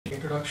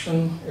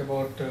introduction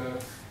about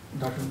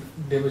Dr.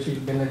 Debashish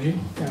Banerji.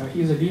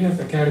 He is a Dean of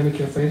Academic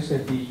Affairs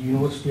at the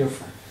University of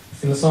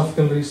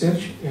Philosophical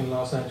Research in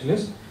Los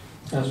Angeles,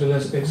 as well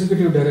as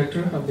Executive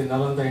Director of the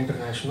Nalanda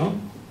International.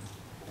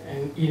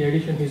 And in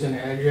addition, he is an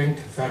adjunct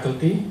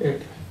faculty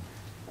at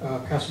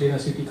Pasadena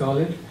City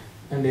College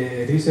and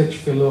a research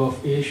fellow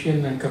of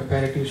Asian and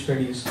Comparative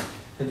Studies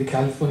at the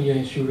California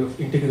Institute of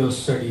Integral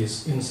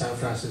Studies in San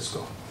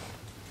Francisco.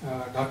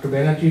 Dr.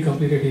 Banerji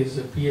completed his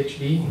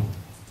PhD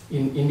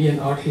in Indian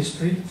art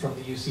history from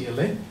the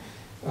UCLA.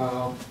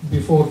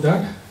 Before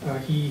that,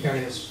 he had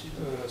a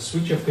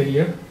switch of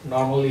career.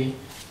 Normally,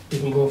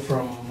 people go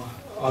from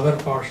other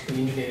parts to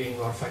engineering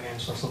or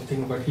finance or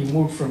something, but he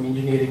moved from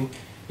engineering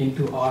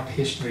into art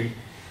history.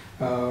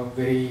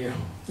 Very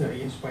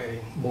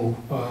inspiring move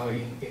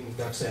in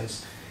that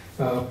sense.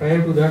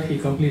 Prior to that, he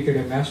completed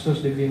a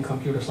master's degree in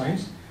computer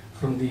science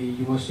from the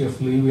University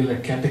of Louisville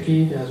at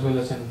Kentucky, as well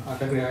as an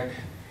undergrad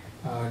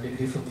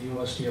degree from the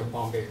University of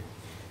Bombay.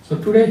 So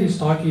today his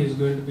talk is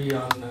going to be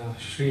on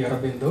Sri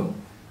Aurobindo,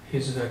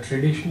 his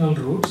traditional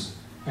roots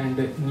and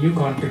new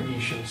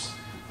contributions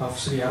of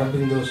Sri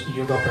Aurobindo's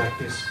yoga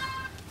practice.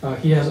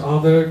 He has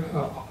authored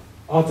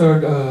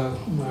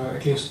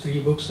at least 3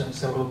 books and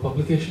several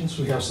publications.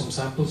 We have some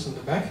samples in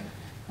the back,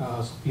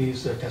 so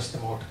please test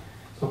them out.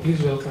 So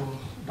please welcome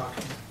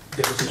Dr.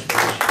 Debashish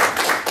Banerji.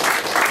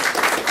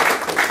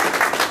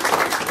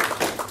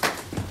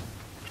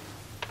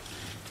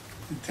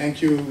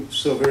 Thank you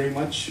so very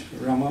much,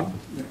 Rama,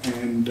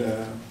 and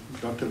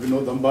Dr.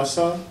 Vinod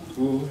Ambasa,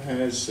 who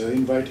has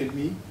invited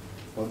me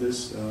for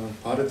this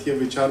Bharatiya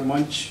Vichar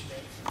Manch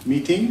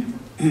meeting.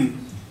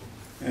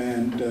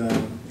 And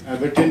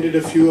I've attended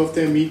a few of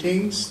their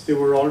meetings. They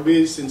were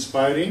always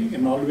inspiring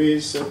and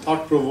always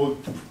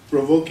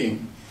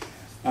thought-provoking.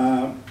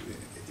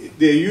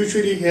 They're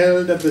usually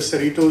held at the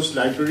Cerritos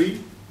Library,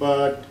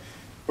 but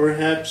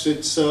perhaps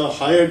it's a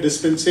higher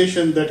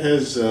dispensation that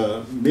has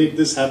made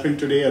this happen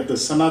today at the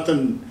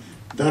Sanatan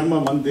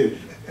Dharma Mandir,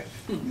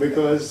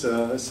 because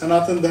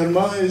Sanatan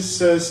Dharma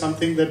is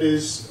something that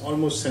is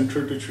almost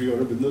central to Sri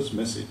Aurobindo's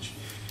message.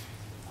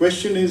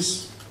 Question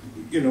is,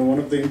 one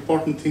of the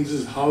important things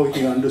is how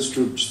he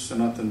understood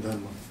Sanatan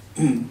Dharma.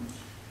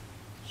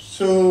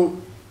 So,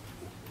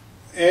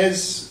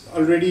 as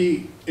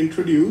already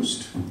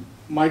introduced,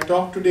 my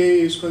talk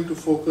today is going to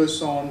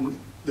focus on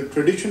the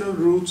traditional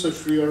roots of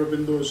Sri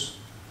Aurobindo's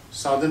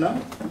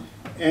sadhana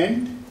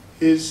and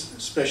his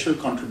special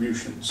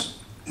contributions.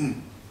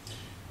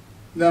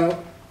 Now,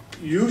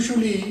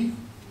 usually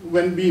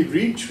when we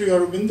read Sri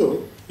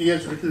Aurobindo, he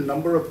has written a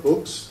number of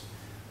books.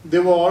 They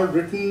were all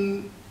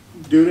written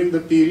during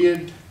the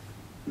period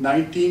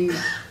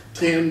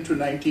 1910 to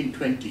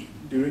 1920.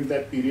 During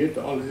that period,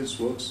 all his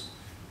works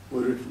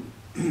were written.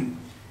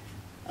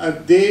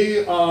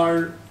 They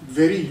are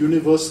very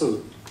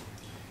universal,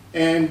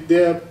 and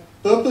they are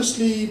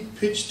purposely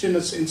pitched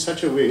in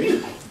such a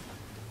way.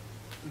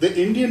 The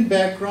Indian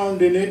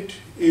background in it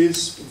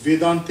is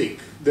Vedantic.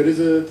 There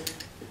is a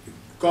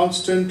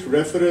constant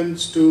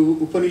reference to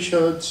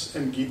Upanishads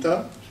and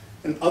Gita,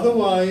 and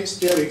otherwise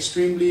they are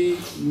extremely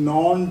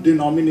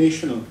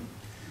non-denominational.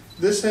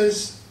 This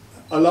has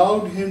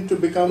allowed him to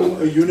become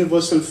a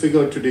universal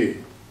figure today.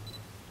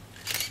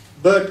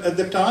 But at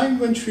the time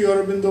when Sri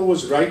Aurobindo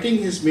was writing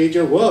his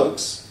major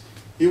works,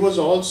 he was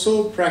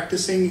also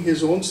practicing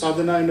his own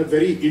sadhana in a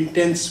very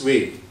intense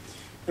way.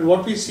 And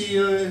what we see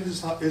here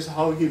is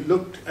how he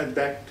looked at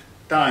that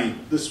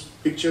time. This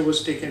picture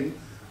was taken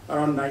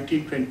around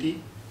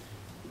 1920.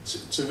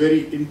 It's a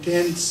very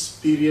intense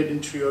period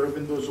in Sri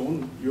Aurobindo's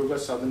own yoga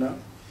sadhana.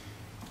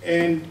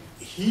 And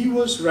he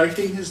was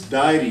writing his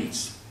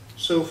diaries.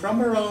 So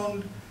from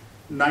around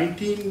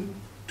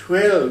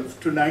 1912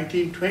 to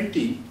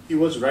 1920, he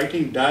was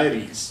writing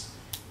diaries.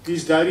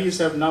 These diaries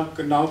have now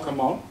come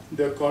out.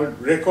 They're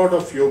called Record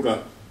of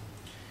Yoga.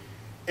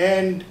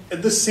 And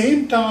at the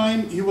same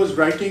time, he was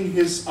writing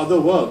his other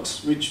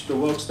works, which the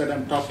works that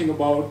I'm talking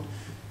about,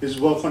 his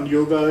work on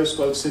yoga is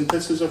called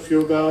Synthesis of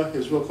Yoga,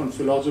 his work on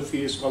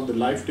philosophy is called The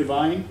Life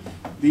Divine.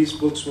 These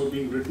books were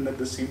being written at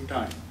the same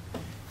time.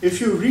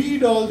 If you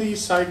read all these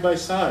side by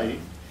side,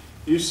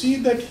 you see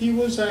that he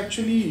was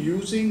actually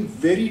using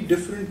very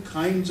different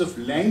kinds of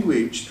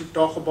language to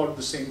talk about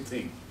the same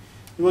thing.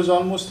 It was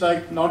almost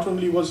like not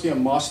only was he a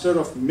master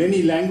of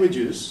many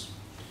languages,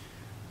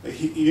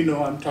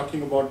 I'm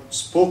talking about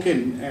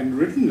spoken and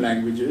written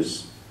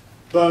languages,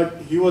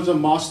 but he was a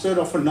master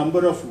of a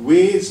number of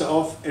ways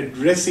of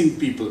addressing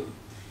people,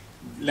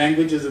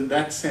 languages in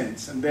that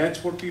sense, and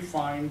that's what we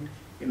find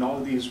in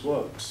all these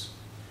works.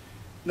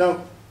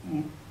 Now,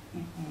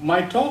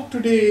 my talk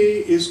today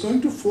is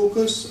going to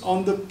focus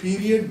on the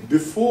period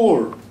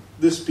before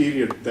this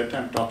period that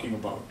I'm talking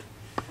about.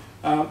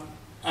 I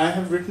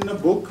have written a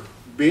book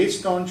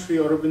based on Sri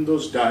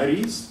Aurobindo's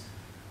diaries.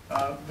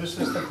 This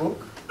is the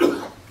book.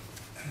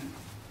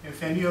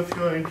 If any of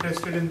you are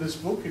interested in this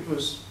book, it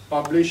was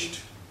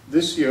published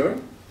this year,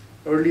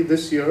 early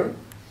this year,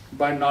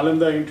 by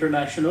Nalanda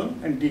International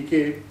and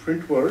DK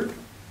Print World.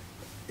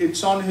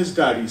 It's on his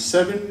diary,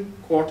 7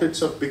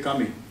 Quartets of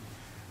Becoming.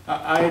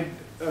 I'd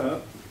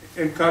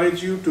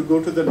encourage you to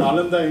go to the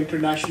Nalanda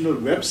International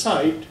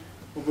website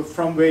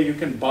from where you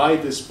can buy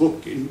this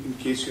book in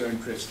case you're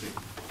interested.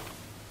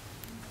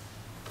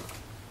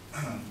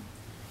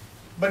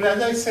 But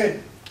as I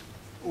said,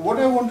 what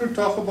I want to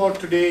talk about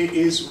today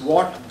is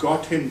what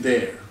got him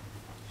there.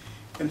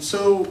 And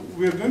so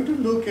we're going to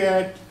look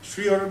at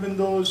Sri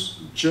Aurobindo's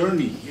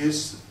journey,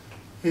 his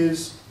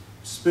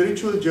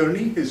spiritual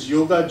journey, his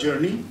yoga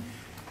journey,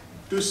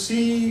 to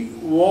see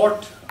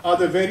what are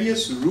the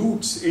various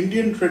roots,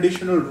 Indian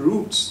traditional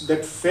roots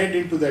that fed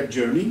into that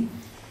journey,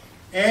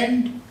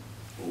 and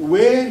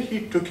where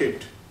he took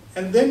it.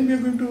 And then we're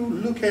going to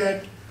look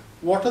at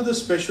what are the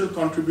special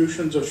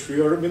contributions of Sri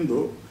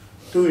Aurobindo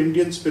to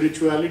Indian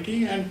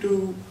spirituality and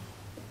to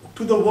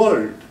the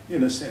world,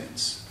 in a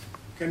sense.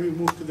 Can we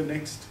move to the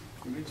next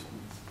image?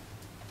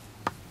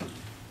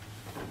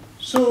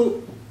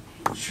 So,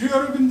 Sri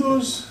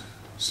Aurobindo's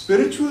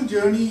spiritual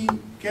journey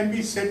can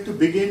be said to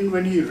begin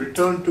when he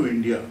returned to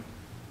India.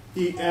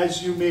 He,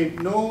 as you may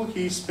know,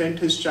 he spent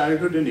his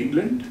childhood in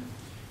England.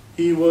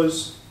 He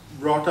was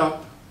brought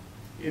up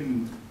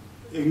in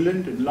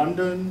England, in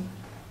London,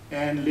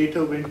 and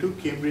later went to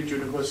Cambridge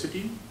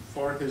University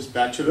for his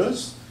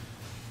bachelor's.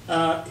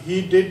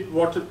 He did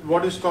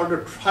what is called a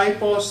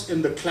tripos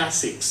in the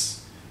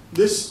classics.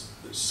 This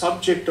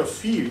subject of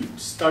field,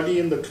 study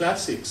in the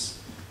classics,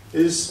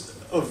 is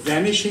a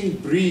vanishing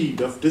breed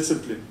of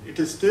discipline. It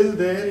is still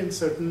there in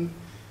certain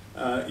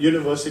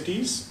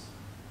universities,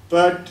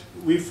 but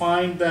we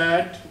find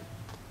that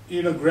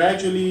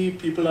gradually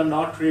people are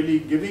not really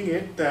giving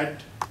it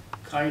that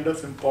kind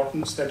of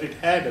importance that it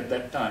had at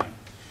that time.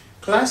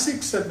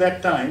 Classics at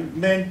that time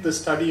meant the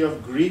study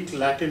of Greek,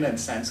 Latin, and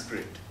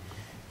Sanskrit,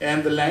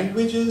 and the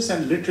languages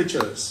and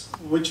literatures,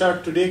 which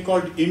are today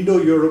called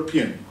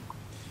Indo-European.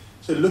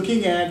 So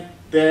looking at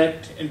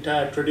that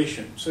entire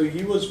tradition. So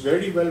he was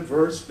very well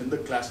versed in the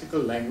classical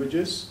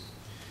languages,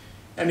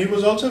 and he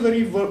was also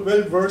very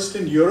well versed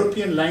in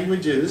European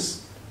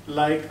languages,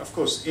 like, of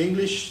course,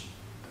 English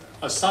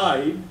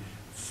aside,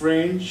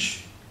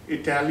 French,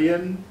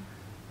 Italian,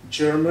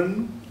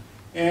 German,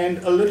 and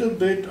a little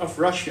bit of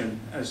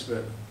Russian as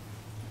well.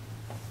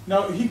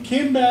 Now, he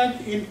came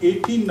back in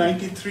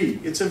 1893.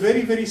 It's a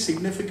very, very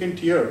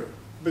significant year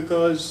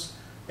because,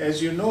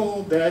 as you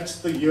know, that's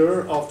the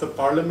year of the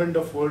Parliament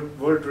of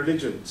World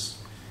Religions.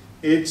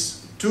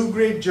 It's two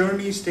great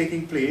journeys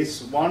taking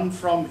place, one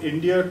from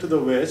India to the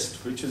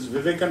West, which is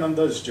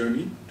Vivekananda's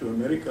journey to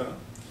America,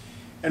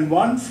 and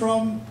one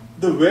from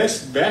the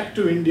West back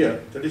to India,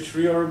 that is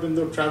Sri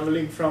Aurobindo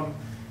traveling from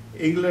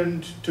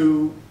England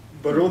to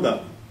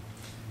Baroda.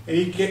 And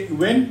he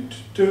went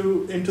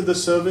into the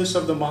service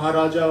of the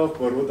Maharaja of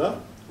Baroda,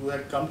 who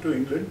had come to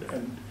England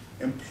and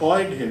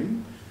employed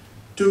him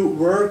to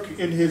work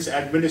in his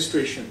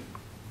administration.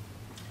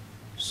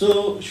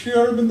 So Sri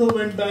Aurobindo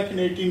went back in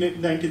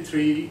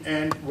 1893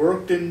 and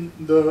worked in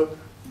the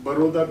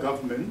Baroda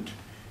government,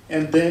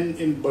 and then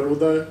in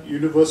Baroda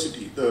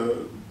University,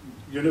 the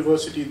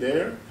university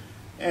there,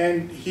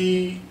 and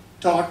he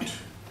taught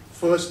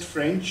first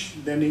French,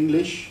 then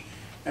English,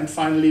 and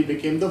finally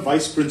became the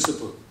vice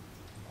principal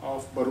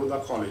of Baroda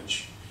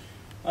College.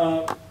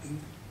 At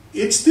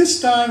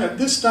this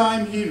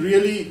time he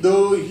really,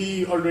 though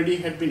he already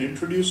had been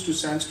introduced to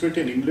Sanskrit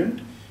in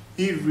England,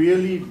 he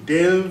really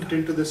delved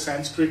into the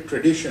Sanskrit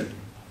tradition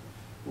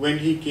when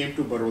he came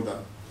to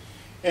Baroda.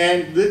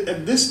 And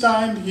at this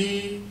time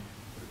he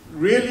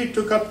really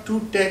took up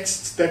two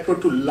texts that were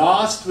to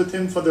last with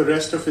him for the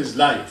rest of his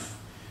life,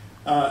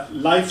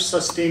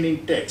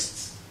 life-sustaining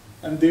texts,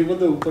 and they were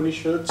the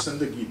Upanishads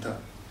and the Gita.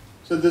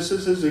 So this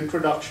is his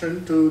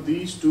introduction to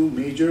these two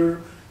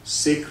major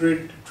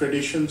sacred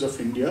traditions of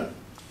India.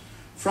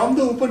 From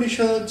the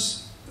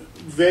Upanishads,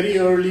 very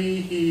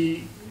early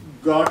he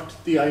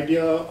got the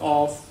idea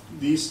of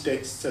these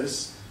texts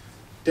as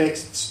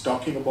texts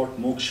talking about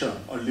moksha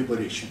or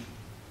liberation.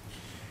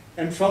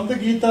 And from the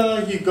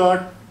Gita he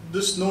got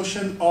this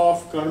notion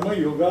of karma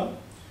yoga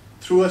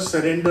through a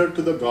surrender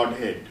to the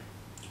Godhead.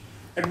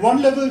 At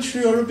one level,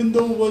 Sri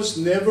Aurobindo was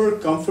never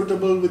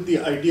comfortable with the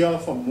idea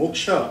of a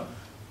moksha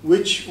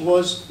which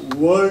was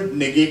world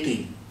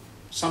negating,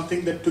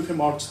 something that took him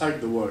outside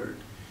the world.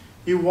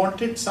 He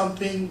wanted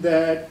something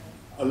that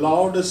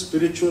allowed a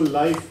spiritual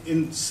life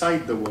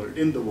inside the world,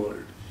 in the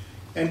world.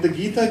 And the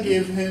Gita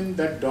gave him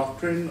that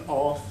doctrine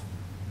of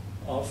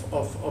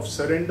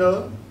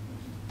surrender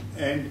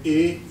and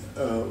a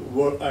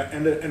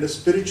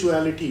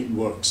spirituality in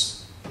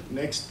works.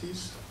 Next,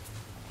 please.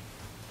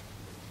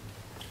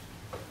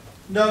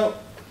 Now,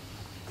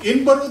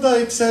 in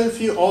Baroda itself,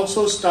 he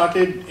also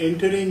started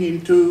entering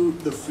into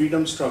the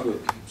freedom struggle.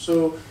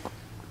 So,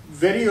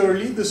 very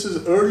early, this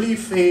is early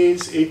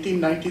phase,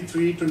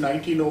 1893 to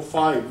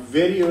 1905,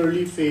 very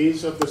early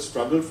phase of the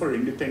struggle for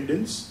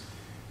independence.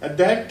 At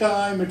that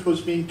time, it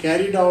was being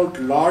carried out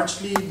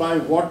largely by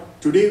what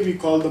today we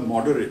call the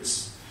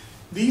moderates.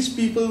 These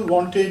people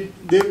wanted,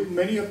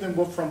 many of them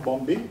were from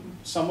Bombay,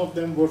 some of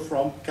them were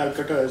from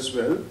Calcutta as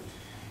well,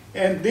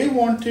 and they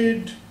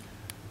wanted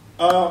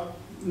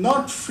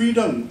not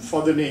freedom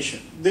for the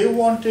nation. They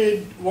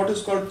wanted what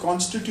is called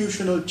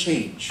constitutional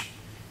change.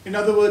 In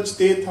other words,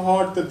 they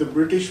thought that the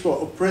British were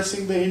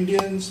oppressing the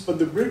Indians, but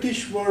the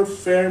British were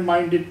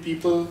fair-minded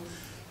people,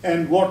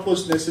 and what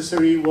was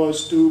necessary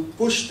was to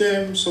push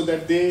them so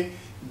that they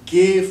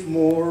gave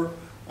more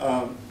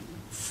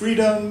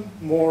freedom,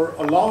 more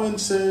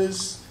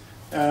allowances,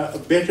 a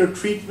better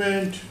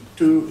treatment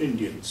to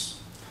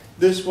Indians.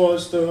 This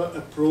was the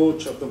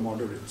approach of the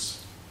moderates.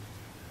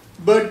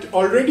 But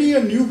already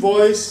a new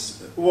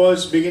voice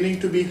was beginning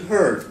to be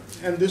heard,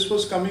 and this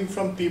was coming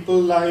from people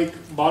like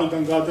Bal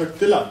Gangadhar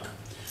Tilak,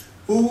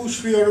 who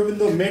Sri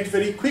Aurobindo met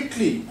very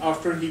quickly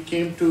after he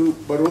came to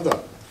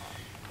Baroda.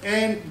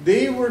 And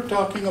they were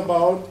talking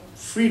about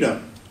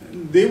freedom.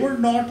 They were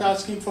not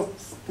asking for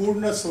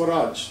Purna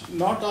Swaraj,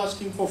 not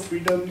asking for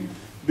freedom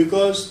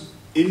because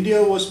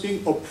India was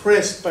being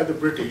oppressed by the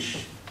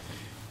British.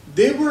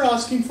 They were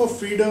asking for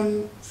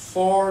freedom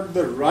for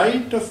the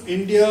right of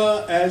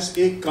India as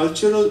a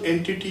cultural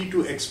entity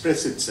to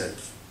express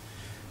itself.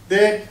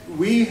 That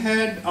we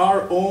had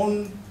our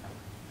own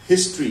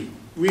history,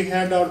 we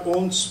had our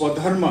own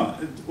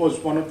swadharma, it was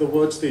one of the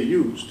words they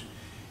used,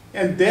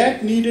 and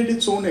that needed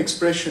its own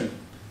expression.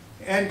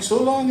 And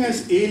so long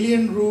as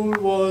alien rule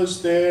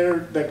was there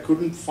that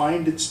couldn't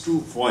find its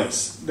true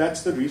voice,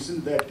 that's the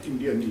reason that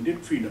India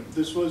needed freedom.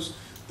 This was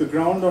the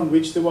ground on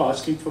which they were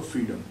asking for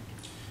freedom.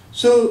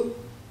 So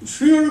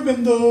Sri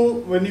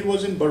Aurobindo, when he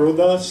was in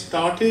Baroda,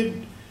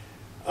 started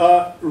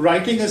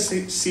writing a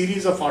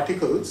series of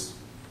articles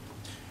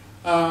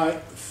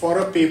for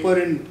a paper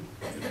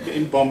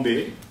in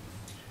Bombay.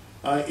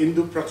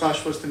 Indu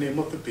Prakash was the name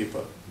of the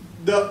paper.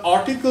 The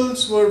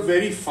articles were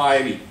very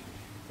fiery,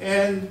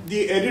 and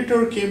the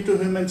editor came to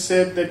him and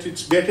said that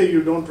it's better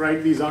you don't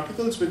write these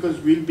articles because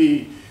we'll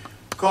be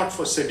caught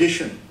for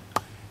sedition.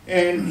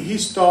 And he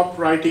stopped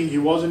writing. He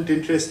wasn't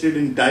interested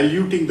in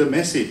diluting the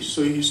message,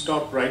 so he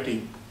stopped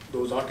writing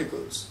those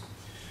articles.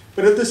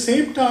 But at the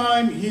same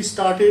time, he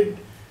started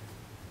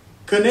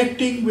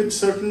connecting with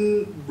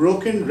certain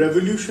broken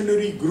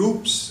revolutionary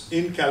groups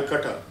in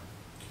Calcutta.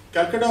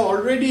 Calcutta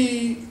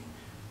already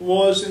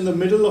was in the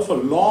middle of a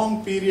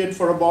long period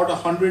for about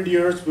 100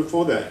 years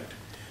before that.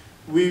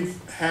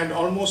 We've had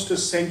almost a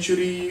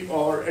century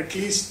or at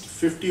least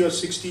 50 or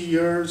 60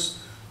 years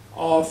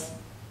of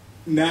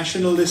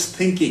nationalist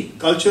thinking,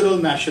 cultural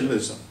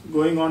nationalism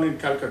going on in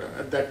Calcutta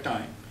at that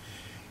time.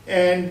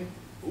 And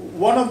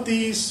one of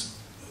these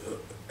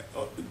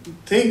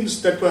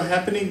things that were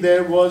happening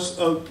there was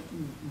a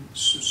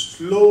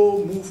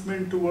slow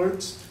movement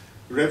towards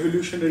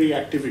revolutionary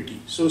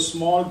activity. So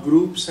small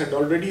groups had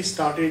already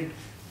started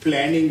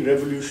planning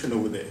revolution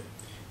over there.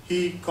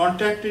 He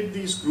contacted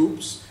these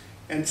groups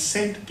and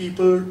sent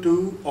people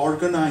to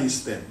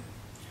organize them.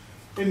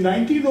 In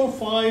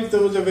 1905,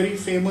 there was a very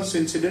famous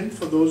incident.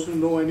 For those who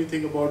know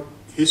anything about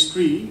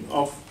history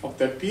of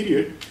that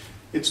period,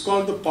 it's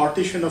called the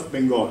Partition of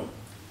Bengal.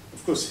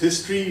 Of course,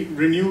 history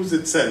renews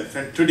itself,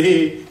 and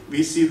today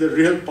we see the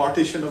real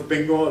partition of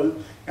Bengal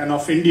and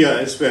of India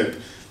as well.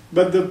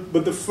 But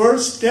the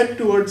first step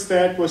towards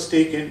that was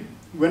taken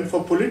when,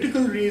 for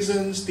political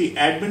reasons, the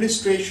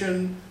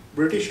administration,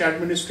 British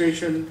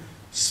administration,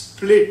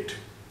 split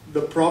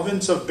the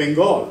province of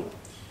Bengal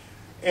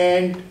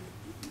and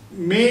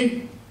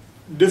made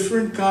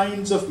different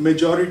kinds of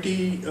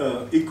majority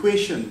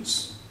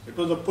equations. It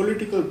was a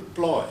political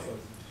ploy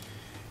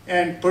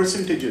and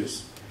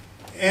percentages.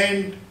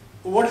 And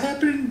what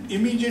happened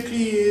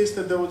immediately is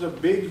that there was a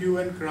big hue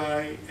and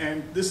cry,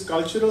 and this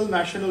cultural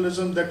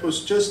nationalism that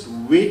was just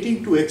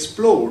waiting to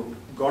explode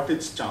got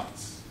its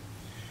chance.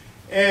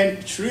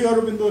 And Sri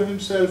Aurobindo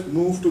himself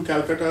moved to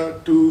Calcutta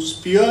to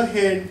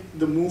spearhead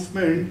the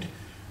movement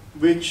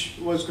which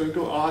was going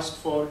to ask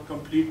for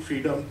complete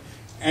freedom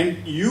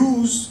and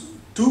use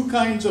two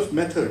kinds of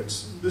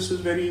methods. This is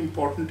very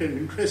important and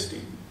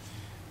interesting,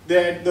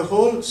 that the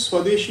whole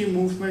Swadeshi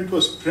movement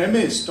was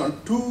premised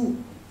on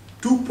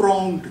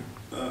two-pronged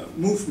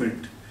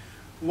movement.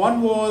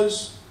 One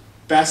was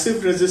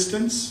passive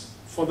resistance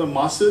for the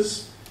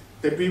masses,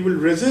 that we will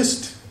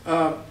resist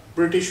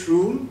British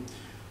rule,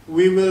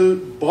 we will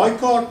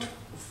boycott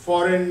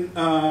foreign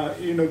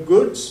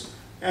goods,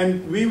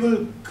 and we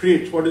will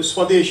create what is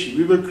Swadeshi.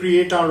 We will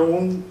create our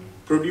own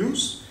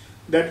produce.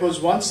 That was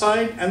one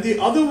side, and the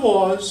other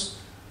was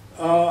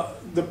a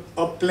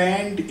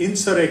planned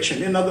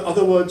insurrection. In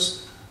other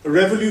words, a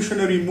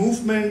revolutionary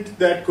movement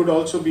that could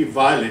also be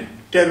violent,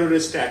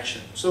 terrorist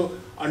action. So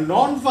a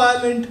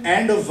non-violent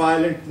and a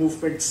violent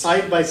movement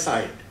side by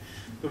side.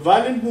 The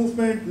violent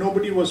movement,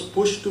 nobody was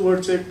pushed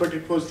towards it, but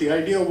it was, the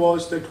idea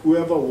was that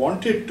whoever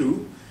wanted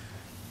to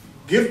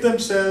give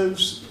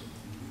themselves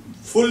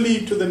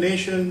fully to the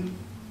nation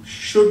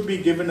should be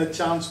given a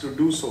chance to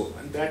do so.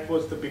 And that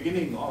was the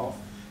beginning of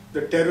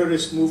the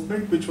terrorist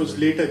movement, which was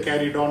later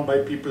carried on by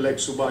people like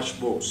Subhash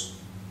Bose.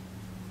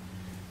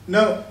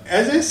 Now,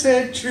 as I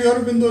said, Sri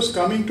Aurobindo's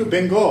coming to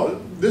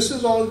Bengal. This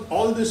is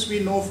all this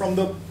we know from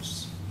the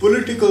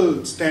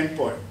political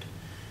standpoint.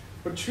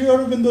 But Sri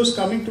Aurobindo's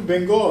coming to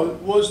Bengal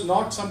was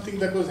not something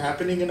that was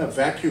happening in a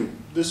vacuum.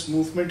 This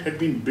movement had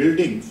been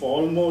building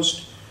for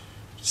almost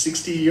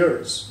 60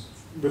 years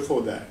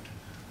before that.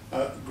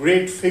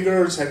 Great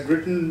figures had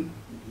written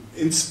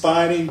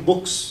inspiring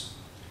books.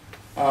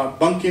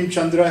 Bankim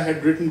Chandra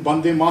had written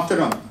Bande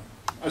Mataram,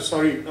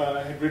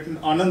 had written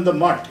Ananda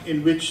Mat,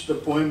 in which the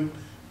poem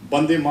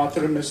Bande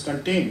Mataram is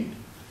contained.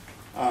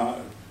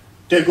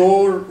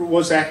 Tagore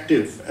was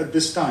active at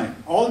this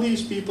time. All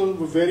these people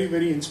were very,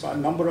 very inspired.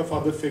 A number of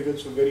other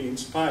figures were very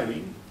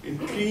inspiring in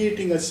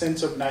creating a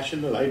sense of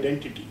national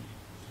identity.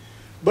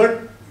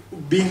 But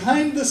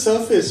behind the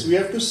surface, we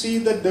have to see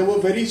that there were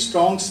very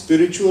strong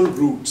spiritual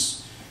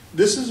roots.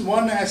 This is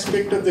one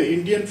aspect of the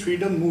Indian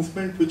freedom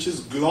movement which is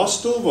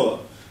glossed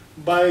over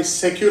by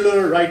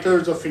secular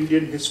writers of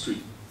Indian history.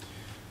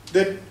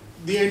 That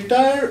the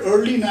entire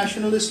early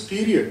nationalist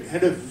period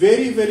had a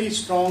very, very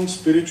strong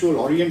spiritual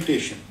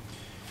orientation.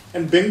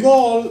 And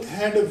Bengal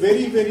had a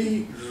very,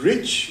 very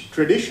rich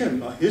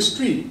tradition, a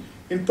history,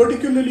 in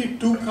particularly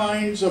two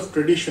kinds of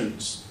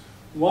traditions.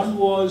 One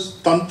was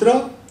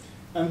Tantra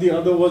and the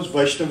other was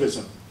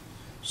Vaishnavism.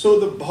 So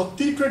the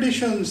bhakti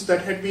traditions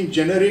that had been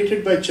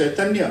generated by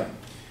Chaitanya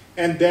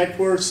and that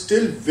were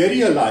still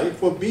very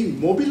alive were being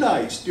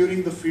mobilized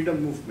during the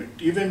freedom movement.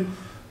 Even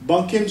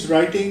Bankim's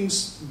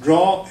writings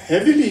draw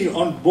heavily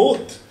on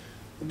both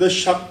the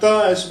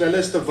Shakta as well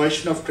as the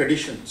Vaishnav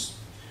traditions.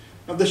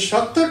 Now, the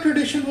Shakta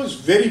tradition was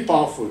very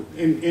powerful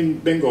in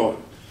Bengal.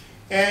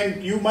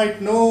 And you might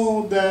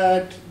know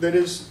that there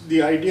is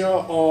the idea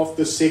of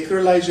the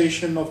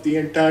sacralization of the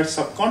entire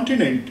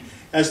subcontinent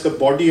as the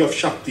body of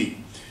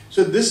Shakti.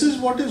 So this is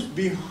what is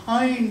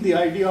behind the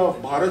idea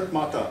of Bharat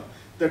Mata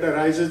that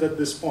arises at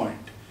this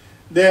point.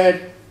 That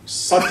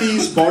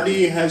Sati's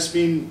body has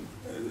been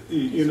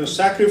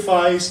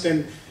sacrificed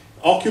and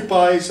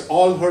occupies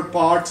all her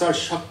parts are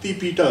Shakti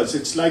Pitas.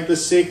 It's like the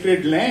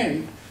sacred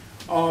land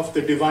of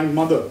the Divine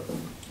Mother.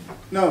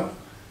 Now,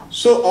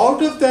 so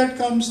out of that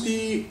comes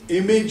the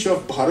image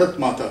of Bharat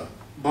Mata.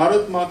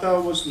 Bharat Mata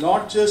was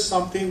not just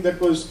something that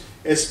was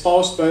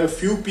espoused by a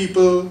few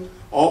people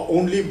or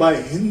only by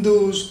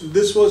Hindus.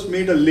 This was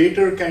made a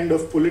later kind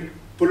of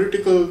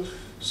political,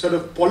 sort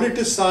of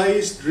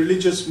politicized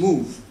religious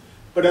move.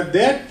 But at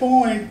that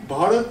point,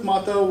 Bharat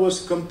Mata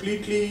was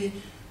completely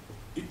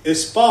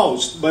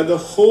espoused by the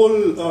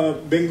whole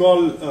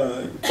Bengal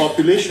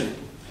population.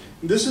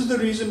 This is the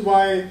reason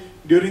why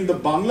during the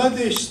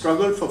Bangladesh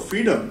struggle for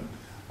freedom,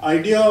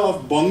 idea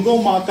of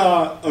Bongo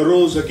Mata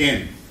arose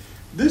again.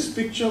 This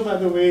picture, by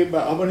the way,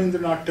 by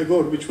Abanindranath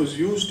Tagore, which was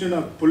used in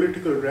a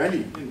political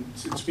rally, and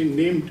it's been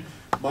named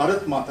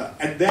Bharat Mata,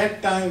 at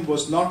that time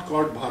was not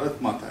called Bharat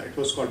Mata, it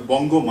was called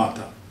Bongo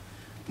Mata,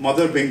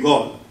 Mother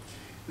Bengal.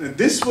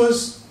 This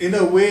was, in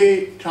a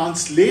way,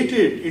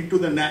 translated into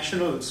the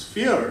national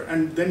sphere,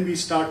 and then we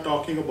start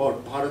talking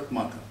about Bharat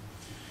Mata.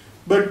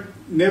 But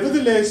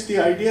nevertheless, the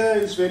idea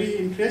is very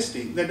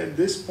interesting that at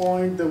this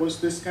point there was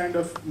this kind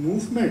of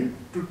movement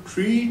to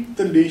treat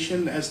the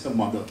nation as the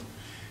mother.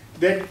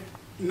 That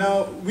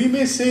now we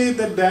may say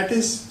that that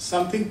is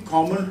something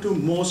common to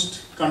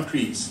most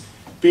countries.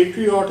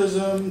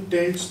 Patriotism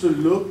tends to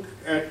look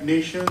at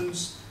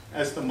nations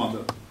as the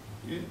mother.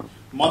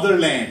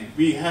 Motherland,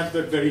 we have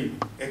that very,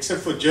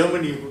 except for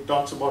Germany who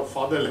talks about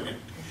fatherland.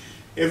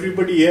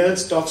 Everybody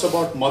else talks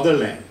about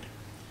motherland.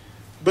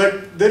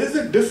 But there is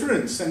a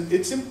difference, and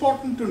it's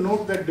important to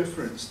note that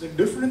difference. The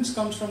difference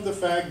comes from the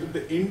fact that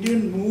the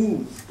Indian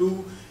move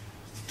to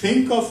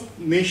think of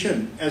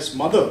nation as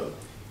mother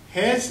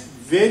has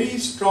very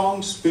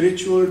strong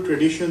spiritual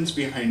traditions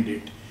behind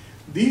it.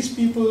 These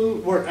people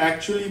were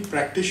actually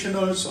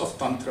practitioners of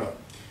Tantra.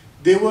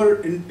 They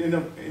were in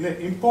an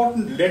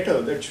important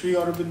letter that Sri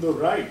Aurobindo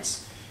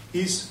writes,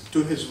 he's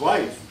to his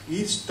wife,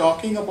 he's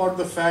talking about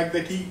the fact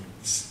that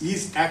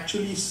he's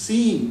actually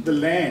seeing the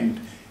land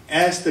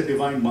as the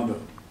Divine Mother.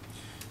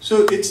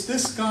 So it's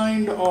this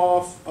kind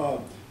of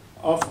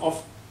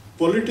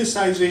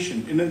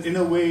politicization, in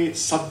a way,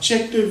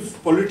 subjective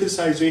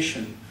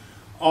politicization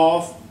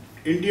of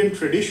Indian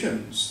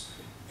traditions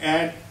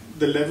at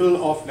the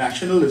level of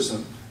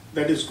nationalism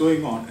that is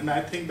going on. And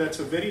I think that's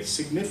a very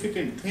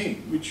significant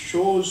thing, which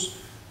shows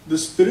the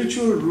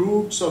spiritual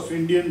roots of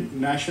Indian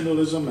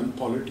nationalism and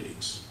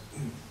politics.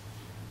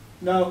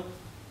 Now,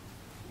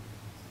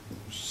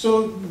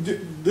 so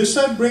this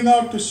I bring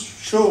out to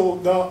show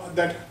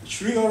that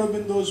Sri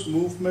Aurobindo's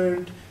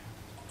movement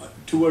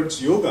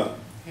towards yoga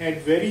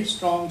had very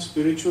strong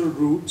spiritual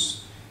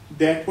roots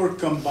that were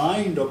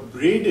combined or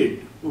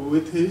braided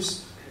with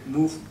his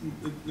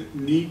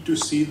need to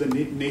see the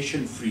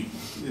nation free,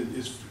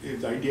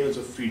 his ideas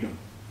of freedom.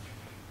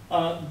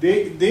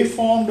 They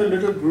formed a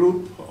little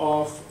group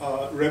of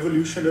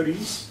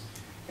revolutionaries,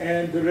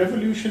 and the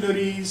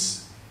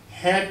revolutionaries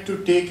had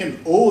to take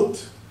an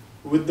oath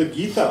with the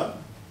Gita,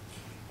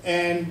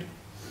 and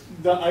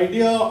the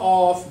idea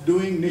of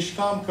doing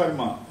nishkam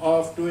karma,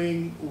 of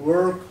doing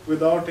work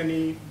without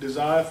any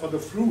desire for the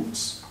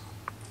fruits,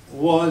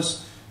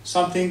 was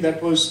something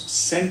that was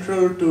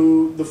central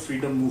to the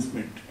freedom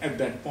movement at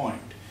that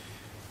point.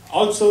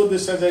 Also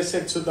this, as I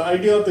said, so the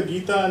idea of the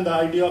Gita and the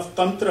idea of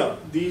Tantra,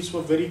 these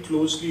were very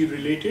closely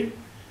related.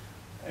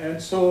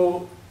 And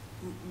so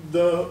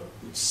the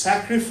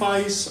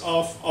sacrifice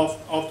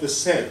of the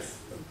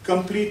self,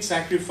 complete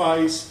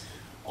sacrifice,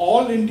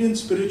 all Indian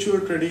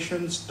spiritual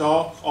traditions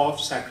talk of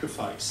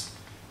sacrifice.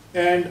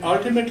 And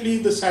ultimately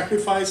the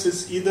sacrifice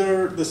is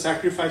either the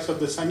sacrifice of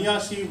the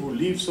sannyasi who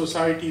leaves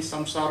society,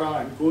 samsara,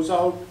 and goes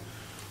out,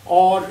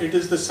 or it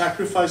is the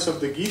sacrifice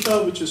of the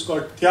Gita, which is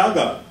called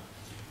Tyaga,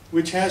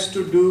 which has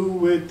to do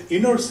with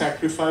inner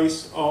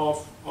sacrifice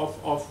of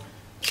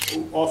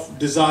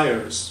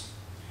desires.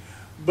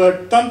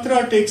 But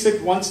Tantra takes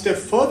it one step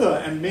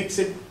further and makes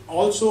it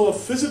also a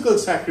physical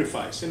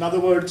sacrifice. In other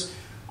words,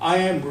 I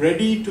am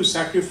ready to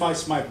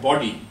sacrifice my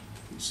body.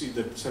 You see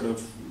that sort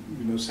of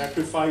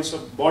sacrifice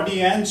of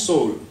body and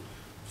soul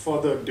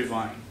for the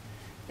divine.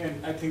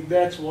 And I think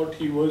that's what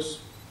he was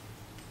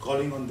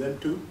calling on them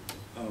to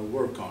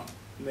work on.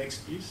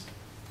 Next, please.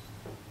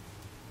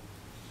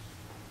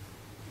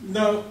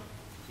 Now,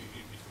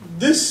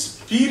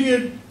 this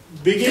period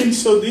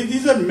begins, so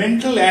these are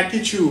mental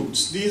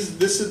attitudes,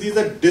 these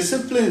are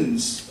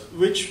disciplines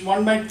which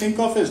one might think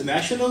of as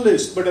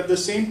nationalist, but at the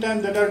same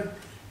time that are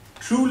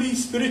truly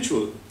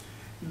spiritual,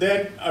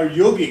 that are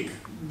yogic,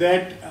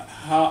 that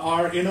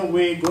are in a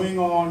way going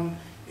on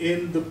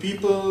in the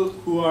people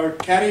who are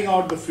carrying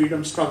out the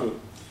freedom struggle.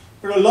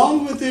 But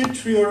along with it,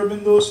 Sri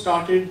Aurobindo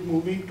started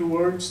moving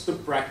towards the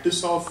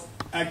practice of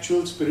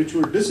actual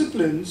spiritual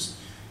disciplines,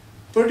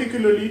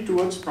 particularly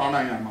towards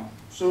pranayama.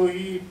 So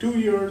 2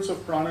 years of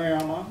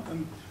pranayama,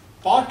 and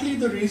partly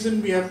the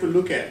reason we have to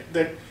look at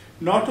that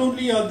not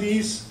only are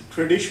these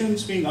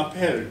traditions being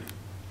upheld,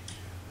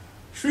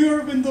 Sri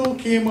Aurobindo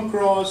came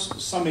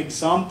across some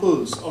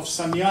examples of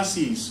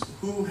sannyasis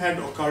who had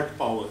occult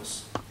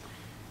powers.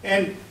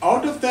 And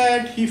out of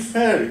that, he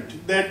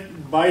felt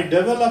that by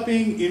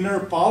developing inner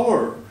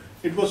power,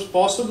 it was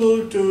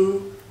possible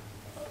to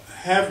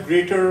have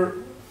greater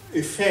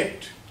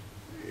effect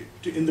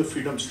in the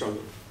freedom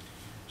struggle.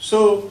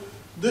 So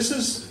this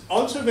is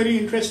also very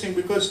interesting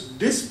because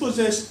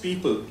dispossessed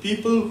people,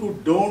 people who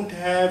don't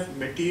have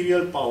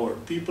material power,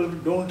 people who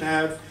don't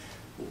have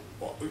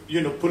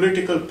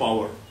political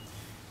power,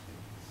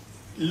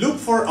 look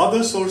for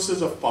other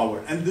sources of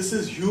power, and this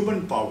is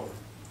human power.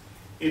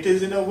 It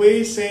is in a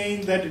way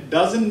saying that it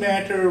doesn't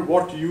matter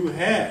what you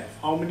have,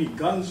 how many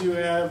guns you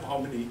have,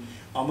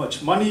 how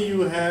much money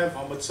you have,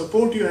 how much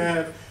support you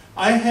have.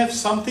 I have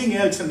something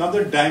else,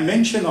 another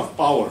dimension of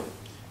power,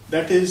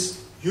 that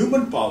is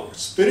human power,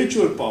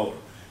 spiritual power.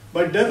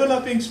 By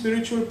developing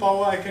spiritual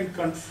power, I can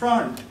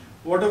confront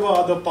whatever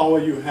other power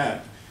you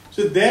have.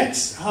 So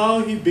that's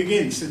how he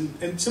begins. And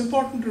it's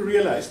important to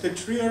realize that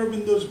Sri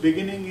Aurobindo's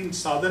beginning in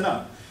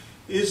sadhana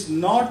is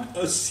not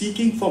a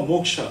seeking for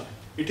moksha.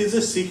 It is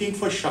a seeking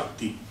for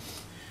Shakti.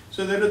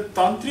 So there are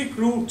tantric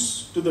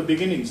roots to the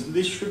beginnings, and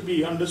this should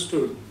be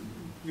understood.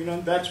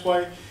 That's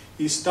why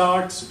he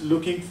starts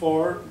looking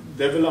for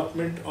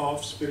development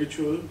of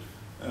spiritual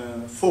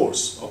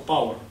force or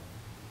power.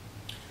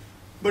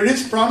 But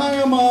his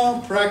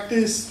pranayama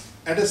practice,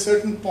 at a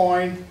certain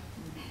point,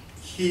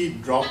 he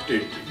dropped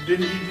it.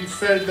 He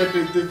felt that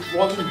it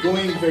wasn't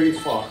going very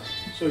far,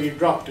 so he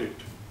dropped it.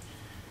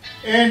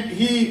 And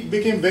he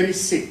became very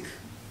sick.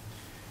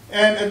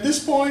 And at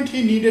this point,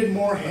 he needed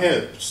more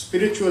help,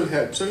 spiritual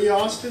help. So he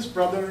asked his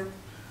brother,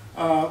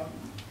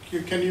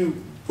 can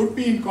you put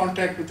me in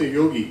contact with a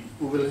yogi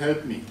who will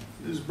help me?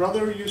 His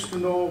brother used to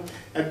know,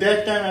 at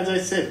that time, as I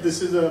said,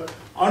 this is an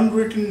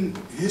unwritten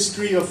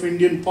history of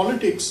Indian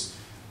politics,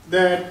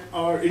 that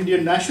or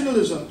Indian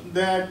nationalism,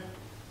 that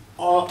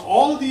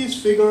all these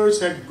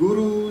figures had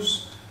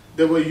gurus,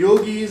 there were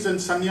yogis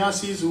and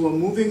sannyasis who were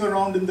moving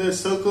around in their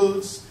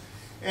circles,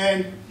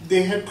 and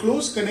they had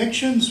close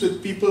connections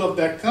with people of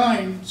that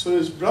kind. So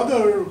his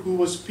brother, who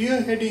was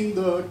spearheading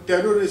the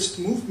terrorist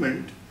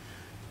movement,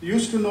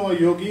 used to know a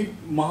yogi,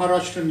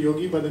 Maharashtrian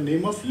yogi by the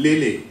name of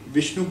Lele,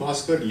 Vishnu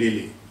Bhaskar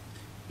Lele.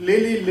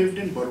 Lele lived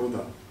in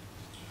Baroda.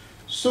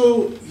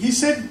 So he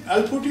said,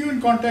 I'll put you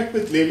in contact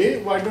with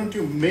Lele, why don't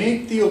you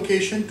make the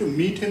occasion to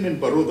meet him in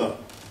Baroda?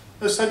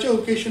 Now, such an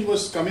occasion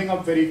was coming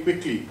up very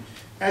quickly.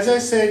 As I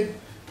said,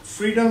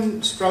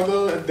 freedom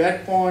struggle at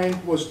that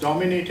point was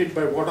dominated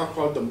by what are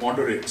called the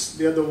moderates.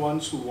 They are the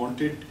ones who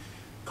wanted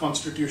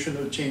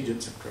constitutional change,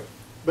 etc.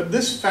 But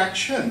this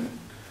faction,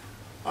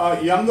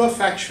 younger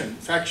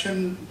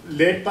faction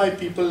led by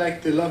people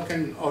like Tilak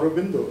and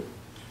Aurobindo,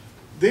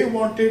 they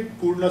wanted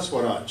Purna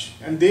Swaraj,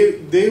 and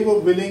they were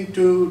willing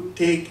to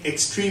take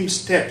extreme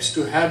steps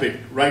to have it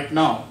right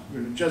now,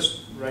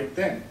 just right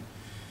then.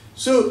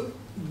 So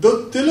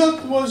the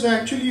Tilak was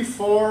actually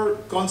for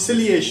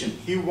conciliation.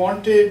 He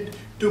wanted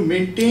to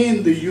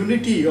maintain the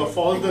unity of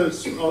all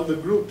the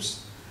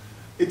groups.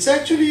 It's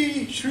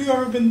actually Sri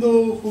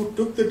Aurobindo who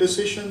took the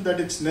decision that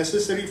it's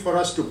necessary for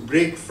us to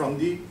break from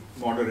the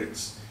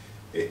moderates.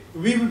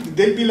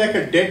 They'll be like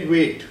a dead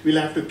weight we'll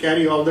have to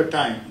carry all the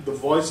time, the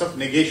voice of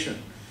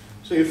negation.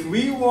 So if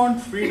we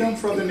want freedom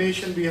for the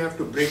nation, we have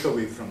to break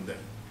away from them.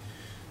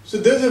 So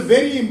there's a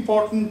very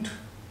important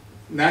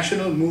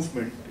national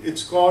movement.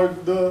 It's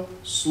called the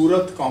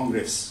Surat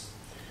Congress.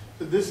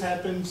 So this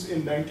happens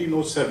in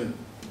 1907.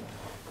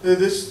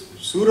 This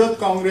Surat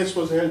Congress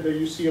was held.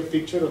 You see a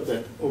picture of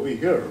that over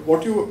here.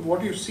 What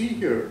you see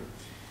here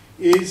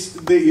is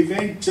the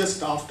event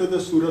just after the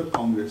Surat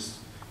Congress.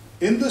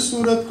 In the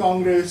Surat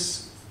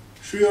Congress,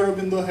 Sri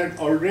Aurobindo had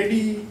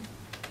already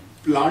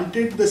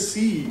planted the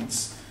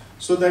seeds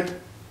so that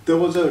there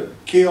was a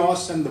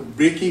chaos and the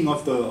breaking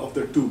of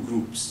the two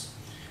groups.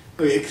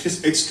 The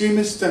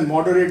extremists and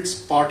moderates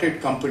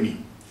parted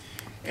company.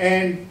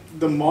 And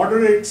the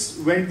moderates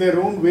went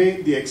their own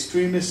way, the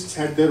extremists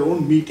had their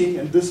own meeting,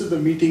 and this is the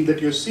meeting that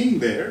you're seeing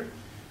there.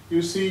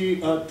 You see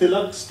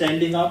Tilak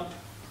standing up,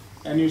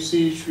 and you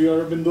see Sri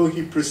Aurobindo,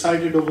 he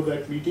presided over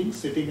that meeting,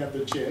 sitting at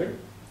the chair.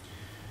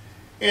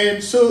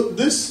 And so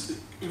this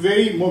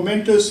very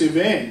momentous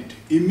event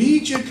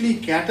immediately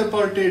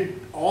catapulted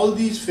all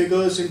these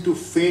figures into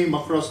fame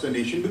across the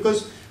nation,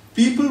 because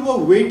people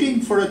were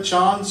waiting for a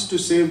chance to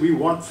say, we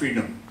want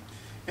freedom.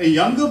 And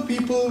younger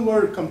people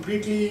were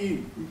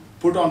completely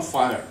put on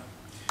fire.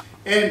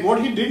 And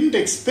what he didn't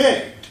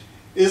expect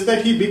is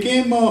that he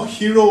became a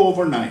hero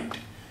overnight.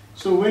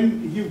 So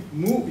when he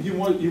moved, he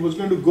was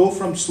going to go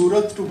from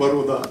Surat to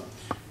Baroda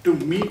to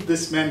meet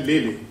this man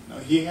Lele. Now,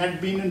 he had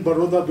been in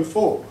Baroda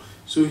before,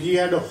 so he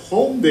had a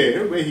home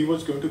there where he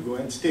was going to go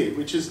and stay,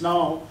 which is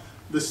now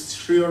the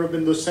Sri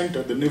Aurobindo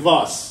Center, the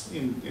Nivas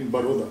in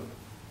Baroda.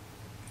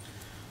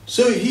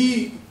 So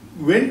he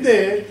went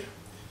there,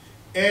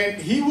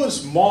 and he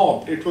was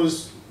mobbed. It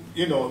was,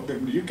 you know,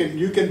 you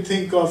can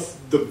think of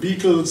the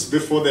Beatles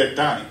before their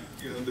time.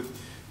 You know, the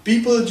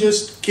people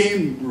just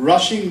came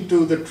rushing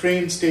to the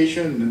train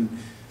station, and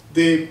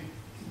they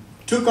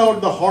took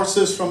out the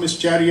horses from his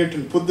chariot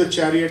and put the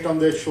chariot on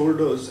their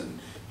shoulders, and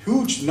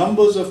huge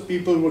numbers of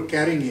people were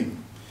carrying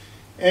him.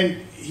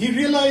 And he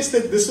realized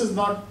that this is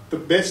not the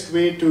best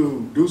way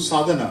to do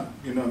sadhana.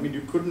 You know, I mean,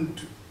 you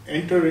couldn't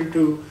enter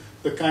into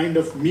the kind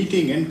of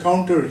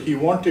encounter he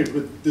wanted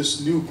with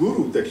this new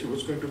guru that he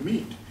was going to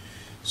meet.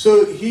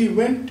 So he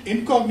went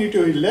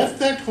incognito. He left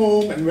that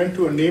home and went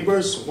to a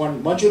neighbor's,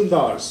 one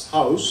Majumdar's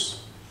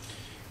house,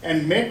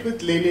 and met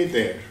with Lele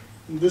there.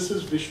 And this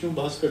is Vishnu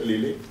Bhaskar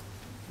Lele,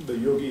 the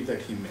yogi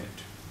that he met.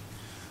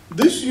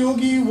 This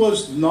yogi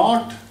was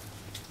not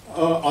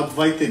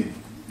Advaitin.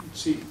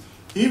 See,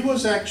 he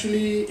was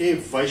actually a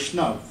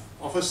Vaishnav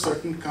of a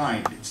certain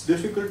kind. It's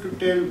difficult to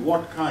tell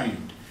what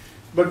kind.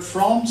 But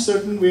from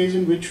certain ways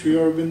in which Sri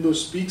Aurobindo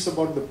speaks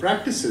about the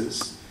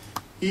practices,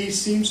 he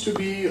seems to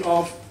be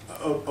of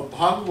a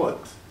Bhagavat,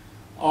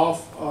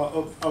 of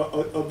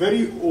a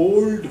very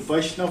old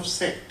Vaishnav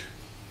sect.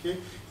 Okay?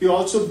 He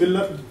also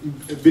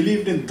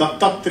believed in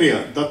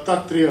Dattatreya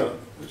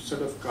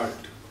sort of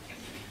cult.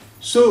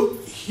 So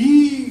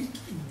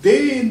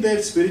they in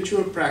their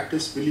spiritual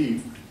practice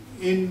believed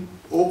in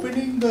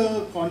opening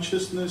the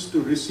consciousness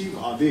to receive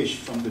Adesh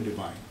from the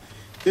divine.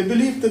 They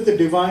believed that the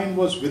divine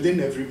was within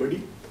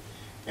everybody,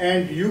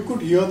 and you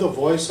could hear the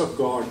voice of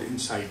God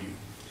inside you.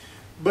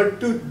 But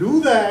to do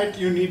that,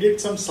 you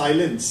needed some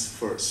silence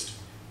first,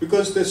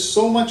 because there's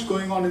so much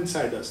going on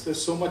inside us.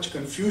 There's so much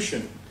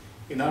confusion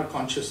in our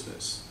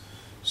consciousness.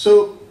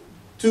 So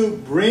to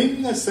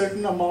bring a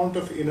certain amount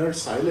of inner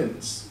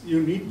silence,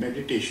 you need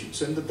meditation.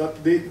 So in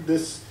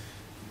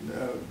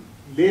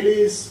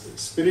Lele's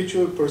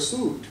spiritual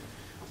pursuit,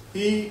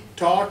 he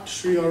taught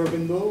Sri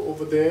Aurobindo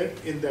over there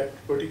in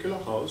that particular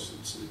house.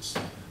 It's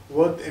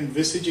worth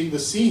envisaging the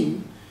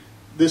scene.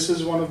 This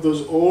is one of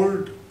those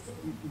old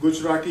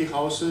Gujarati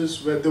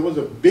houses where there was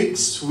a big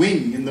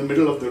swing in the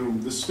middle of the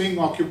room. The swing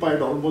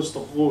occupied almost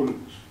the whole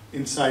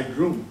inside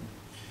room.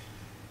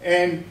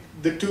 And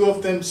the two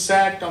of them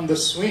sat on the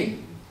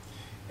swing,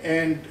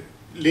 and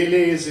Lele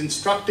is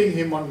instructing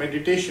him on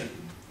meditation,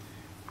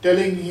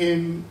 telling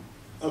him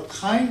a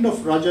kind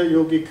of Raja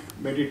Yogic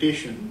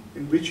meditation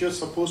in which you're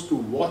supposed to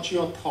watch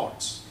your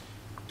thoughts.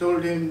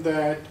 Told him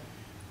that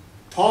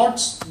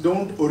thoughts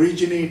don't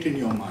originate in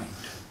your mind.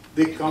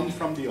 They come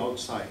from the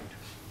outside.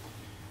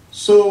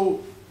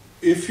 So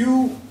if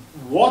you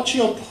watch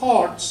your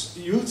thoughts,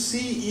 you'll see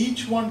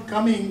each one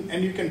coming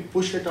and you can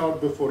push it out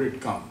before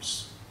it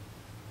comes.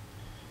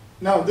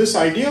 Now this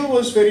idea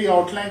was very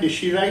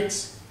outlandish. He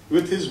writes,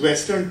 with his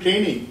Western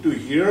training, to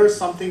hear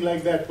something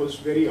like that was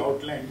very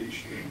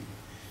outlandish.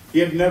 He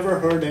had never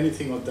heard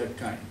anything of that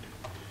kind.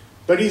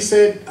 But he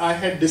said, I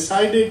had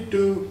decided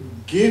to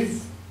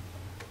give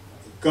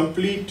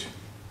complete,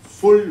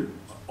 full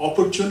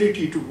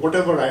opportunity to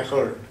whatever I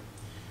heard.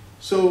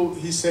 So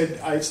he said,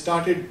 I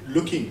started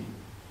looking.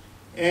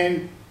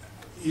 And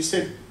he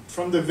said,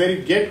 from the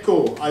very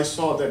get-go, I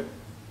saw that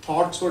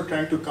thoughts were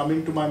trying to come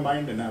into my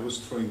mind and I was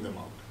throwing them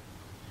out.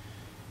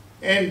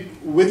 And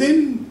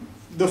within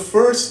the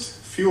first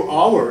few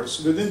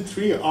hours, within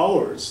 3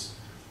 hours,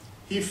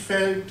 he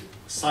felt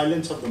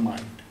silence of the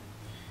mind.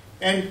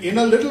 And in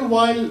a little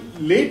while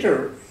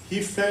later,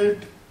 he felt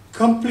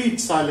complete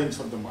silence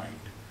of the mind,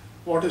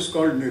 what is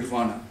called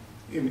nirvana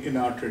in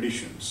our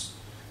traditions.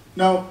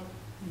 Now,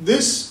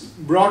 this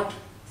brought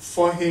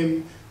for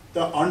him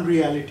the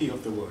unreality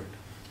of the world.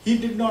 he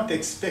did not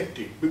expect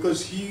it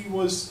because he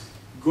was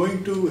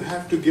going to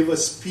have to give a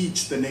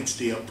speech the next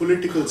day, a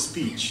political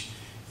speech.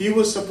 He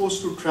was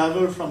supposed to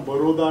travel from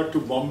Baroda to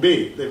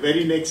Bombay the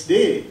very next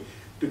day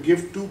to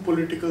give 2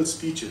 political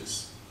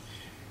speeches.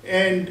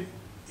 And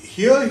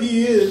here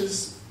he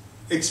is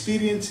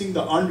experiencing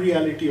the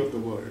unreality of the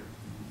world,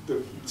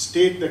 the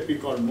state that we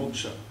call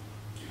moksha.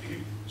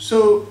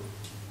 So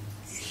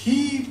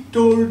he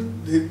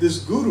told this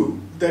guru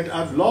that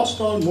I've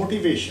lost all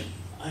motivation.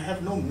 I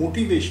have no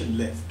motivation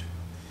left.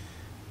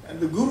 And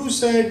the guru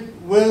said,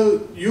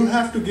 well, you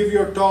have to give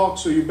your talk,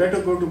 so you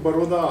better go to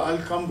Baroda, I'll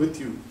come with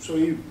you. So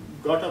he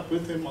got up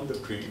with him on the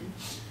train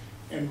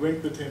and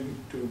went with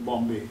him to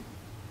Bombay.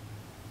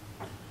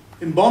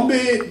 In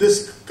Bombay,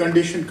 this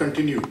condition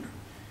continued.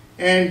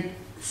 And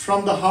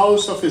from the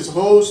house of his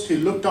host, he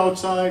looked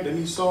outside and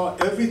he saw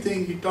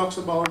everything. He talks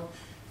about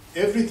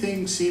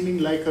everything seeming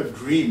like a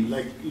dream,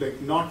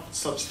 like not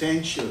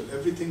substantial.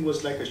 Everything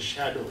was like a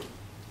shadow.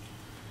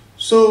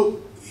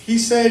 So he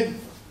said,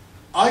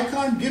 I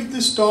can't give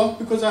this talk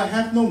because I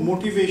have no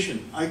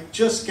motivation. I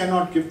just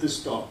cannot give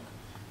this talk.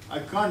 I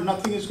can't,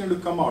 nothing is going to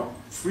come out.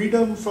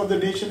 Freedom for the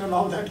nation and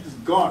all that is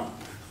gone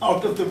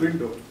out of the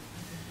window.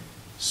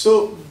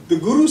 So the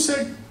guru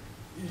said,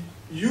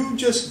 you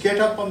just get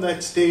up on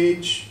that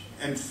stage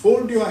and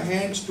fold your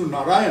hands to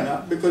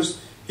Narayana, because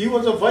he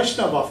was a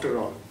Vaishnava after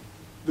all,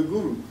 the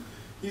guru.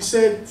 He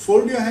said,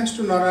 fold your hands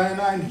to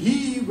Narayana and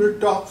he will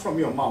talk from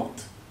your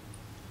mouth.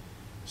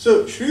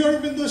 So Sri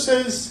Aurobindo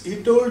says,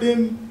 he told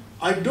him,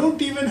 I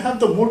don't even have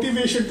the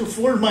motivation to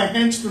fold my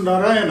hands to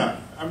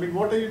Narayana. I mean,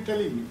 what are you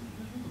telling me?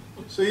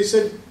 So he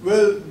said,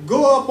 well,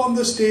 go up on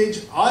the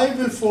stage, I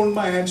will fold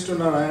my hands to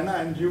Narayana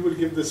and you will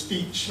give the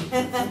speech.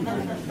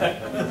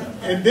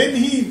 And then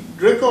he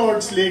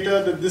records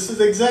later that this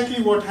is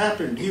exactly what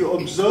happened. He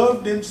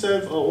observed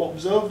himself, or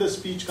observed a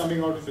speech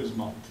coming out of his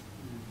mouth.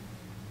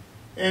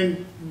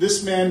 And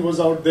this man was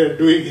out there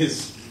doing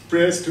his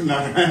prayers to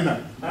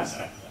Narayana.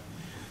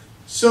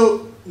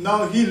 So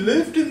now he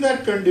lived in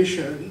that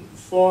condition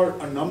for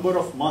a number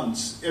of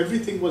months.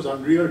 Everything was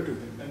unreal to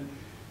him. And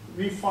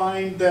we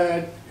find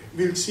that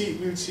we'll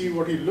see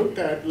what he looked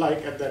at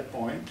like at that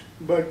point.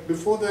 But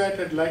before that,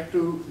 I'd like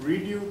to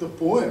read you the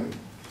poem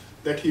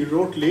that he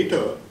wrote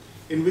later,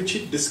 in which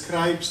he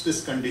describes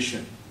this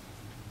condition.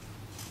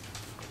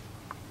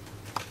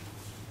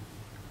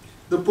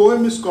 The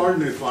poem is called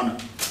Nirvana.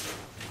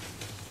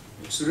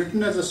 It's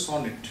written as a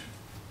sonnet.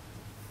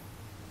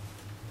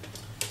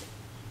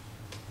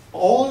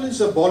 All is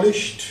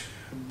abolished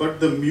but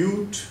the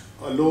mute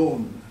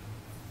alone.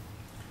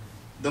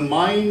 The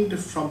mind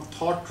from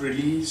thought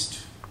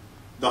released,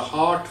 the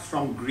heart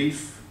from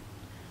grief,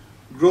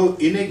 grow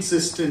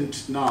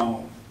inexistent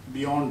now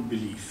beyond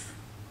belief.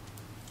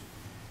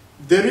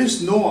 There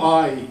is no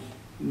I,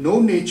 no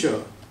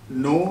nature,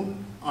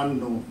 known,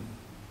 unknown.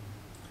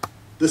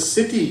 The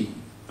city,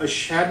 a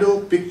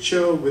shadow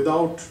picture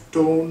without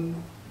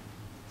tone,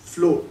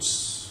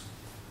 floats,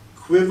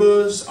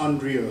 quivers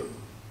unreal.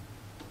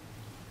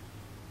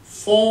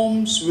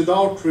 Forms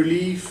without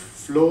relief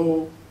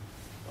flow,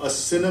 a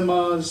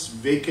cinema's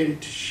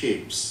vacant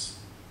shapes.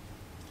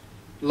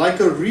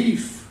 Like a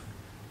reef,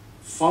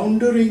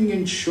 foundering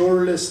in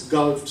shoreless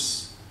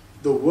gulfs,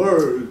 the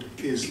world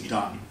is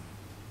done.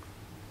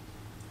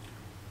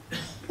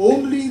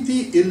 Only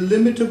the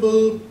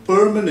illimitable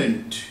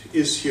permanent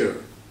is here.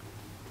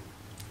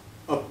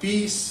 A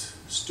peace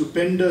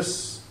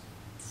stupendous,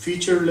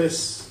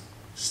 featureless,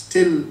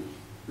 still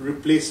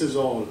replaces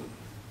all.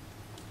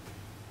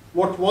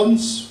 What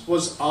once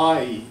was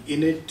I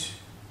in it,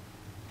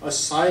 a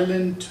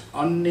silent,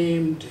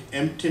 unnamed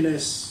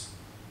emptiness,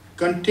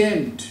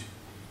 content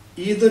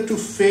either to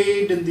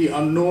fade in the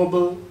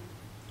unknowable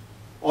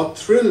or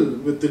thrill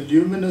with the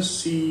luminous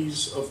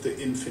seas of the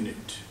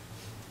infinite.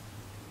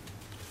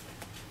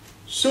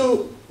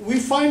 So we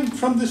find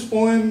from this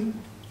poem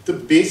the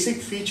basic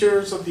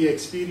features of the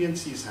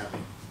experience he's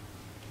having.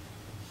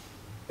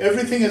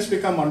 Everything has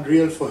become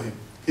unreal for him.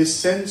 His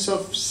sense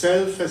of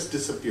self has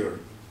disappeared.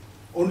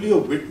 Only a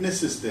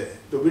witness is there.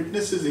 The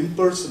witness is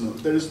impersonal.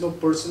 There is no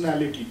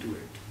personality to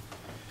it.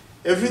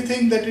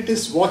 Everything that it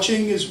is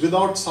watching is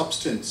without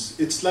substance.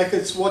 It's like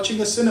it's watching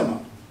a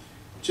cinema.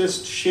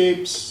 Just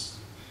shapes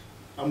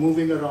are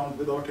moving around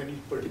without any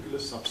particular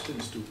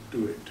substance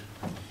to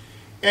it.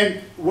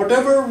 And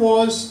whatever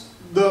was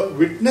the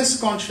witness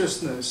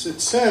consciousness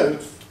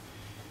itself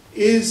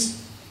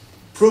is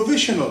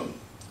provisional.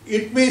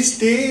 It may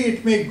stay,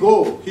 it may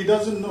go. He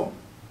doesn't know.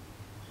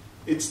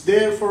 It's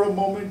there for a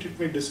moment, it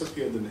may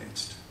disappear the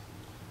next.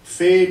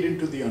 Fade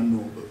into the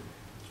unknowable.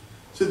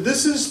 So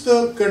this is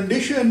the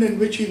condition in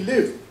which he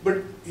lived.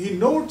 But he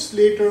notes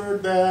later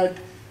that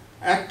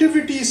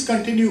activities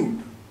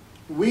continued.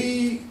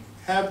 We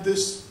have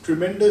this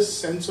tremendous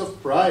sense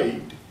of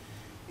pride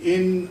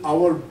in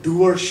our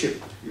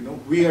doership.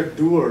 We are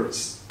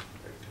doers.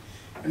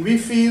 And we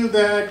feel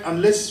that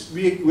unless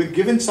we're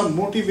given some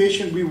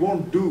motivation, we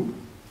won't do.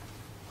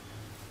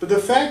 But the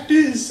fact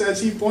is,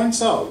 as he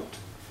points out,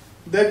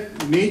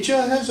 that nature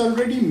has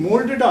already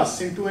molded us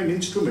into an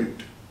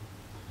instrument.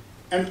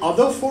 and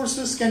other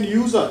forces can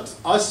use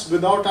us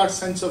without our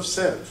sense of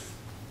self.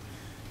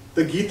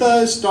 The Gita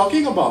is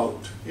talking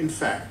about, in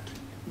fact,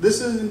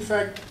 this is in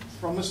fact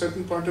from a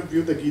certain point of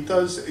view the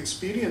Gita's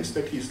experience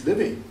that he's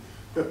living.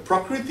 The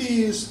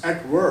Prakriti is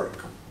at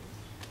work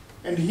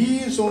and he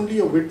is only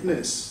a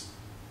witness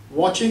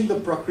watching the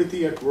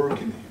Prakriti at work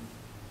in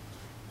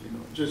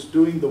him, just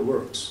doing the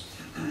works.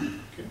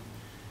 Okay.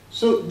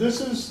 So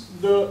this is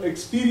the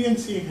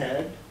experience he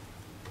had.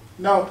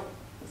 Now,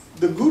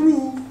 the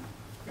Guru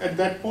at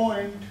that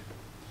point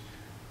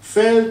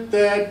felt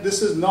that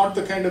this is not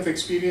the kind of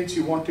experience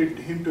he wanted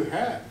him to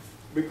have,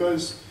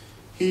 because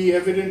he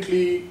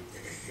evidently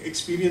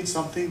experienced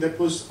something that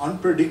was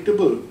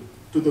unpredictable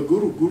to the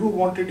Guru. Guru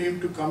wanted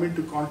him to come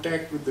into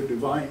contact with the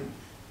divine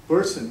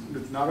person,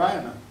 with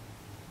Narayana.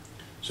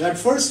 So at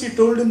first he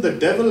told him the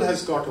devil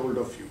has got hold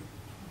of you.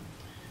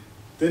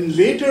 Then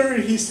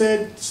later he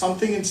said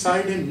something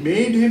inside him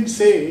made him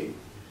say,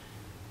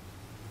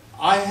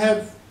 I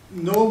have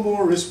no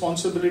more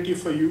responsibility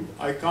for you.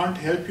 I can't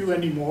help you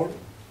anymore.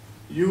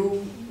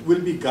 You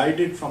will be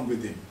guided from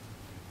within.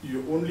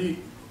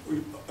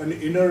 An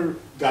inner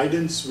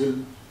guidance will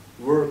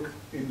work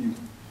in you.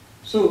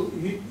 So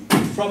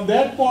from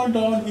that point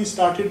on, he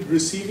started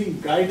receiving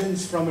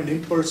guidance from an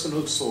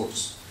impersonal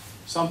source.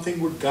 Something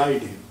would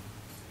guide him.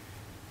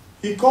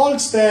 He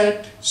calls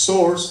that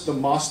source the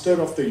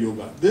master of the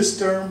yoga. This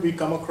term we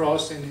come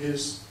across in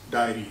his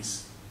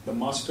diaries, the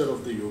master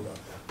of the yoga.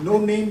 No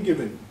name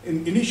given.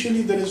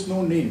 Initially there is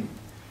no name.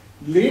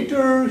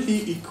 Later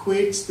he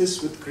equates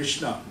this with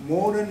Krishna.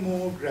 More and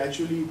more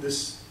gradually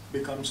this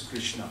becomes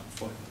Krishna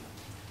for him.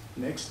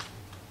 Next.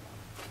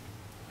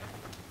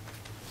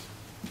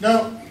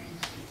 Now,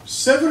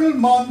 several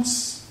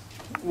months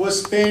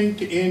was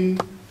spent in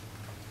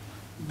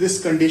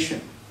this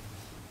condition.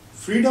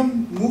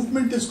 Freedom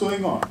movement is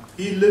going on.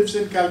 He lives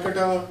in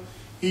Calcutta.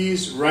 He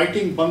is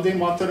writing Bande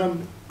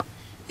Mataram.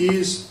 He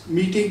is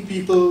meeting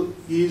people.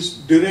 He is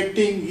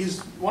directing. He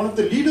is one of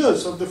the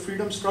leaders of the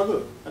freedom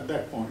struggle at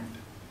that point.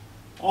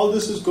 All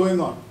this is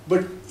going on.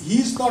 But he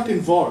is not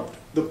involved.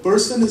 The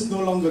person is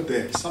no longer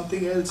there.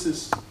 Something else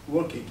is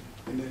working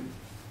in him.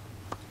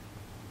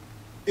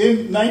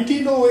 In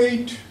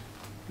 1908,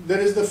 there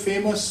is the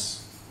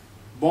famous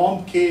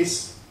bomb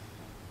case.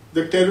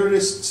 The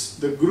terrorists,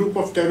 the group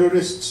of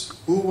terrorists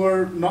who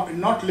were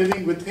not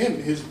living with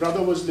him. His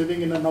brother was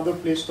living in another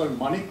place called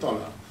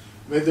Maniktola,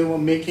 where they were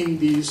making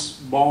these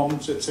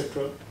bombs,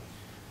 etc.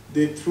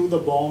 They threw the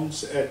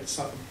bombs at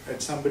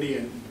somebody,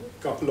 and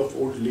a couple of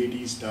old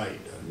ladies died.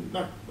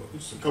 A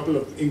couple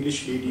of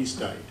English ladies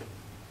died.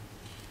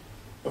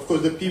 Of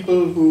course, the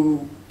people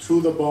who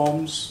threw the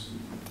bombs,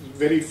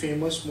 very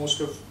famous. Most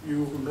of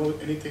you who know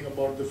anything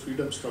about the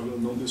freedom struggle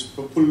know this.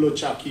 Prafullo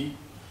Chaki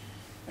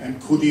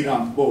and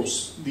Khudiram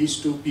Bose.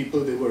 These two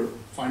people, they were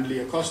finally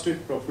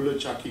accosted. Prafullo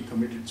Chaki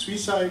committed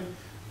suicide.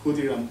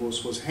 Khudiram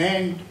Bose was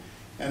hanged.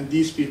 And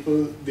these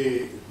people,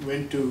 they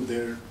went to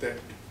that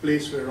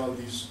place where all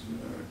these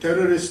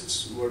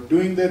terrorists were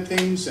doing their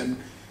things and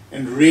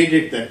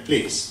raided that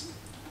place.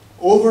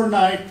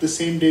 Overnight, the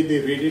same day, they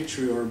raided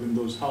Sri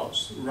Aurobindo's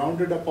house,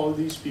 rounded up all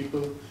these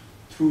people,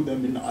 threw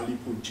them in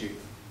Alipur jail.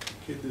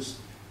 Okay, this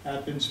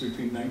happens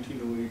between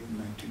 1908 and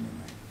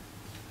 1909.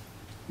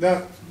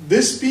 Now,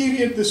 this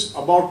period, this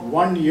about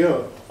 1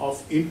 year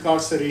of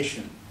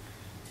incarceration,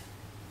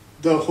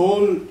 the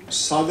whole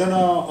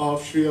sadhana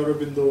of Sri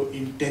Aurobindo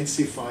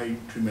intensified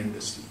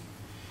tremendously.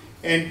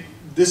 And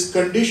this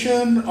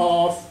condition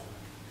of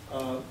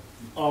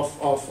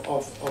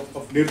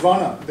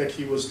nirvana that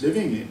he was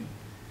living in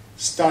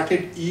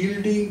started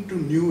yielding to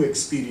new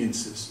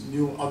experiences.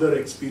 Other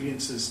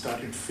experiences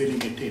started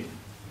filling it in.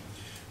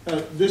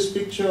 This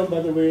picture,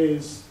 by the way,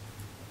 is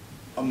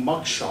a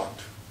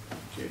mugshot.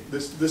 Okay,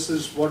 this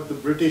is what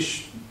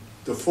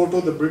the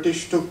photo the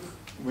British took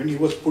when he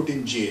was put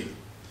in jail.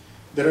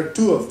 There are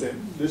two of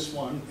them, this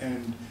one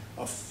and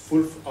a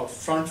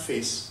front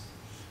face.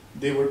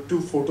 They were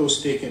two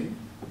photos taken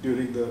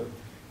during the.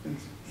 And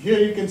here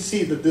you can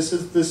see that this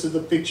is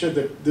the picture,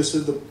 that this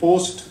is the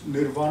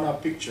post-nirvana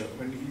picture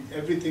when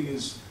everything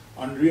is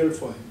unreal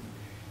for him.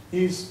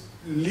 He's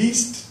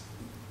least,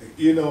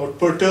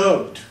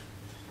 perturbed.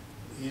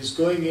 He's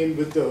going in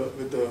with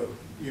the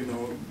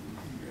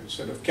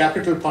sort of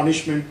capital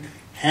punishment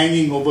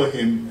hanging over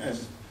him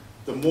as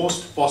the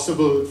most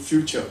possible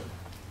future.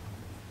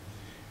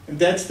 And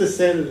that's the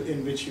cell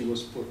in which he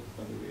was put,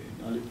 by the way,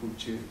 in Alipur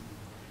jail.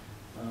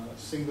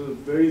 Single,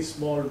 very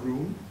small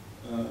room.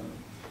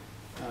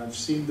 I've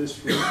seen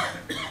this room,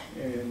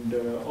 and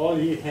all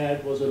he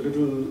had was a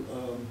little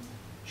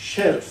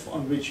shelf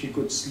on which he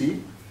could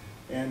sleep,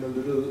 and a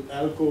little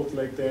alcove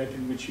like that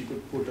in which he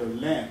could put a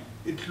lamp.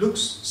 It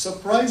looks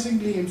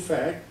surprisingly, in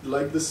fact,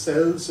 like the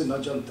cells in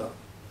Ajanta.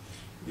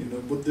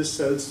 Buddhist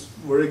cells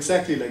were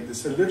exactly like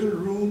this. A little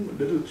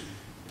room,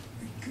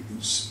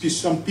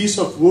 some piece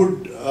of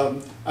wood,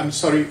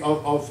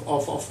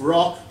 of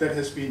rock that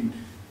has been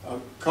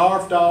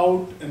carved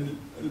out, and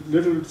a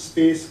little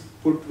space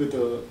put with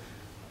a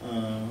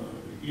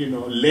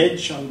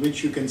ledge on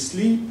which you can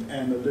sleep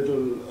and a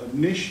little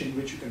niche in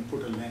which you can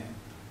put a lamp.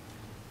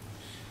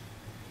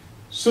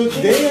 So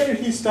there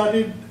he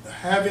started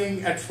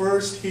having, at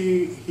first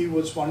he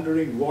was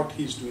wondering what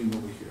he's doing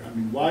over here. I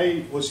mean,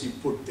 why was he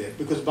put there?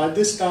 Because by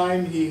this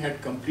time he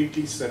had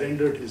completely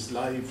surrendered his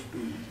life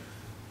to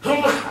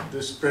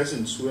this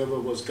presence, whoever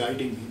was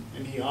guiding him.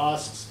 And he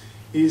asks,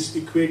 he's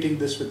equating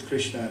this with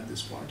Krishna at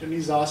this point, and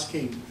he's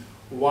asking,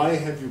 why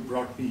have you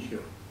brought me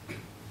here?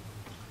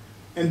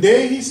 And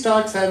there he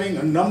starts having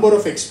a number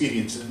of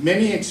experiences,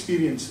 many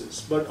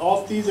experiences. But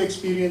of these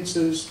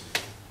experiences,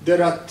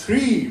 there are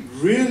three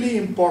really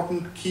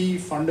important key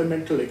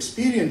fundamental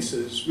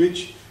experiences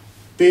which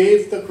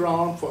pave the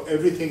ground for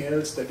everything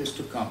else that is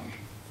to come.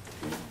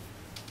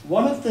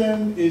 One of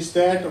them is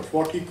that of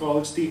what he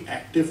calls the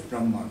active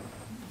Brahman.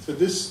 So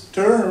this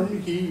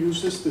term, he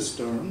uses this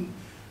term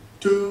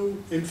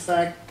to, in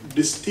fact,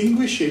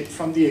 distinguish it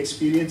from the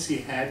experience he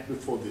had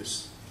before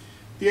this.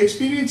 The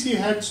experience he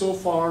had so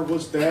far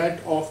was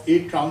that of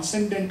a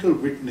transcendental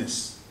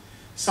witness,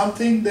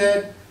 something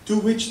that to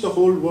which the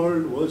whole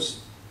world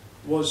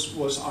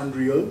was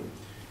unreal,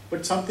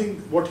 but something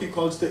what he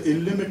calls the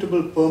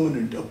illimitable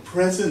permanent, a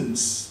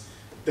presence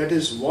that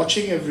is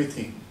watching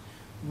everything,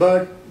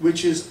 but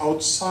which is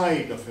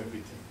outside of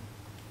everything.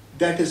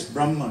 That is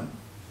Brahman.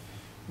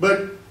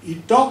 But he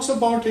talks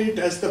about it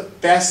as the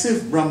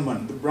passive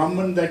Brahman, the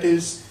Brahman that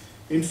is,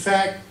 in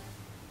fact,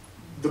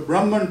 the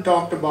Brahman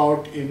talked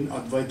about in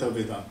Advaita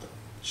Vedanta,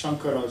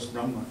 Shankara's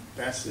Brahman,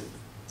 passive.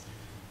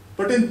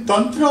 But in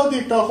Tantra,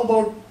 they talk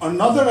about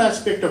another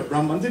aspect of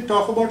Brahman. They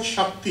talk about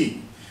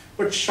Shakti.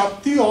 But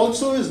Shakti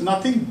also is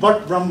nothing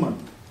but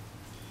Brahman.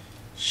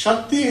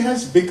 Shakti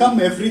has become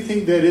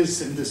everything there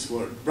is in this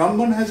world.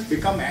 Brahman has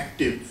become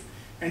active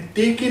and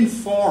taken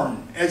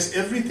form as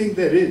everything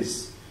there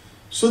is.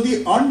 So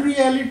the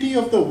unreality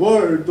of the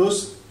world,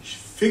 those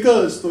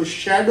figures, those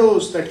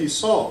shadows that he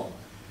saw,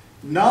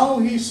 now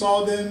he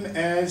saw them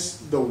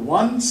as the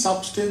one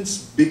substance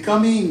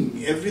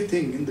becoming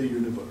everything in the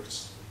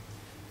universe.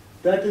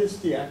 That is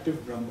the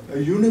active Brahman, a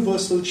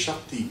universal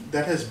Shakti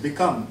that has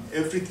become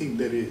everything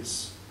there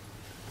is.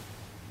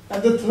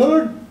 And the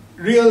third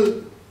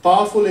real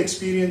powerful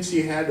experience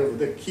he had over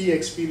there, key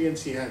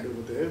experience he had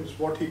over there, is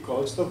what he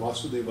calls the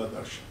Vasudeva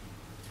Darshan.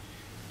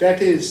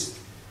 That is,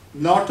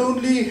 not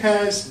only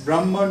has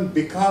Brahman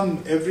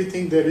become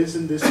everything there is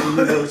in this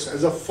universe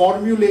as a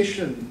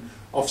formulation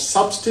of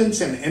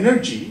substance and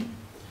energy,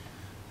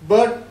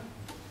 but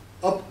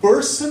a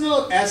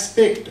personal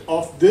aspect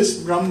of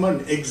this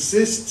Brahman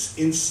exists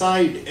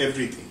inside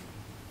everything.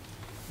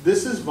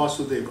 This is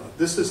Vasudeva,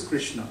 this is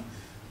Krishna,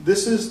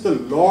 this is the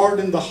Lord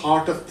in the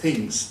heart of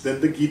things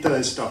that the Gita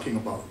is talking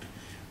about,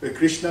 where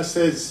Krishna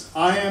says,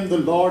 I am the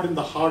Lord in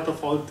the heart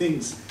of all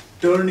things,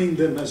 turning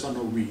them as on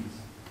a wheel.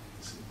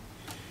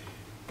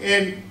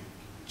 And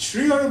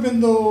Sri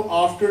Aurobindo,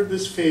 after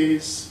this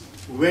phase,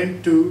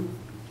 went to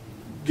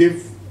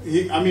give,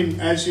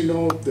 as you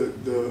know,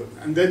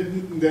 and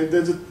then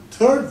there's a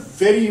third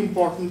very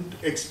important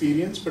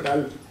experience, but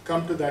I'll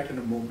come to that in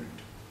a moment.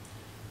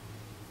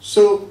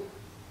 So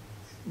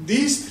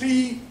these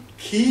three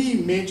key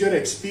major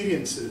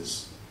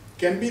experiences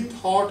can be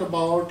thought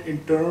about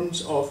in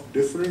terms of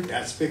different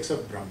aspects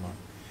of Brahman.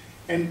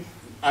 And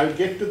I'll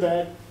get to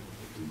that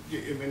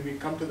when we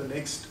come to the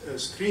next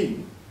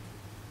screen.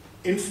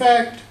 In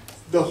fact,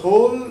 the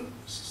whole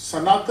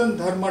Sanatana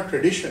Dharma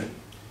tradition,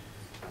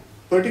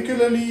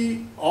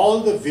 particularly all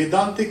the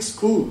Vedantic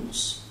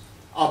schools,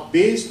 are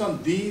based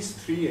on these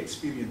three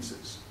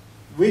experiences,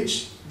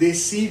 which they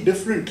see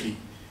differently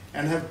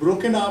and have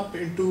broken up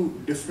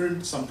into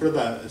different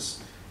sampradayas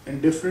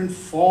and different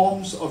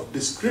forms of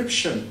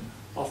description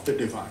of the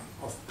divine,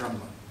 of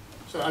Brahman.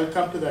 So I'll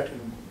come to that in a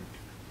moment.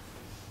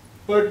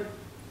 But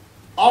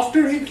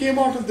after he came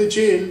out of the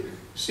jail,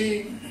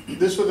 see,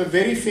 this was a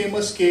very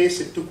famous case.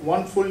 It took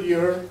 1 full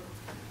year.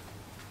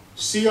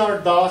 C.R.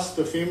 Das,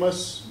 the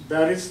famous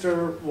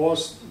barrister,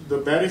 was the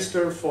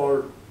barrister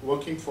for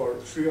working for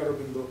Sri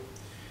Aurobindo.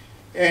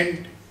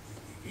 And,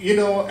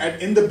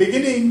 in the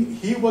beginning,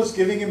 he was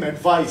giving him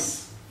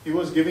advice. He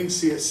was giving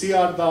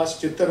C.R.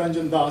 Das,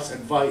 Chittaranjan Das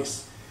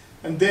advice.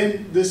 And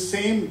then this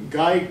same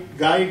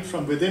guide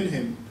from within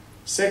him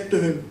said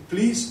to him,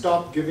 please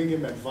stop giving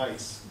him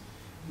advice,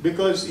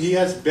 because he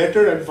has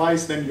better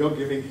advice than you're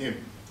giving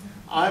him.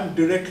 I'm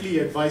directly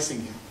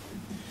advising him.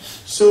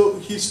 So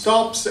he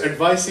stops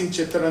advising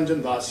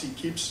Chittaranjan Das, he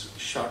keeps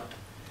shut.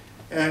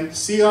 And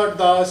C.R.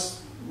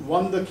 Das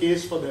won the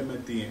case for them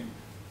at the end.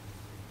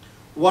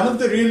 One of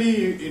the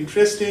really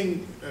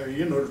interesting,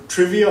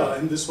 trivia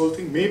in this whole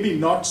thing, maybe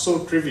not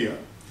so trivia,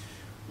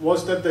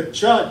 was that the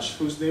judge,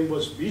 whose name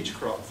was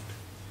Beechcroft,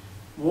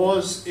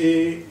 was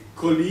a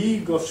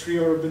colleague of Sri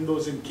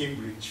Aurobindo's in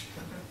Cambridge.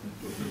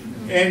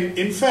 And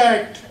in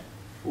fact,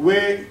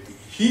 where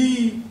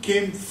he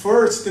came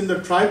first in the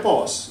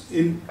tripos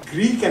in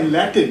Greek and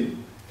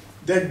Latin,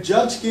 that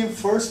judge came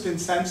first in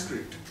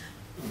Sanskrit.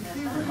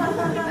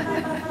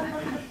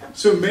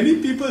 So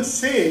many people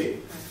say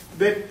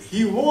that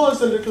he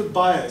was a little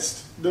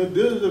biased. There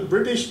was a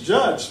British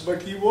judge,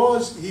 but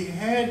he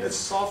had a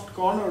soft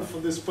corner for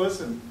this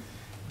person,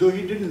 though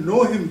he didn't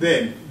know him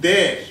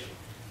there.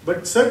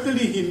 But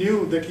certainly he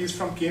knew that he's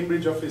from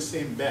Cambridge, of his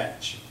same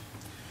batch.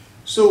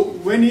 So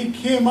when he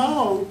came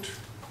out,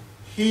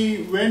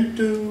 he went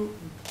to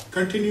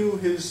continue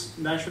his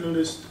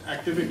nationalist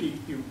activity.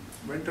 He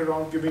went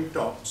around giving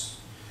talks.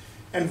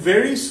 And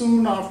very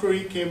soon after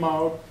he came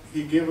out,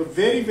 he gave a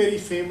very, very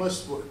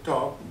famous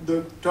talk,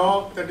 the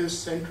talk that is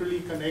centrally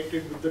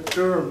connected with the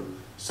term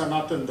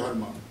Sanatan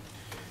Dharma.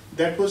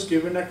 That was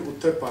given at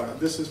Uttarpara.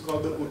 This is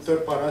called the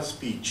Uttarpara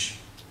speech.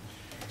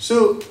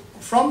 So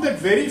from that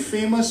very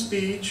famous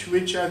speech,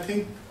 which I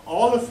think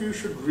all of you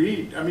should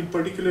read, I mean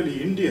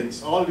particularly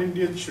Indians, all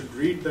Indians should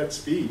read that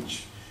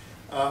speech.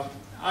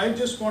 I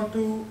just want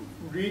to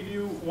read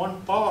you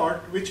one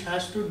part which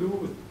has to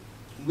do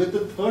with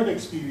the third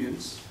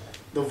experience,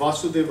 the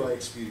Vasudeva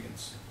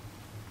experience.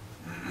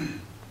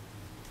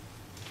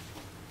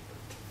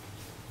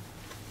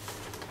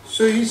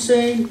 So he's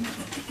saying,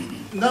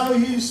 now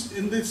he's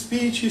in this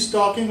speech, he's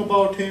talking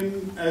about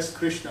him as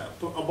Krishna,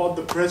 about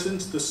the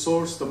presence, the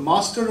source, the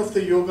master of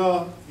the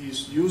yoga.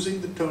 He's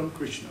using the term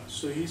Krishna.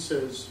 So he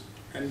says,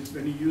 and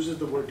when he uses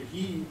the word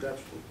he,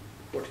 that's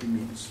what he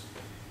means.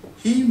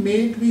 He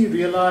made me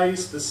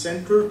realize the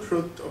central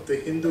truth of the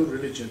Hindu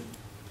religion.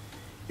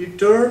 He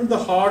turned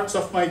the hearts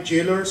of my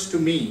jailers to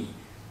me,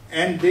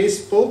 and they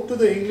spoke to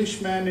the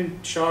Englishman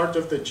in charge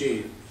of the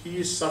jail. He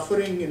is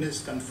suffering in his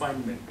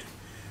confinement.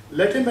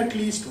 Let him at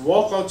least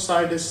walk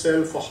outside his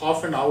cell for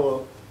half an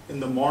hour in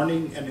the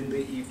morning and in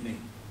the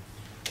evening.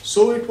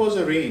 So it was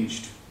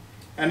arranged.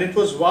 And it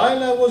was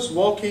while I was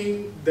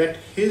walking that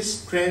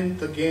his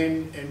strength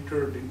again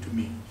entered into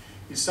me.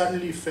 He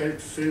suddenly felt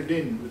filled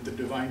in with the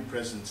divine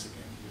presence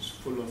again. He was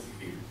full of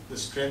the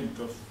strength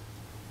of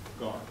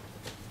God.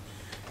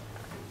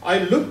 I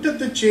looked at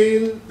the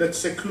jail that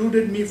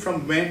secluded me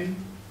from men,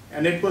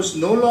 and it was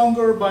no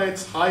longer by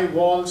its high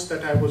walls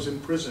that I was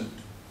imprisoned.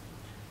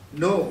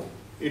 No,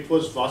 it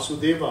was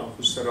Vasudeva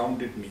who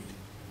surrounded me.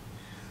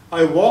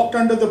 I walked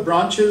under the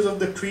branches of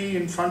the tree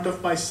in front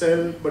of my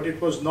cell, but it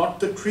was not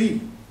the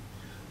tree.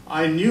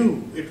 I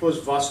knew it was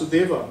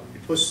Vasudeva.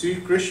 It was Sri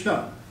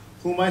Krishna,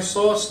 whom I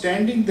saw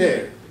standing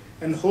there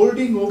and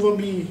holding over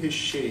me his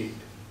shade.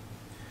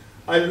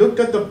 I looked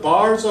at the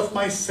bars of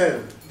my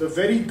cell, the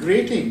very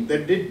grating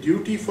that did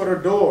duty for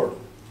a door,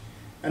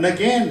 and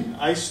again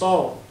I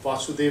saw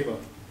Vasudeva.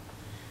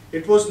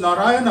 It was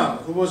Narayana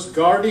who was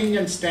guarding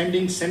and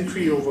standing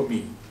sentry over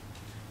me.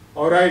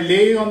 Or I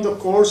lay on the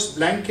coarse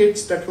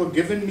blankets that were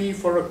given me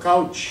for a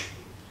couch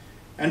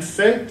and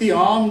felt the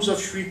arms of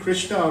Sri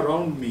Krishna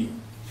around me,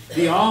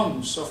 the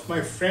arms of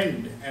my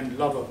friend and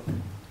lover.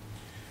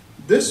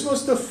 This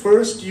was the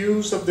first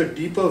use of the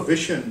deeper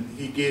vision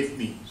he gave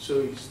me.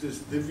 So this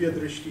Divya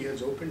Drishti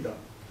has opened up,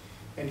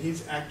 and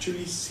he's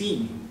actually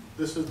seen.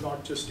 This is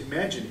not just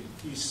imagining.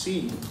 He's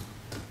seen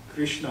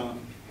Krishna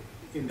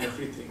in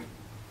everything.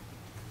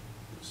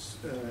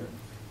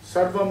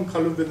 Sarvam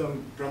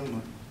Khaluvidam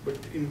Brahman. But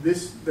in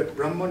this, that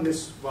Brahman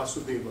is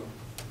Vasudeva.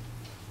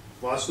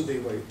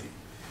 Vasudeva iti.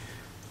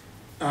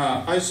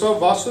 I saw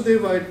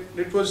Vasudeva,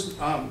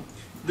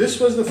 this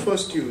was the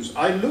first use.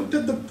 I looked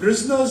at the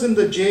prisoners in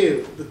the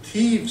jail, the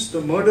thieves,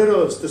 the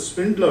murderers, the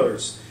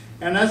swindlers,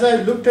 and as I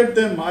looked at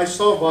them, I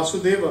saw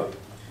Vasudeva.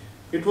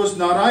 It was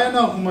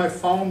Narayana whom I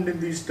found in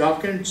these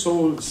darkened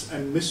souls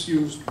and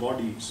misused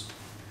bodies.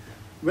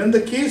 When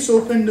the case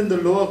opened in the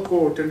lower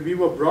court and we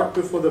were brought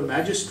before the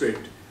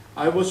magistrate,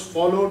 I was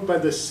followed by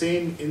the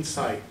same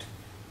insight.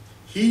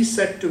 He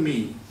said to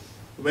me,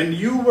 when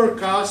you were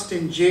cast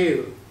in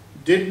jail,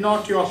 did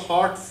not your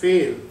heart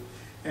fail?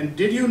 And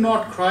did you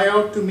not cry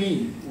out to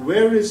me,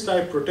 where is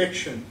thy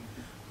protection?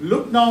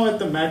 Look now at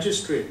the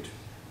magistrate.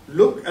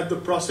 Look at the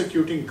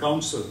prosecuting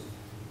counsel.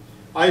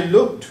 I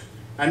looked,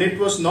 and it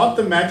was not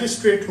the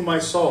magistrate whom I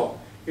saw.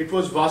 It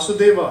was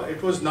Vasudeva.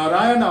 It was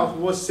Narayana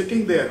who was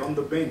sitting there on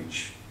the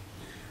bench.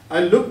 I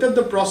looked at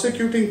the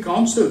prosecuting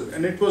counsel,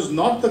 and it was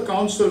not the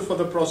counsel for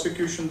the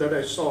prosecution that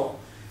I saw.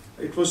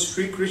 It was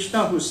Sri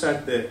Krishna who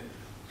sat there.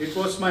 It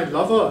was my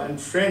lover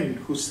and friend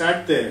who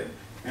sat there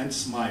and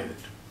smiled.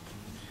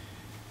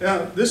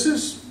 Now, this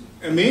is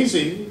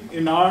amazing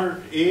in our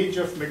age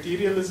of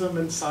materialism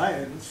and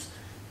science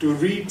to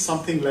read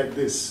something like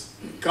this.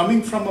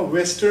 Coming from a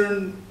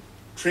Western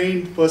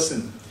trained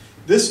person,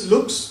 this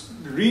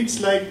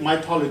reads like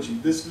mythology.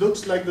 This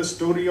looks like the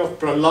story of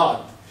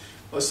Prahlad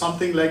or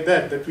something like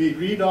that we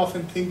read off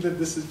and think that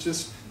this is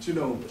just,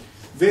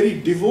 very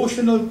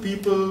devotional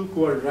people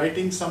who are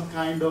writing some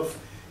kind of,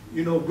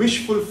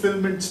 wish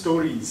fulfillment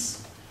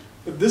stories.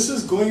 But this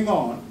is going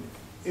on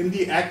in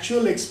the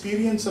actual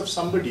experience of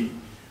somebody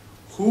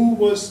who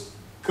was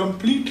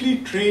completely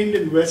trained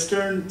in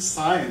Western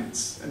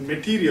science and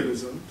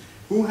materialism,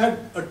 who had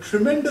a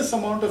tremendous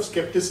amount of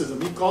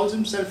skepticism. He calls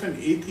himself an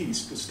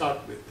atheist to start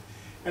with,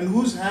 and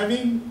who's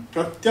having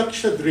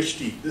pratyaksha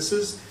drishti. This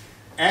is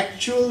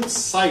actual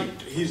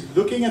sight. He's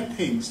looking at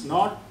things,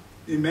 not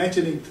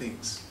imagining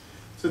things.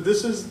 So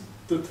this is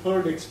the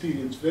third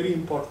experience, very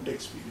important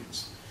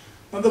experience.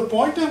 Now the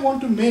point I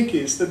want to make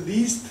is that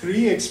these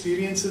three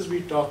experiences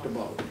we talked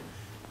about,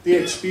 the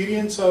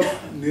experience of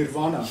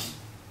nirvana,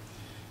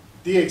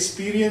 the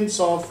experience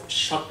of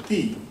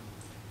Shakti,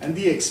 and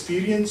the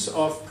experience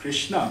of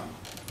Krishna,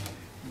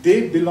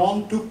 they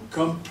belong to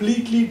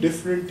completely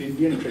different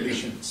Indian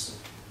traditions.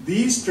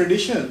 These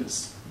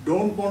traditions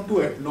don't want to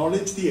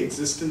acknowledge the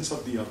existence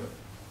of the other.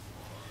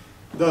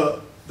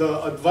 The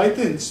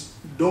Advaitins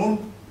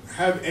don't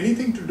have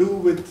anything to do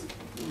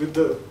with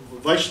the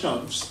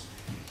Vaishnavas.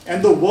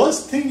 And the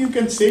worst thing you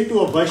can say to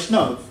a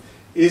Vaishnav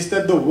is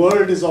that the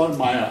world is all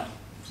Maya.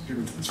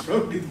 It's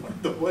probably one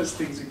of the worst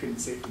things you can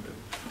say to them.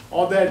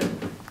 Or that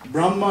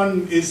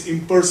Brahman is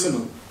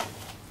impersonal.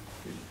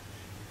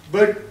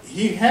 But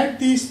he had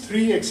these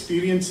three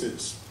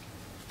experiences.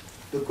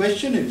 The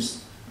question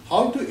is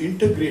how to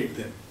integrate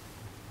them.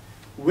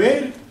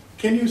 Where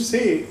can you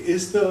say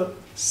is the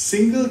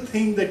single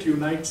thing that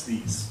unites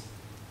these?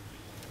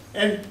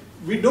 And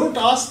we don't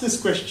ask this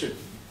question.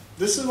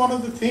 This is one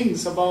of the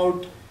things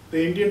about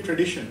the Indian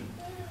tradition.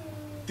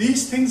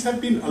 These things have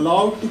been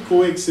allowed to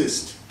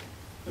coexist.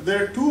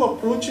 There are two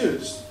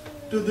approaches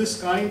to this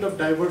kind of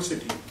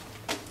diversity.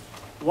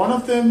 One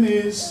of them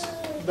is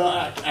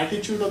the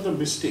attitude of the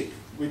mystic,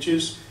 which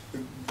is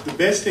the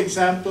best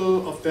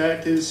example of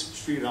that is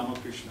Sri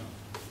Ramakrishna,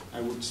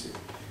 I would say.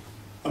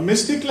 A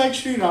mystic like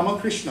Sri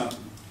Ramakrishna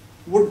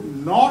would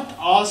not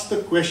ask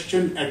the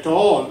question at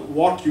all,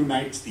 what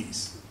unites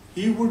these?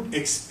 He would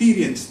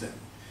experience them.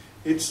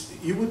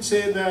 He would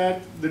say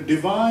that the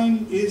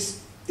divine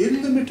is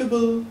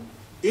illimitable,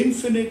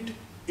 infinite,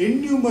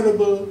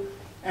 innumerable,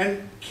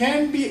 and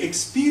can be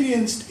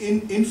experienced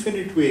in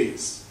infinite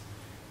ways.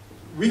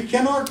 We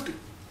cannot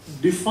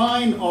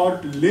define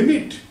or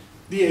limit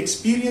the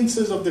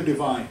experiences of the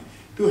divine.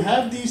 To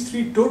have these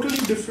three totally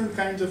different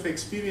kinds of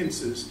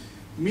experiences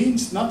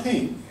means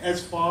nothing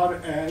as far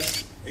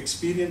as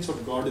experience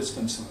of God is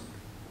concerned,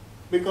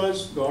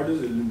 because God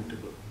is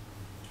illimitable.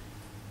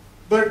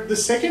 But the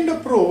second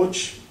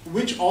approach,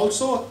 which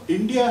also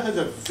India has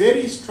a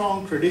very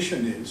strong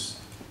tradition is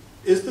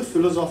the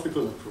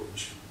philosophical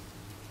approach.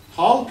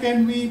 How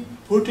can we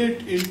put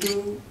it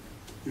into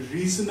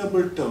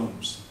reasonable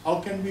terms? How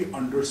can we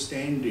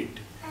understand it?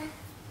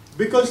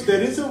 Because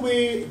there is a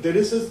way,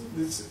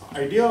 this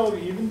idea, or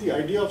even the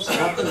idea of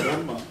Sanatana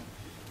Dharma,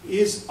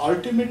 is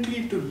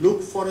ultimately to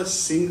look for a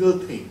single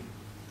thing.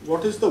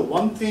 What is the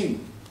one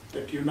thing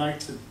that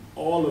unites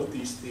all of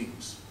these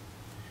things?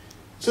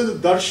 So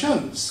the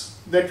darshans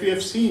that we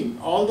have seen,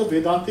 all the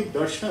Vedantic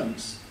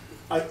darshans,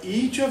 are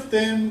each of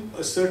them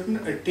a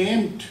certain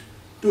attempt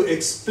to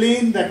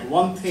explain that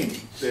one thing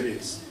there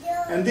is.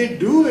 And they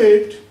do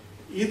it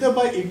either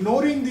by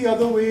ignoring the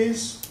other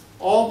ways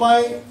or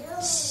by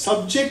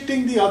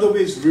subjecting the other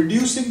ways,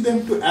 reducing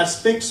them to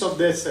aspects of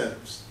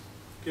themselves.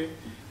 Okay?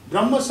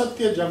 Brahma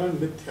Satya Jagan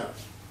Mithya.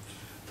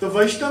 The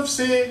Vaishnavas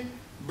say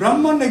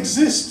Brahman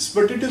exists,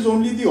 but it is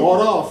only the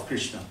aura of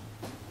Krishna.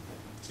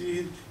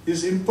 See,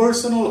 his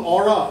impersonal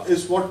aura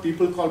is what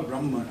people call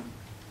Brahman.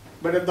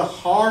 But at the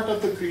heart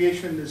of the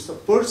creation is the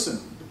person,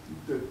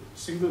 the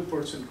single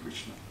person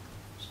Krishna.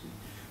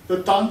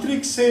 The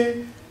Tantrics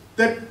say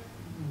that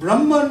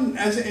Brahman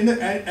as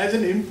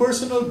an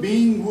impersonal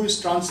being who is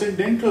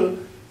transcendental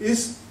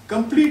is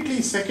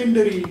completely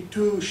secondary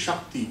to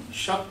Shakti.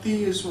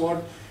 Shakti is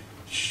what?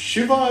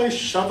 Shiva is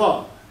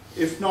Shava,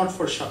 if not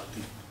for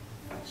Shakti.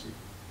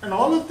 And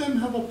all of them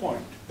have a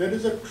point. There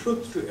is a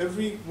truth to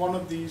every one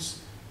of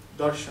these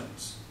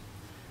darshans.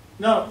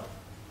 Now,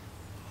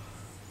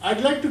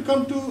 I'd like to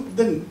come to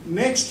the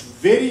next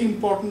very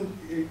important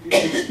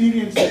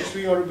experience that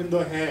Sri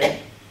Aurobindo had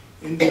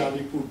in the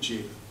Alipur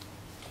jail.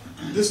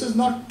 This is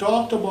not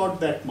talked about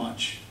that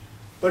much,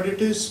 but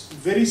it is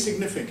very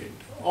significant.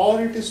 Or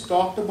it is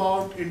talked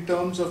about in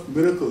terms of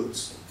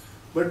miracles,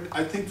 but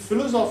I think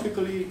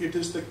philosophically it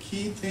is the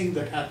key thing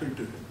that happened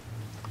to him.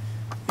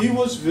 He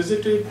was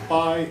visited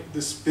by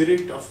the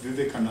spirit of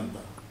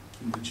Vivekananda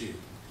in the jail.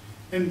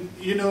 And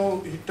you know,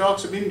 he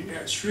talks,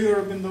 Sri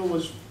Aurobindo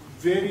was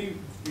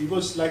he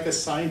was like a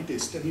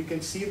scientist, and you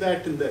can see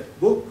that in that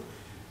book,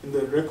 in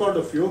the Record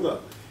of Yoga.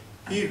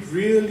 He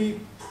really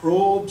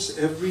probes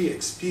every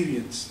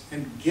experience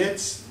and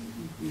gets,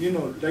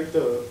 like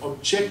the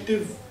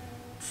objective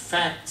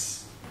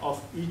facts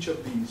of each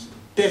of these,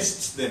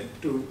 tests them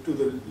to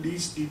the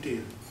least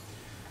detail.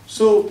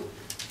 So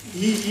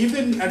he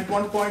even at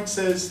one point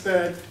says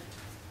that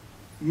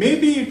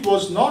maybe it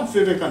was not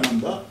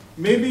Vivekananda,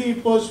 maybe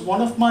it was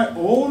one of my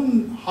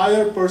own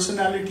higher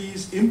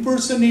personalities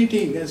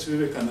impersonating as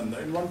Vivekananda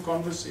in one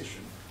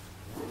conversation.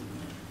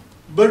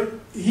 But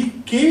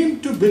he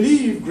came to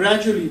believe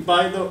gradually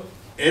by the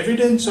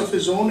evidence of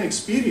his own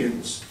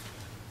experience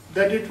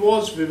that it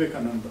was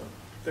Vivekananda.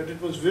 That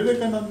it was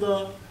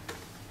Vivekananda.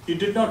 He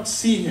did not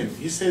see him.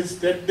 He says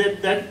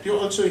that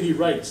also he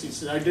writes. He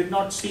says, I did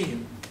not see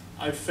him.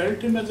 I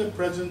felt him as a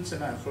presence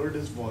and I heard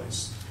his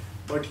voice.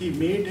 But he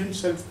made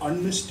himself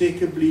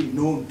unmistakably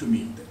known to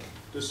me.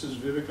 This is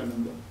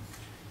Vivekananda.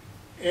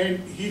 And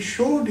he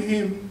showed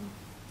him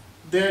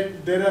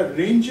that there are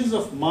ranges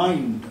of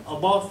mind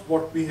above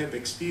what we have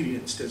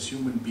experienced as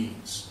human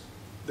beings.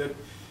 That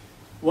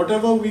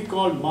whatever we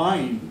call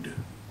mind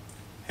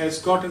has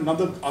got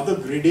other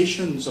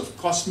gradations of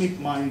cosmic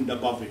mind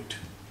above it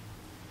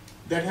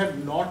that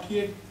have not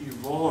yet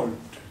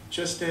evolved,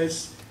 just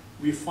as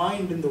we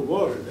find in the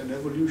world an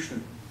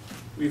evolution.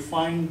 We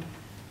find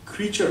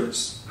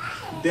creatures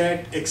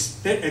that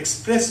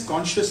express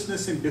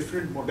consciousness in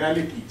different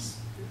modalities.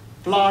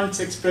 Plants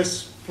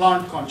express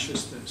plant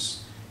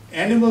consciousness.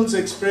 Animals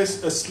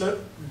express a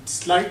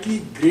slightly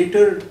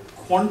greater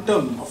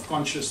quantum of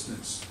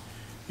consciousness.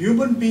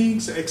 Human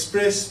beings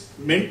express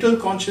mental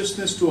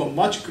consciousness to a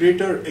much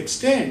greater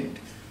extent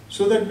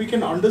so that we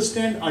can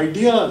understand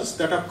ideas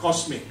that are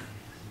cosmic.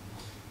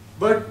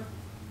 But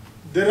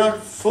there are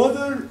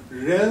further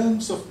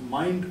realms of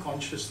mind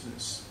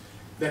consciousness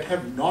that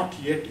have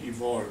not yet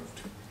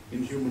evolved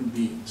in human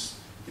beings.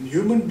 And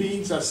human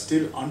beings are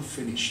still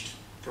unfinished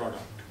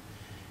product.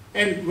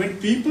 And when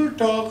people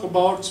talk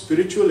about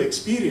spiritual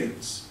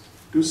experience,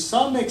 to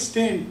some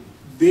extent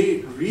they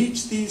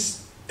reach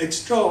these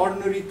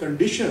extraordinary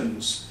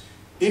conditions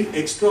in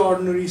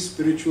extraordinary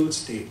spiritual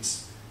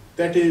states.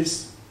 That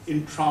is,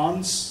 in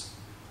trance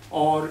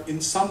or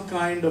in some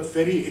kind of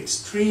very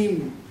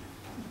extreme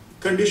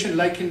condition,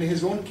 like in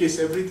his own case,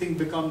 everything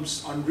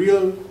becomes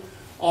unreal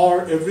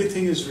or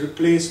everything is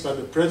replaced by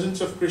the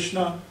presence of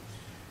Krishna.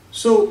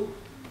 So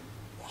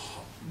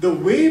the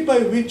way by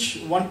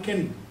which one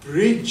can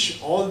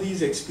bridge all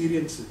these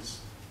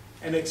experiences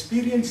and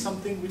experience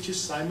something which is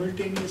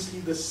simultaneously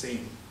the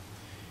same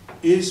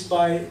is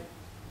by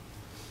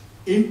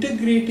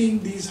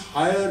integrating these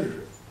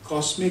higher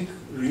cosmic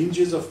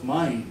ranges of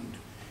mind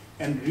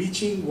and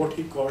reaching what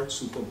he called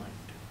supermind.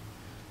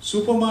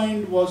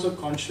 Supermind was a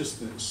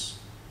consciousness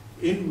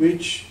in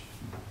which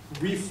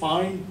we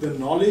find the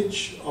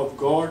knowledge of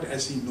God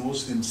as he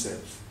knows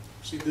himself.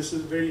 See, this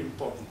is very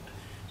important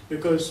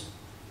because,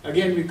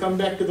 again, we come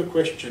back to the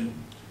question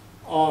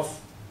of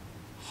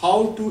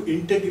how to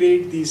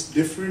integrate these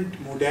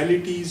different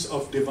modalities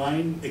of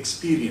divine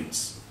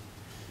experience.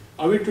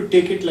 Are we to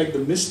take it like the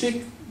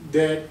mystic,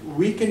 that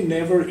we can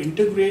never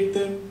integrate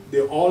them,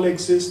 they all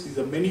exist, these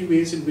are many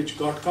ways in which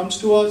God comes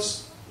to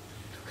us?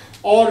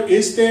 Or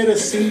is there a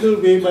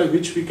single way by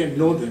which we can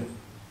know them?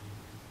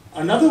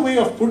 Another way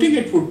of putting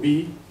it would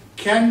be,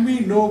 can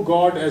we know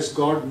God as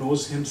God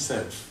knows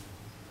himself?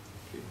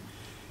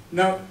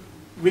 Now,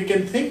 we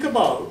can think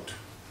about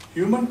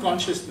human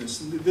consciousness.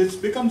 This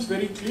becomes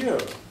very clear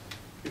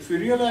if we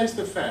realize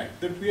the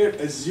fact that we are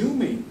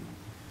assuming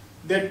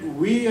that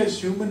we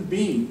as human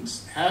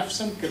beings have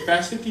some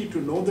capacity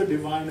to know the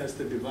divine as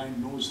the divine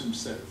knows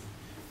himself.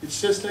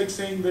 It's just like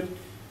saying that,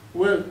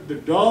 well, the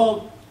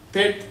dog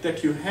pet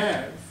that you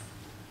have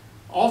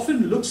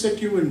often looks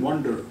at you in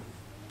wonder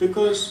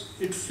because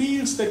it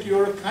feels that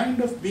you're a kind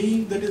of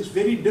being that is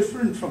very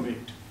different from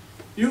it.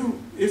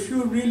 If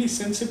you're really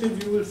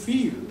sensitive, you will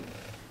feel.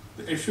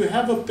 If you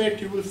have a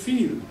pet, you will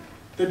feel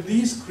that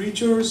these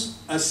creatures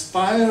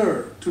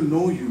aspire to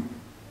know you.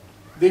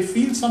 They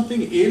feel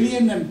something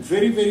alien and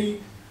very,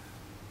 very,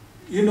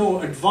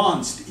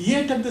 advanced.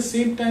 Yet at the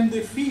same time,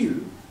 they feel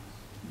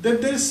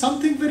that there is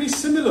something very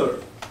similar.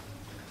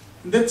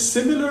 That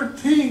similar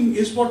thing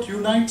is what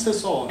unites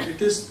us all.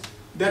 It is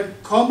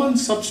that common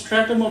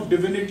substratum of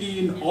divinity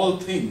in all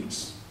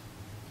things.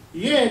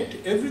 Yet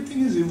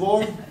everything is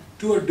evolved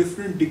to a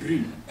different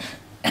degree.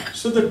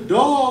 So the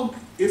dog,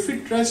 if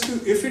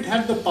it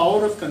had the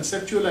power of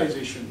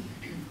conceptualization,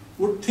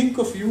 would think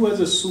of you as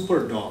a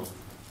super dog.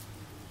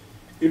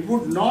 It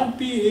would not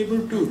be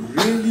able to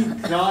really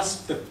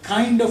grasp the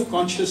kind of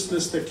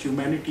consciousness that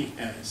humanity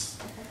has.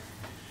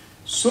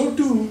 So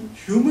too,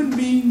 human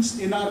beings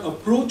in our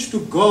approach to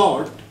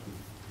God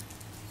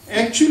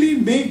actually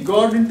make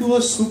God into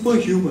a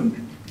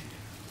superhuman.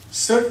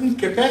 Certain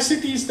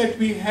capacities that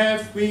we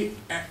have, we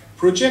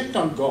project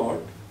on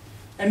God,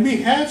 and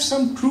we have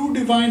some true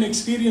divine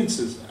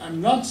experiences.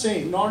 I'm not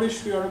saying, nor is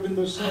Sri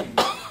Aurobindo saying,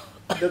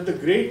 that the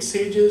great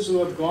sages who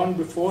have gone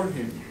before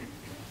him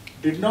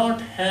did not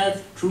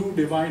have true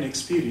divine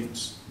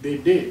experience. They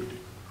did.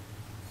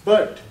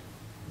 But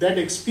that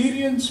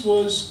experience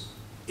was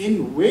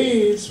in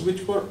ways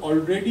which were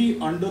already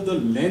under the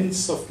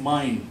lens of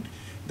mind.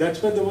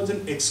 That's why there was an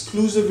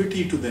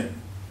exclusivity to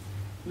them.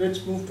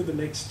 Let's move to the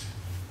next.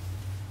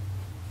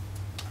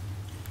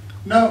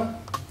 Now,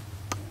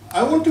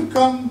 I want to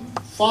come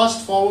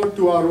fast forward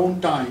to our own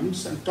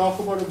times and talk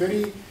about a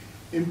very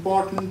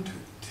important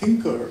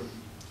thinker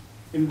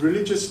in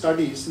religious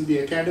studies in the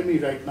academy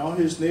right now.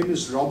 His name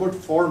is Robert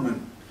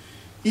Foreman.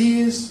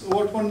 He is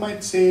what one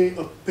might say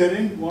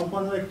what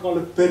one might call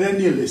a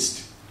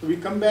perennialist. So we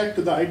come back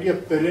to the idea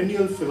of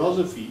perennial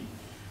philosophy,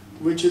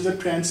 which is a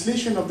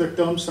translation of the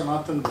term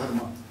Sanatana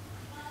Dharma.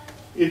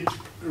 It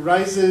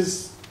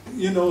rises,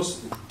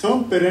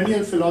 term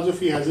perennial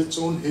philosophy has its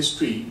own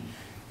history,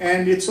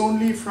 and it's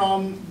only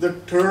from the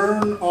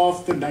turn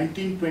of the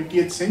 19th,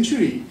 20th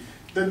century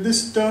that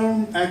this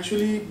term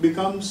actually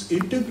becomes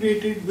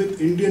integrated with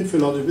Indian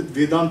philosophy, with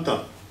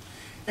Vedanta.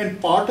 And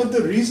part of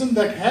the reason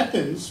that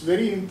happens,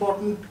 very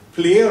important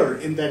player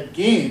in that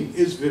game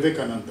is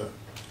Vivekananda.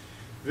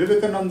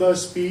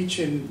 Vivekananda's speech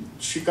in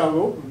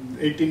Chicago,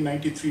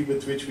 1893,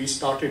 with which we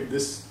started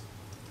this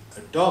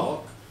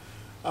talk,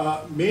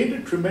 made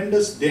a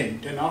tremendous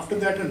dent. And after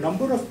that, a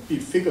number of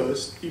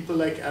figures, people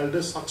like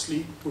Aldous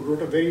Huxley, who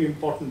wrote a very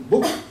important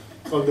book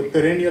called The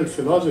Perennial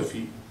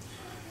Philosophy,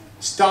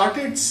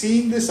 started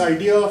seeing this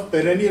idea of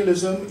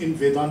perennialism in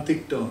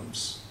Vedantic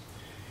terms.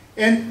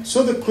 And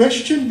so the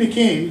question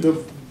became,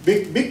 the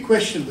big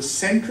question, the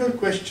central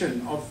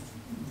question of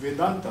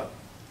Vedanta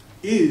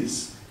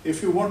is,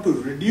 if you want to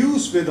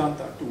reduce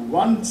Vedanta to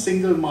one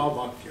single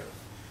Mahavakya,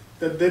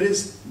 that there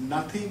is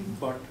nothing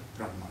but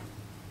Brahman.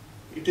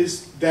 It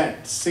is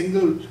that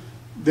single,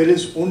 there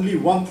is only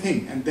one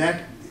thing, and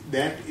that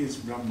is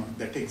Brahman,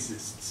 that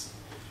exists.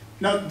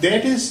 Now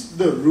that is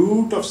the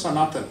root of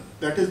Sanatan,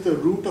 that is the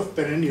root of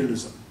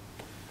perennialism.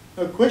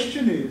 The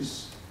question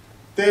is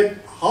that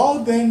how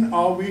then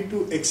are we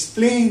to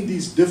explain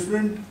these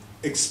different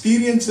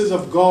experiences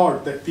of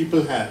God that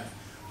people have?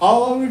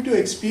 How are we to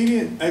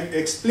explain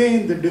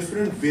the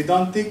different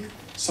Vedantic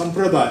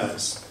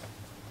sampradayas?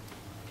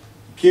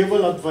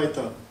 Keval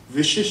Advaita,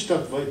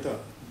 Vishishta Advaita,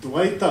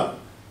 Dvaita,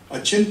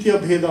 Achintya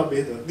Bheda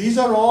Bheda. These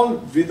are all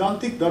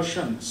Vedantic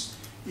darshans.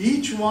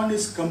 Each one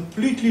is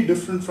completely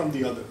different from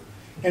the other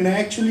and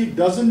actually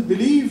doesn't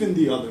believe in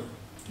the other.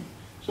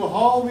 So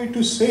how are we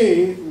to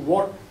say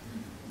what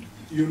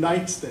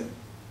unites them?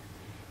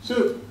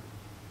 So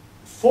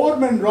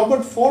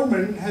Robert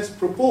Foreman has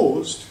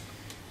proposed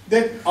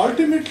that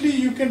ultimately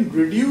you can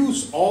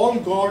reduce all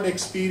God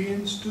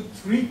experience to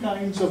three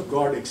kinds of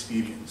God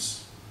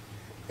experience.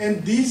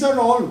 And these are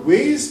all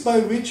ways by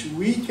which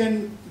we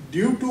can,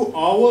 due to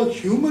our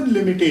human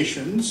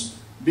limitations,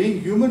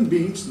 being human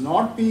beings,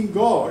 not being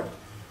God,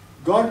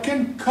 God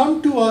can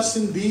come to us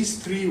in these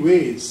three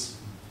ways.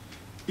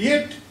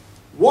 Yet,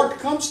 what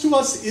comes to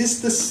us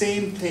is the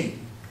same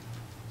thing.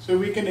 So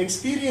we can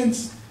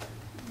experience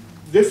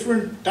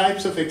different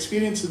types of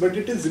experiences, but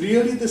it is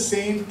really the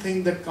same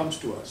thing that comes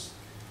to us.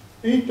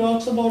 And he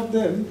talks about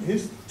them,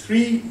 his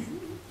three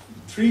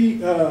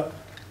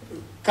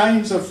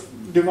kinds of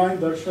divine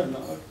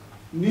darshana: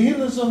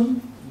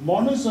 nihilism,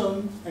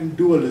 monism, and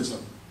dualism.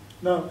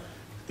 Now,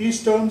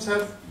 these terms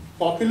have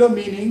popular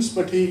meanings,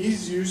 but he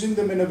is using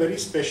them in a very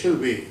special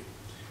way.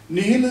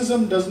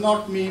 Nihilism does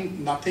not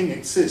mean nothing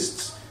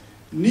exists.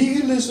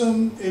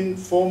 Nihilism, in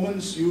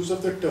Foreman's use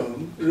of the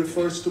term,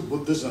 refers to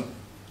Buddhism.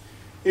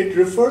 It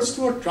refers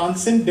to a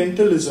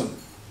transcendentalism.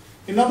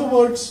 In other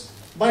words,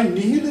 by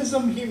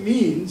nihilism he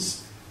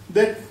means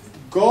that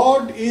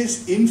God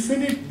is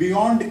infinite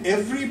beyond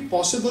every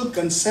possible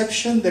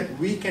conception that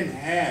we can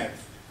have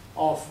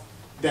of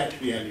that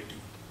reality.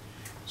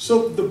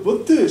 So the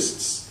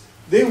Buddhists,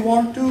 they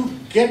want to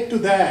get to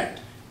that.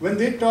 When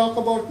they talk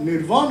about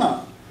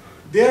nirvana,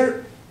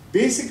 they're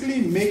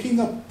basically making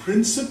a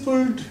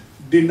principled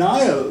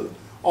denial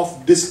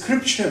of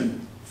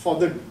description for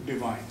the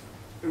divine.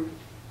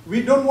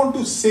 We don't want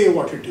to say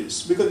what it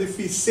is, because if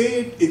we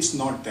say it, it's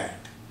not that.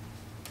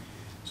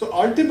 So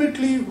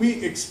ultimately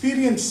we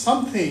experience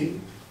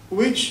something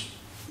which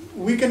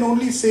we can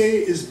only say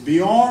is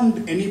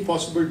beyond any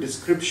possible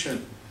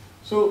description.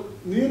 So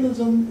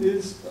nihilism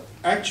is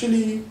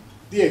actually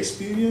the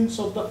experience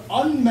of the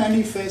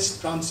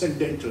unmanifest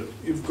transcendental.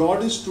 If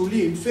God is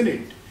truly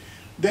infinite,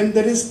 then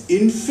there is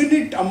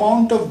infinite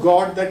amount of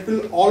God that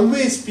will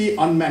always be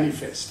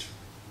unmanifest.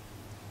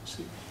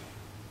 See?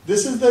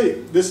 This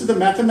is the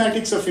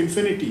mathematics of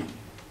infinity.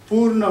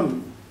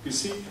 Purnam, you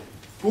see,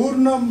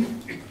 Purnam,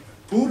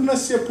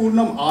 Purnasya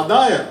Purnam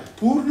Adaya,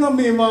 Purnam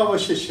eva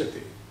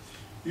avashishyate.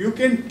 You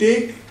can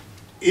take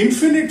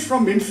infinite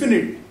from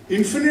infinite,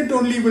 infinite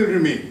only will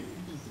remain.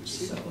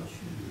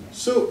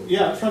 So,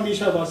 yeah, from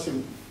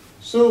Ishavasya.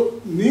 So,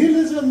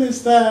 nihilism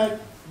is that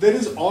there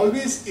is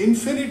always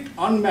infinite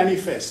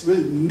unmanifest,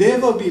 will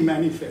never be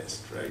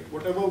manifest, right?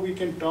 Whatever we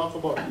can talk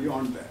about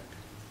beyond that.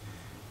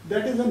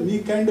 That is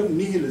a kind of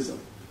nihilism.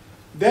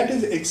 That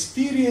is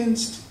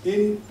experienced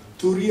in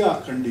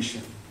Turiya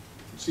condition.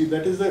 See,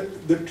 that is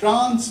the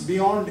trance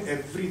beyond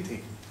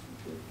everything.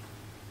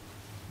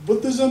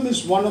 Buddhism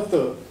is one of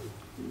the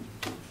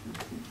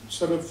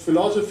sort of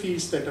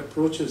philosophies that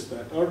approaches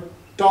that, or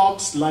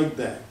talks like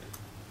that.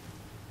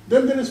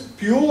 Then there is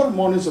pure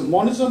monism.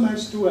 Monism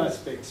has two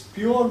aspects.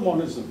 Pure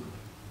monism,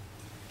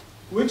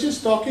 which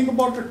is talking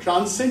about a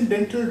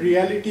transcendental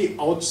reality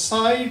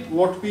outside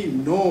what we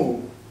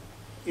know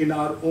in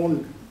our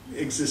own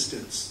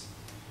existence.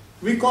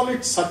 We call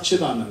it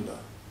Satchidananda.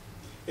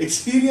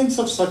 Experience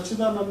of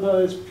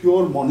Satchidananda is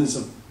pure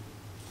monism.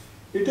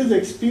 It is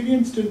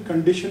experienced in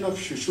condition of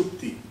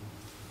Shushupti,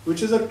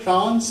 which is a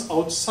trance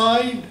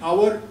outside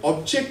our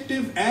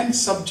objective and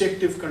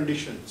subjective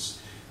conditions.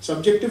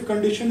 Subjective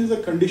condition is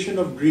a condition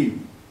of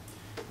dream.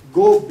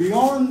 Go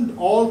beyond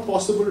all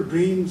possible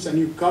dreams and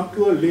you come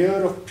to a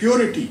layer of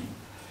purity,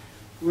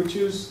 which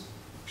is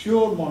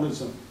pure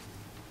monism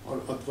or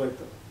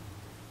Advaita.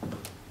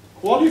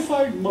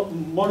 Qualified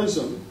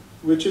monism,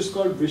 which is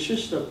called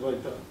Vishishta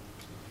Advaita,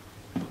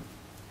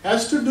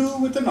 has to do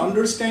with an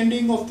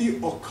understanding of the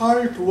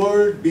occult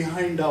world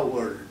behind our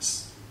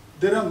worlds.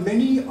 There are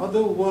many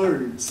other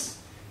worlds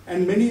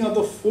and many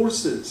other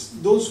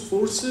forces. Those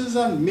forces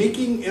are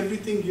making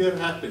everything here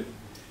happen.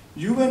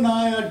 You and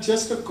I are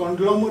just a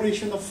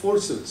conglomeration of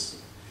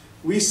forces.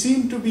 We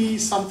seem to be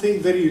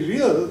something very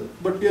real,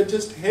 but we are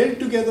just held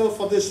together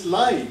for this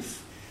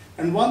life.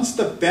 And once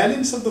the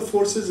balance of the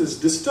forces is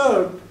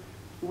disturbed,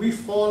 we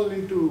fall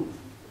into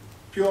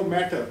pure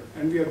matter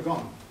and we are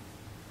gone.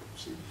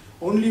 See?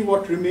 Only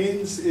what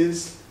remains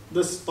is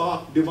the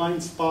spark, divine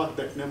spark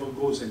that never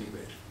goes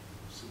anywhere.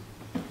 See?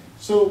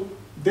 So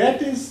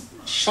that is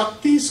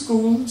Shakti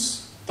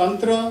schools,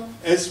 Tantra,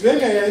 as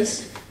well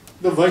as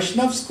the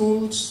Vaishnav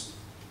schools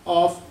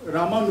of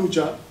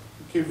Ramanuja,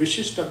 okay,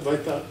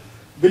 Vishishtadvaita,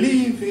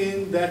 believe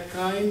in that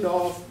kind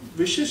of,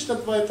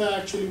 Vishishtadvaita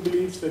actually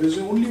believes there is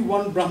only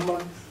one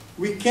Brahman.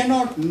 We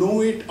cannot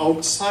know it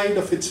outside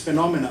of its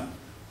phenomena.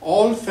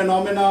 All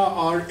phenomena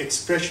are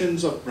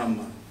expressions of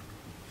Brahman.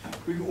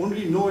 We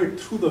only know it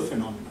through the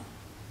phenomena.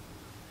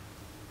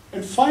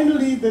 And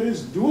finally, there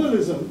is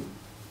dualism,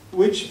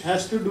 which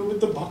has to do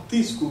with the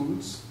Bhakti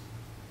schools.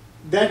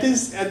 That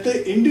is at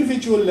the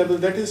individual level,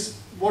 that is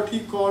what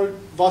he called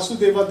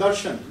Vasudeva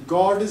Darshan.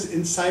 God is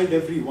inside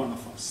every one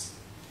of us.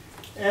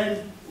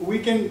 And we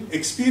can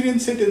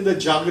experience it in the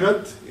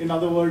Jagrat, in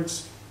other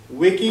words,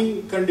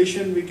 waking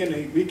condition,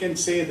 we can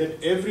say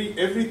that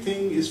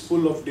everything is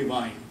full of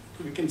divine.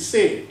 We can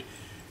say it.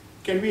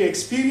 Can we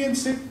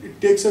experience it?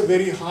 It takes a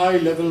very high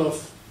level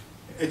of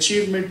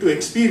achievement to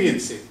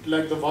experience it,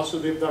 like the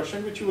Vasudeva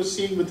Darshan, which he was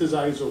seeing with his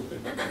eyes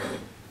open.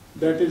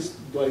 That is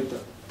Dvaita.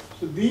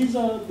 So these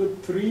are the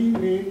three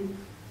main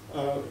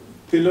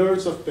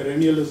pillars of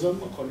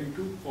perennialism according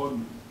to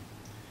Orman.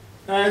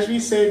 Now, as we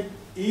said,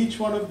 each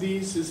one of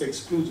these is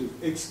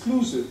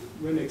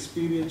exclusive when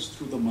experienced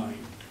through the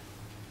mind,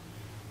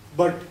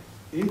 but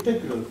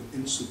integral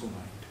in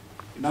supermind.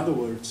 In other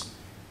words,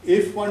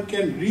 if one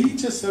can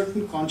reach a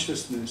certain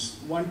consciousness,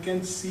 one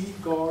can see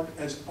God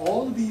as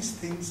all these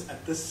things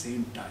at the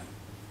same time.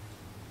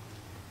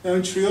 Now,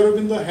 when Sri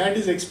Aurobindo had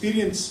his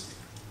experience,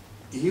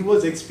 he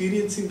was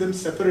experiencing them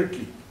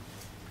separately.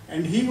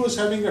 And he was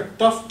having a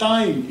tough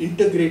time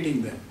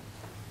integrating them.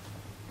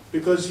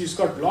 Because he's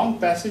got long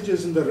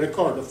passages in the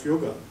record of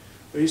yoga,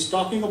 where he's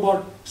talking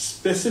about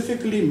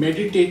specifically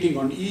meditating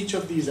on each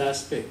of these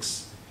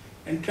aspects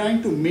and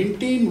trying to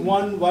maintain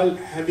one while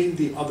having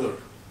the other.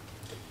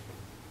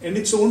 And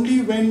it's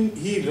only when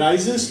he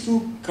rises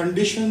to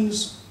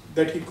conditions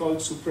that he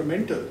calls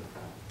supramental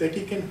that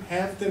he can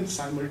have them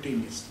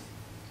simultaneously,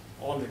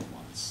 all at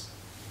once.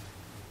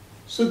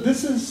 So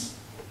this is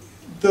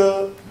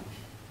the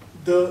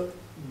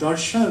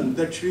darshan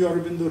that Sri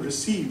Aurobindo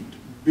received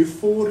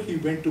before he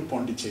went to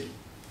Pondicherry.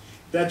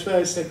 That's why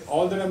I said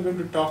all that I'm going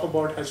to talk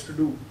about has to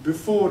do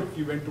before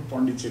he went to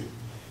Pondicherry.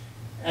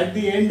 At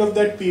the end of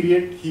that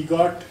period, he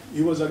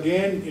was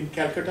again in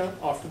Calcutta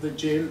after the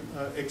jail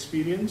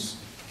experience.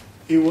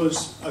 He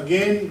was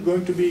again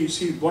going to be, you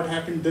see what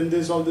happened, then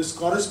there's all this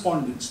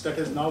correspondence that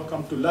has now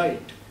come to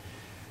light,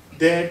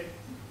 that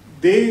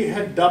they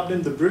had dubbed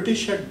him, the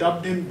British had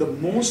dubbed him the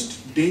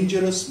most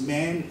dangerous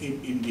man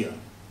in India.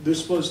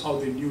 This was how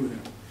they knew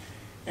him.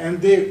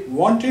 And they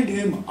wanted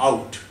him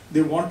out.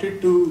 They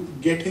wanted to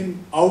get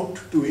him out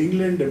to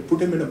England and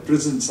put him in a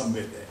prison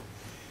somewhere there.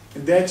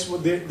 And that's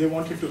what they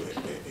wanted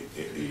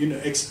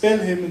to, expel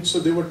him, and so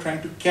they were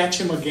trying to catch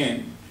him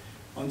again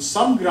on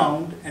some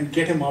ground and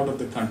get him out of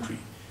the country.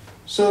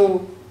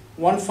 So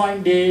one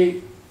fine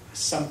day,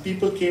 some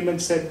people came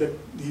and said that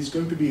he's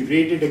going to be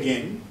raided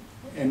again,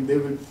 and they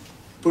would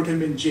put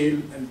him in jail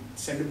and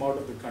send him out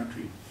of the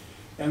country.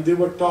 And they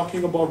were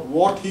talking about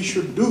what he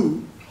should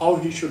do, how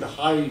he should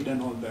hide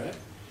and all that.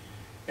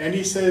 And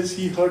he says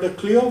he heard a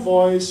clear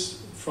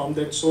voice from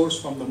that source,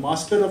 from the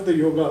master of the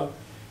yoga,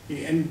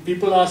 and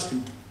people asked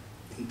him,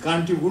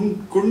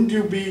 couldn't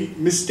you be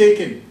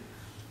mistaken?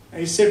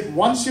 And he said,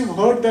 once you've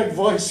heard that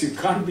voice, you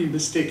can't be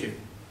mistaken.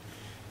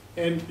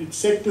 And it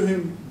said to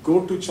him,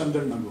 go to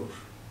Chandernagore,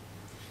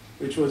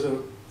 which was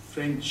a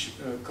French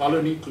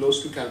colony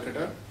close to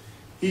Calcutta.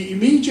 He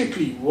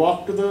immediately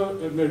walked to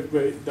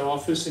the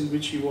office in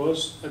which he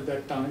was at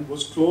that time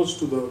was close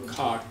to the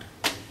ghat.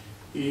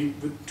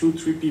 With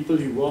 2-3 people,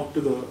 he walked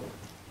to the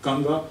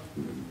Ganga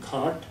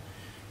ghat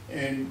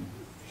and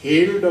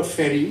hailed a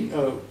ferry.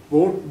 A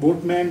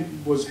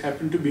boatman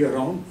happened to be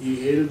around.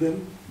 He hailed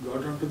them,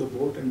 got onto the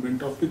boat and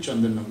went off to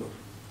Chandernagore.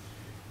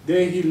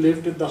 There he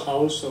lived at the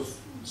house of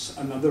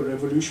another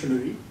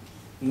revolutionary,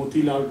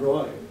 Motilal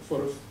Roy,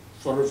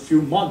 for a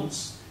few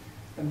months.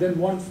 And then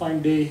one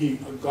fine day he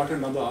got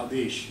another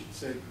adesh. He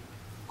said,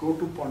 go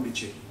to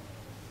Pondicherry.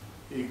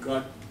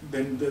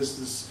 Then there's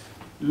this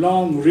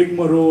long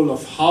rigmarole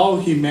of how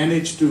he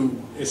managed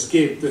to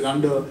escape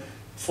under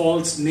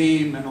false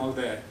name and all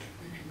that.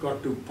 He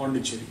got to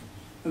Pondicherry.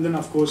 And then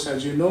of course,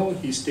 as you know,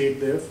 he stayed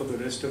there for the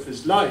rest of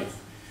his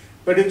life.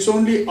 But it's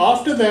only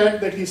after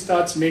that he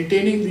starts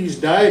maintaining these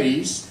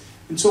diaries.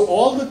 And so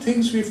all the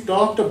things we've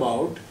talked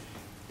about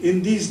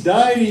In these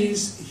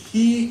diaries,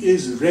 he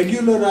is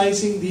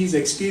regularizing these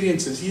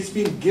experiences. He's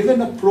been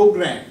given a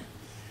program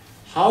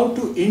how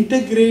to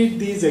integrate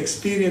these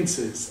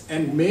experiences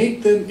and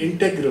make them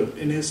integral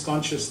in his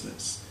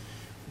consciousness.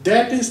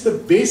 That is the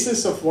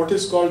basis of what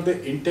is called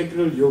the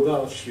integral yoga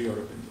of Sri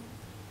Aurobindo.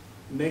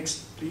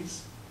 Next,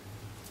 please.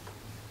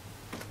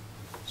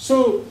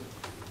 So,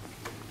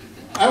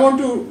 I want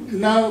to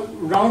now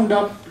round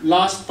up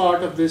last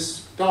part of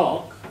this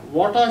talk.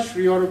 What are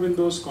Sri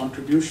Aurobindo's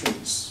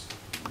contributions?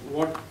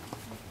 What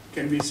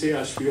can we say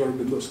are Sri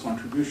Aurobindo's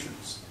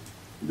contributions?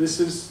 This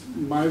is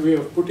my way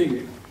of putting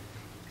it.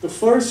 The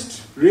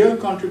first real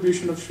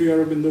contribution of Sri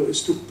Aurobindo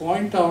is to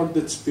point out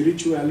that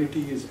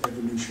spirituality is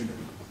evolutionary.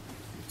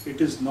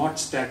 It is not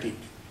static.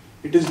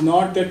 It is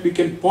not that we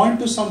can point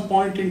to some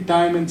point in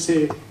time and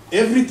say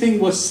everything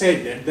was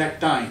said at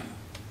that time.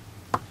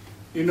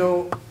 You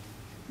know,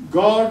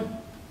 God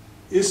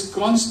is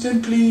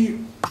constantly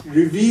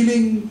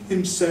revealing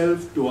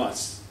himself to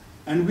us,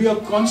 and we are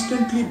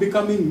constantly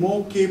becoming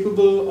more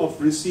capable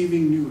of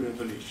receiving new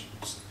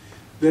revelations.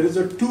 There is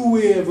a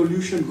two-way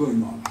evolution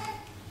going on.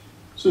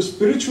 So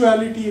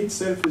spirituality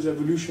itself is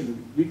evolutionary.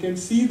 We can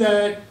see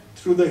that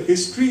through the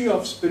history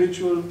of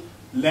spiritual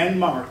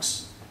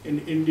landmarks in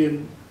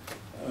Indian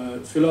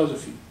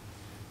philosophy.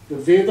 The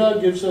Veda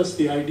gives us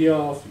the idea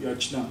of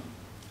yajna,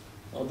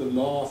 or the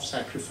law of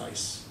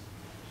sacrifice.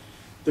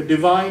 The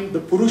divine, the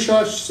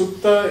Purusha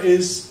Sukta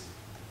is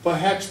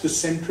perhaps the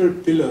central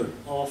pillar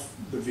of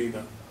the Veda.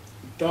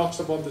 It talks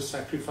about the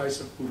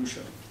sacrifice of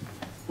Purusha.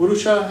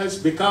 Purusha has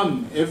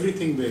become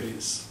everything there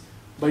is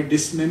by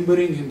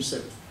dismembering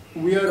himself.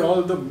 We are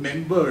all the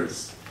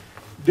members,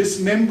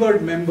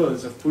 dismembered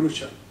members of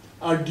Purusha.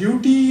 Our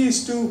duty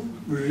is to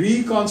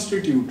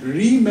reconstitute,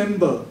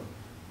 remember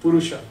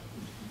Purusha.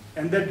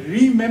 And that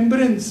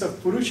remembrance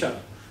of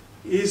Purusha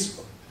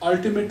is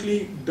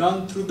ultimately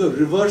done through the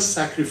reverse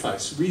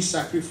sacrifice. We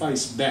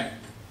sacrifice back.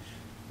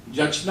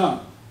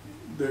 Yajna,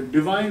 the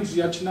divine's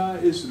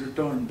yajna is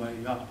returned by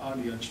our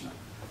yajna.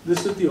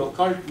 This is the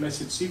occult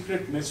message,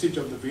 secret message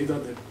of the Veda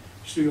that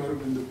Sri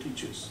Aurobindo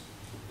teaches.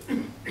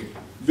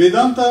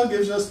 Vedanta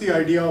gives us the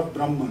idea of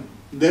Brahman.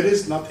 There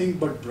is nothing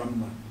but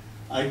Brahman.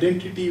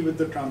 Identity with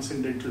the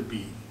transcendental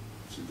being.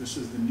 So this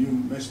is the new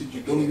message.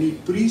 You don't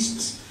need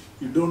priests,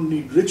 you don't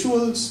need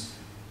rituals,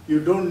 you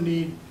don't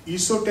need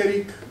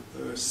esoteric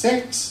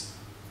sects.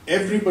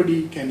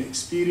 Everybody can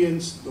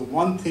experience the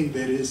one thing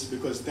there is,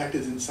 because that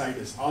is inside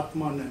us.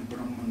 Atman and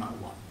Brahman are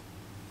one.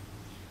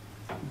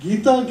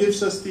 Gita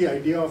gives us the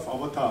idea of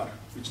avatar,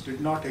 which did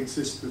not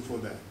exist before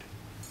that.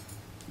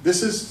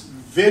 This is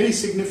very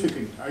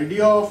significant.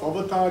 Idea of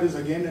avatar is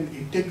again an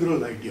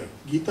integral idea.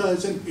 Gita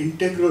is an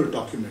integral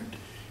document.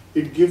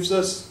 It gives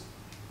us,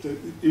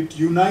 it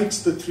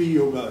unites the three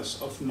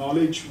yogas of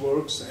knowledge,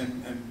 works,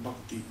 and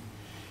bhakti.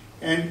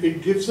 And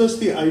it gives us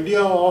the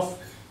idea of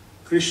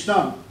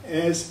Krishna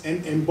as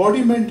an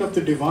embodiment of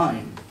the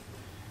divine,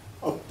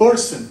 a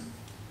person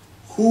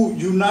who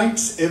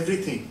unites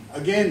everything.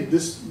 Again,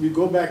 this we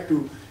go back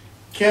to,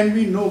 can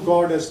we know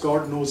God as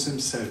God knows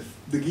himself?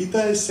 The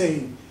Gita is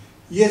saying,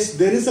 yes,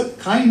 there is a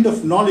kind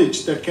of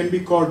knowledge that can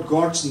be called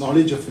God's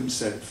knowledge of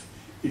himself.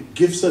 It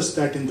gives us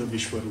that in the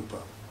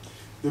Vishvarupa.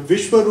 The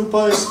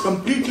Vishvarupa is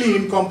completely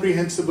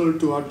incomprehensible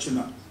to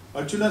Arjuna.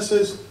 Arjuna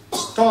says,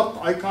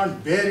 stop, I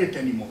can't bear it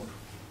anymore.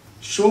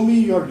 Show me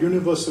your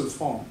universal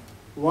form.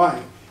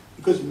 Why?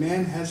 Because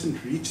man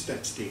hasn't reached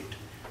that state.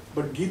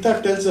 But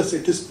Gita tells us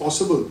it is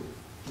possible.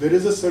 There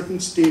is a certain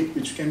state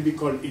which can be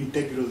called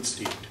integral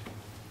state.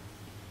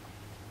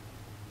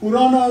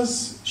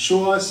 Puranas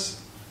show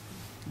us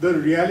the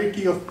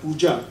reality of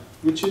puja,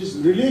 which is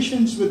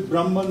relations with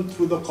Brahman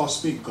through the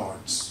cosmic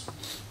gods.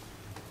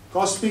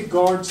 Cosmic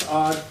gods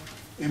are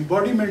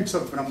embodiments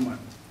of Brahman,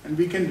 and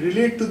we can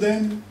relate to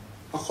them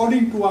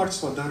according to our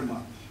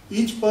swadharma.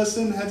 Each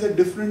person has a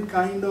different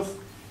kind of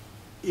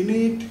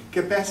innate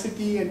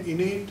capacity and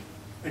innate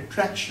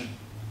attraction.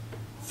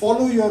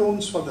 Follow your own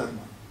swadharma.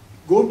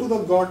 Go to the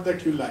god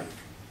that you like.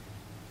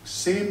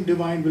 Same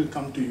divine will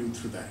come to you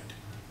through that.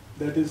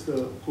 That is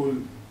the whole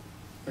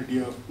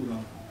idea of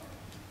Purana.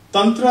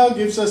 Tantra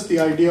gives us the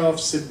idea of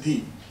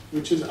siddhi,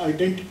 which is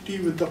identity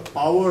with the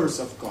powers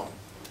of God.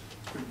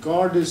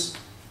 God is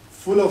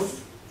full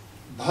of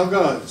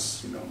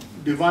bhagas,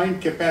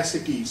 divine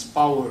capacities,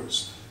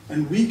 powers,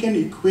 and we can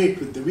equate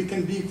with them. We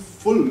can be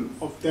full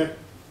of that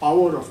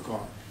power of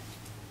God.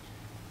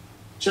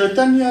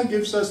 Chaitanya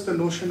gives us the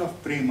notion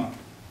of prema,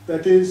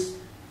 that is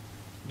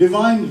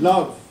divine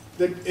love,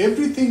 that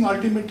everything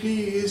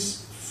ultimately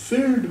is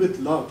filled with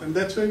love, and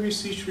that's why we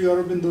see Sri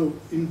Aurobindo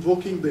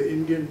invoking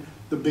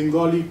the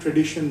Bengali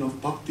tradition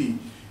of bhakti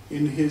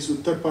in his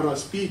Uttarpara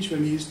speech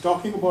when he's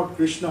talking about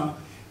Krishna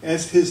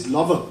as his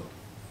lover.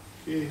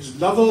 Okay, his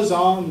lover's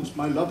arms,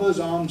 my lover's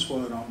arms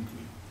were around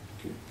me.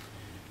 Okay.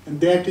 And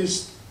that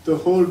is the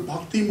whole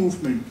bhakti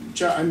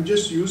movement. I'm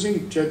just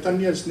using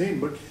Chaitanya's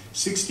name, but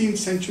 16th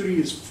century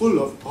is full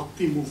of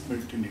bhakti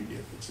movement in India.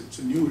 It's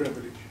a new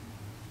revelation.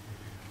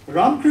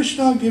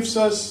 Ramakrishna gives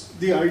us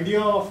the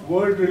idea of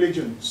world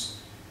religions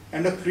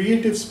and a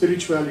creative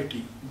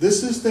spirituality.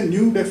 This is the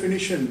new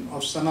definition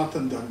of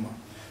Sanatana Dharma,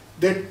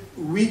 that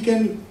we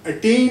can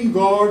attain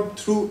God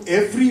through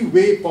every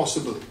way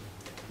possible.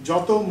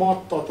 Jato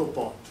mat tato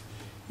pat.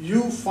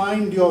 You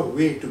find your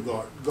way to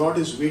God. God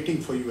is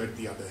waiting for you at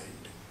the other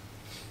end.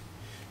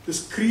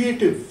 This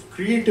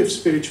creative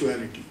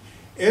spirituality.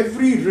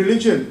 Every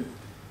religion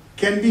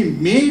can be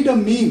made a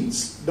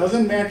means,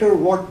 doesn't matter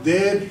what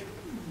their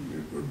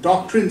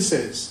doctrine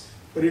says,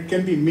 but it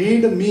can be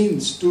made a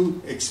means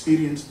to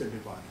experience the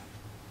divine.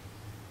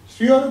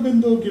 Sri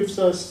Aurobindo gives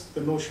us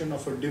the notion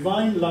of a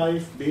divine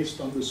life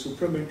based on the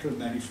supramental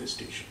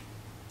manifestation.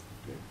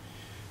 Okay.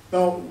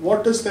 Now,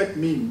 what does that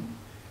mean?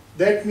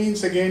 That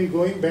means, again,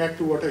 going back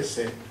to what I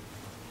said,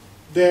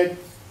 that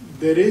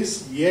there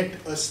is yet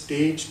a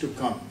stage to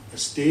come, a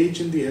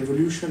stage in the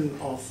evolution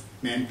of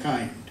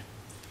mankind.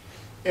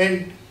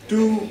 And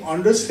to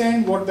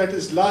understand what that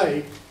is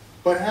like,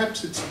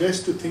 perhaps it's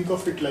best to think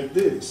of it like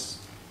this,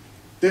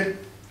 that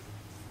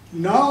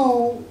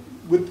now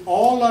with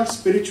all our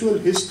spiritual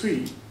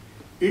history,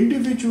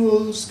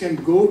 individuals can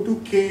go to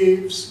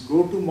caves,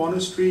 go to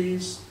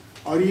monasteries,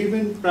 or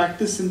even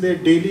practice in their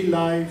daily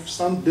life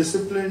some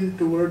discipline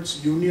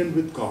towards union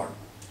with God.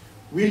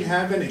 We'll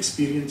have an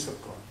experience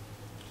of God.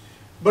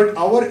 But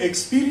our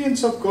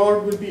experience of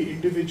God will be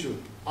individual.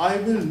 I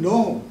will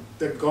know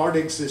that God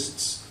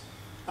exists.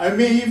 I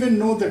may even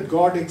know that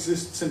God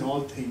exists in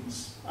all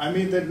things. I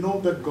may know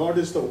that God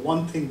is the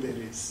one thing there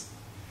is.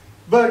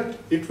 But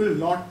it will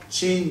not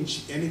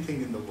change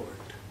anything in the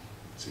world.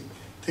 See,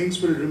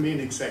 things will remain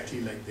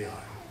exactly like they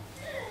are.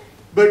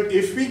 But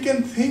if we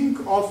can think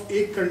of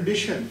a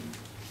condition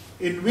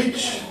in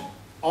which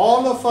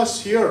all of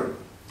us here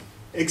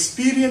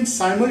experience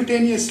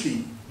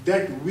simultaneously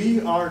that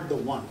we are the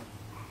one,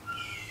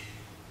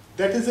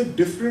 that is a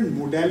different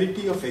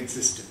modality of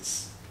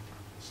existence.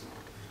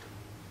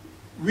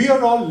 We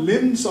are all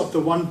limbs of the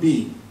one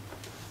being.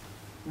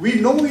 We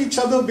know each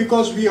other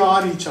because we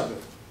are each other.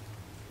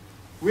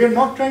 We are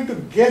not trying to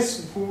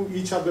guess who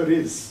each other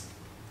is.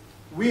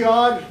 We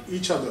are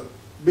each other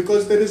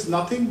because there is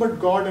nothing but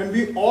God and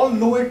we all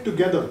know it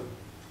together.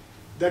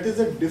 That is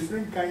a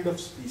different kind of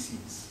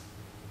species.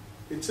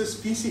 It's a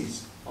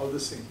species all the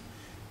same.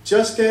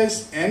 Just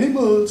as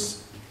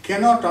animals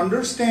cannot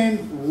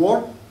understand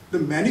what the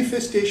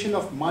manifestation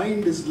of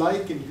mind is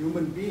like in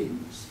human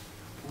beings,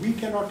 we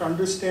cannot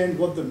understand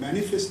what the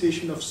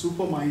manifestation of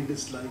supermind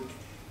is like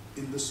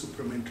in the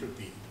supramental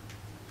being.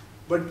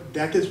 But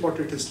that is what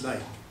it is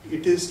like.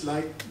 It is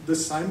like the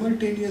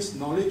simultaneous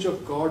knowledge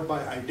of God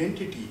by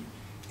identity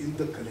in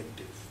the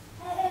collective.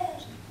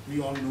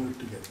 We all know it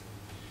together.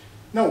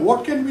 Now,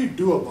 what can we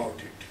do about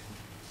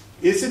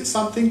it? Is it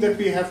something that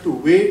we have to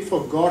wait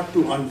for God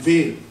to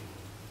unveil?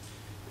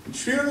 And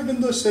Sri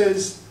Aurobindo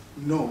says,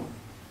 no.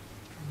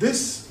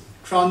 This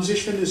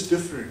transition is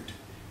different.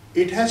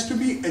 It has to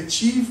be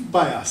achieved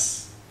by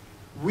us.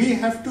 We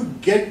have to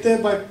get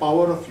there by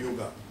power of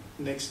yoga.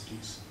 Next,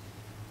 please.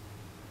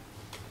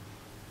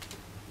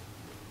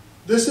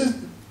 This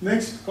is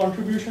next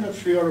contribution of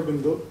Sri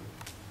Aurobindo.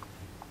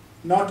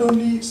 Not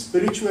only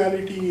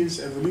spirituality is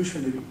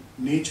evolutionary,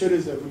 nature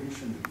is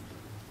evolutionary.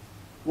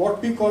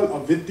 What we call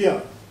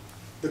avidya,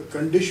 the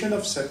condition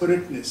of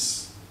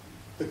separateness,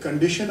 the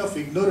condition of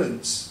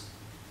ignorance,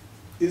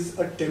 is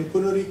a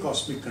temporary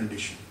cosmic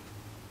condition.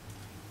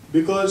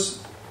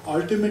 Because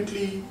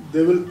ultimately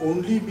there will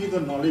only be the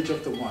knowledge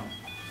of the one.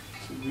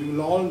 So we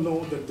will all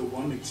know that the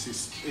one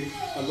exists, it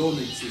alone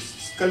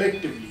exists,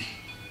 collectively,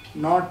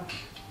 not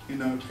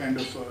in a kind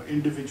of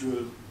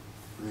individual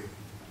way.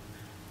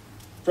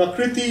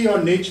 Prakriti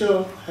or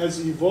nature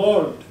has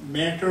evolved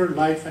matter,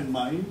 life and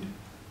mind.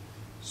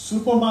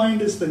 Supermind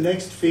is the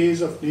next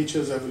phase of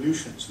nature's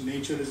evolution. So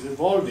nature is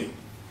evolving.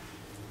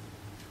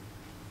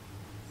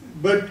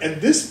 But at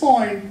this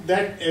point,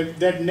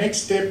 that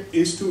next step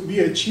is to be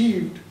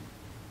achieved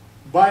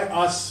by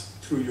us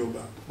through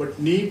yoga, but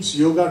needs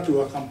yoga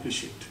to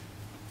accomplish it.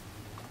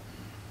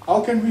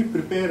 How can we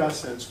prepare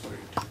ourselves for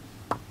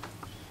it?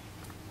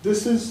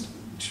 This is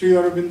Sri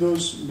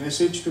Aurobindo's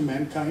message to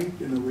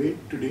mankind in a way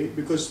today,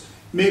 because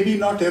maybe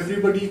not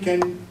everybody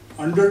can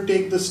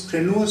undertake the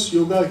strenuous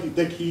yoga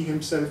that he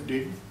himself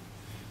did,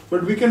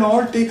 but we can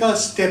all take our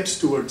steps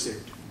towards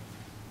it.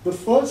 The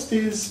first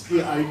is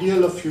the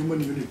ideal of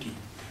human unity.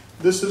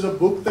 This is a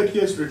book that he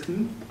has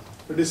written,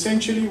 but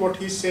essentially what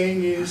he's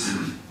saying is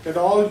that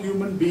all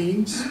human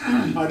beings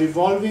are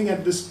evolving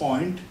at this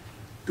point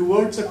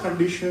towards a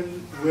condition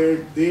where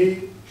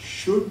they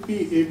should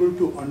be able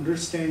to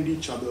understand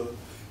each other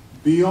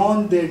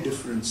beyond their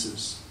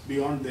differences,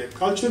 beyond their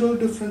cultural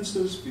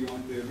differences,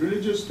 beyond their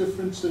religious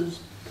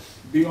differences,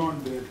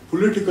 beyond their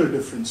political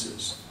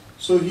differences.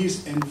 So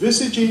he's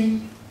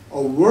envisaging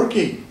or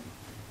working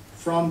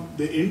from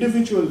the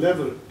individual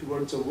level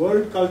towards a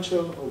world culture,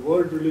 a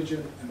world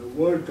religion, and a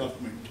world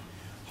government.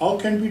 How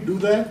can we do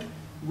that?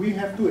 We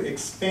have to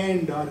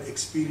expand our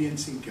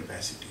experiencing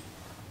capacity.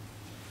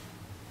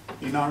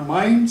 In our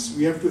minds,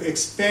 we have to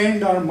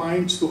expand our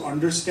minds to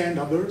understand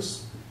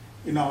others.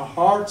 In our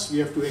hearts, we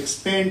have to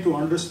expand to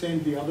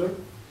understand the other.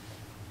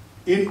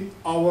 in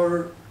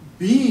our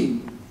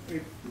being,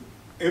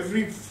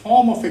 every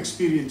form of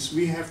experience,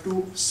 we have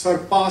to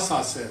surpass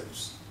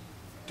ourselves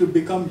to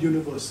become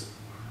universal.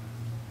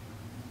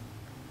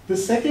 The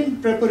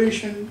second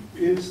preparation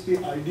is the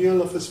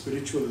ideal of a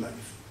spiritual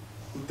life.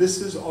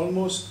 This is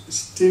almost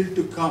still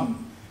to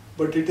come,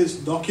 but it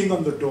is knocking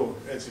on the door,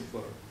 as it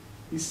were.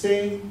 He's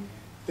saying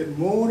that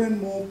more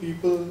and more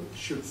people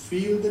should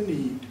feel the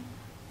need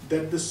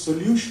that the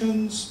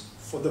solutions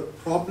for the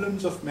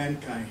problems of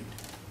mankind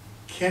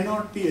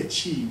cannot be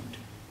achieved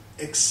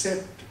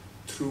except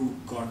through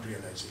God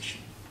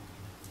realization.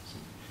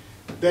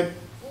 That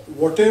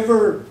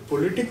whatever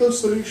political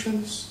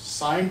solutions,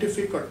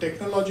 scientific or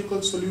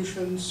technological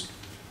solutions,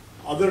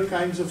 other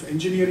kinds of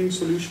engineering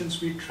solutions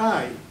we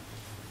try,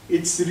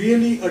 it's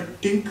really a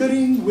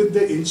tinkering with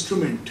the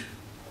instrument.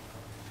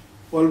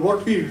 Well,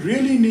 what we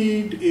really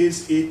need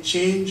is a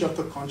change of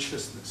the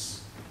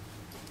consciousness.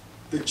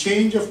 The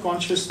change of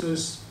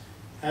consciousness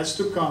has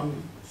to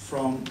come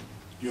from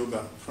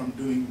yoga, from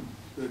doing.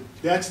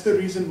 That's the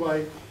reason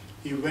why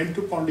he went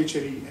to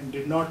Pondicherry and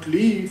did not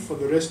leave for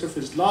the rest of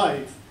his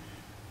life.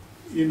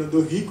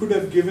 Though he could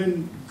have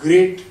given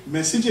great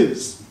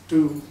messages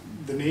to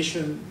the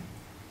nation,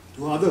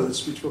 to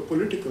others, which were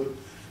political,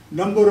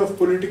 number of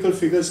political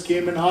figures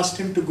came and asked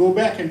him to go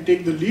back and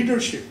take the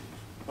leadership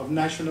of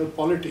national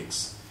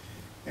politics.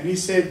 And he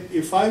said,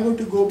 if I were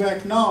to go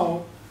back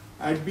now,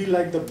 I'd be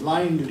like the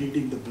blind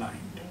leading the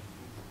blind.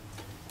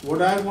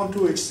 What I want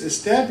to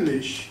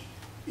establish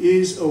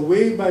is a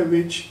way by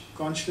which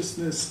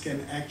consciousness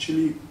can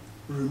actually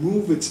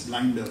remove its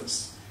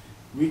blinders.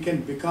 We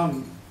can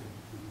become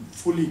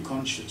fully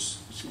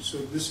conscious. So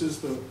this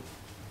is the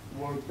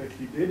work that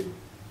he did.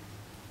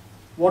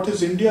 What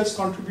is India's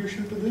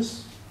contribution to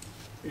this?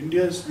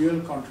 India's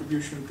real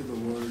contribution to the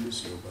world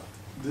is yoga.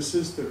 This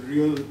is the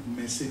real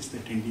message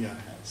that India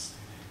has.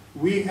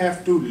 We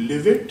have to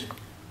live it,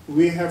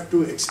 we have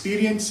to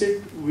experience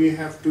it, we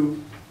have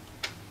to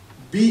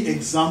be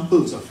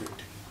examples of it.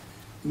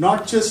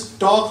 Not just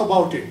talk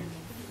about it,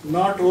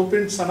 not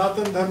open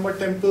Sanatana Dharma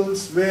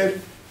temples where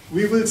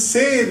we will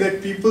say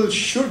that people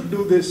should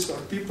do this or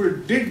people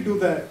did do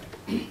that.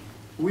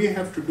 We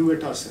have to do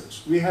it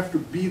ourselves. We have to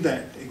be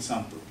that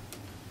example.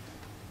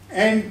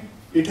 And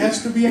it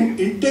has to be an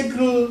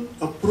integral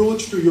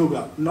approach to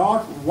yoga,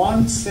 not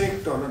one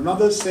sect or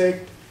another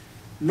sect,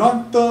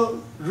 not the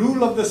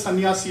rule of the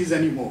sannyasis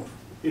anymore.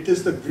 It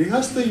is the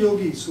grihastha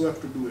yogis who have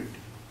to do it.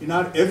 In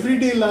our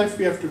everyday life,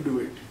 we have to do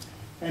it.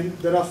 And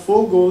there are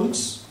 4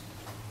 goals: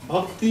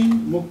 bhakti,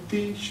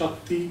 mukti,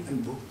 shakti,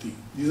 and bhukti.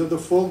 These are the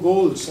 4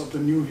 goals of the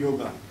new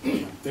yoga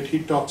that he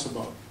talks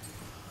about.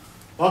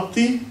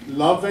 Bhakti,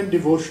 love and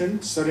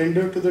devotion,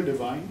 surrender to the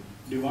divine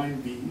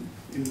being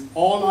in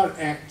all our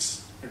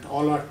acts, at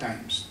all our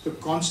times. The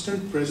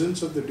constant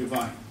presence of the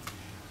divine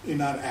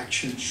in our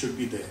actions should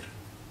be there.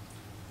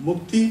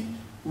 Mukti,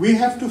 we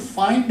have to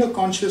find a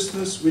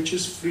consciousness which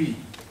is free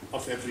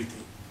of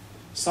everything.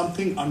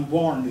 Something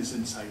unborn is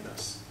inside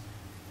us.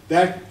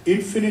 That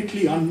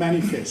infinitely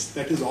unmanifest,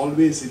 that is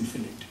always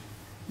infinite.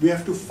 We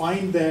have to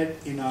find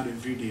that in our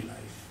everyday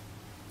life.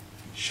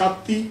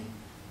 Shakti,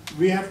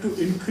 we have to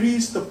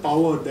increase the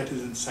power that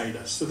is inside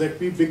us so that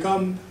we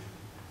become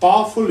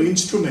powerful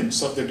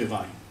instruments of the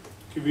divine.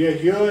 We are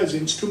here as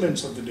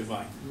instruments of the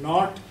divine,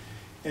 not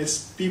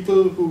as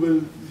people who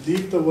will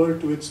leave the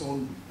world to its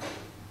own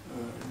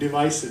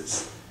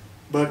devices,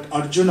 but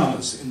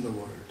Arjunas in the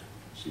world.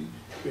 See,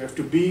 we have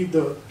to be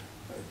the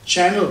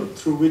channel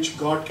through which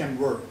God can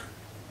work.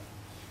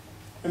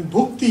 And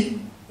bhukti,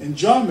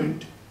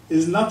 enjoyment,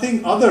 is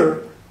nothing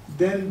other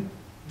than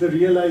the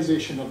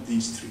realization of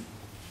these 3.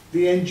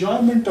 The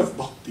enjoyment of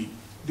bhakti,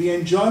 the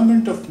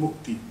enjoyment of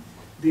mukti,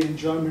 the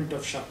enjoyment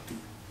of shakti.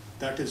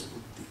 That is bhukti.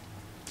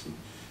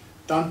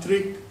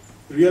 Tantric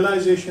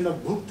realization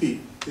of bhukti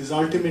is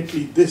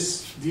ultimately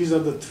this. These are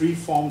the 3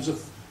 forms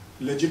of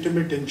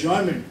legitimate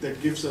enjoyment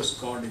that gives us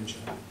God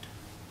enjoyment.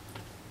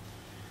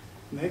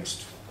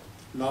 Next,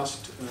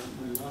 last.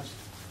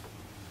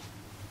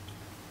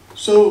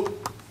 So,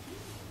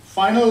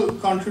 final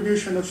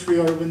contribution of Sri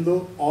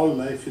Aurobindo, all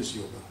life is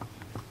yoga.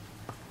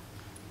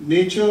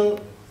 Nature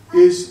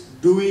is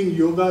doing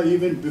yoga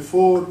even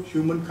before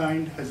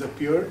humankind has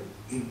appeared.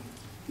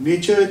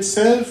 Nature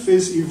itself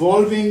is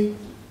evolving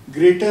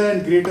greater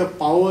and greater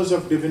powers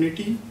of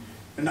divinity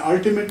and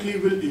ultimately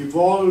will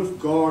evolve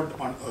God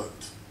on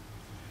earth.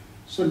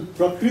 So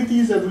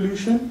Prakriti's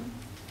evolution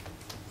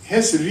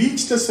has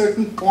reached a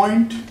certain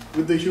point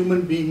with the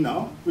human being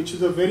now, which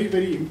is a very,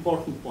 very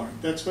important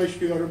point. That's why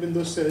Sri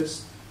Aurobindo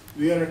says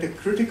we are at a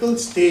critical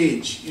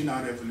stage in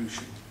our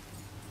evolution.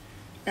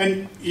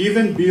 And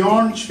even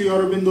beyond Sri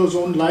Aurobindo's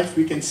own life,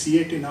 we can see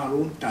it in our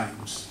own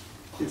times.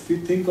 If we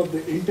think of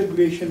the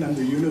integration and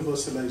the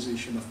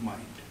universalization of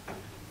mind.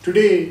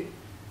 Today,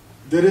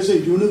 there is a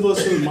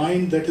universal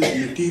mind that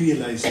is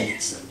materializing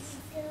itself.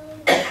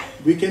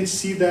 We can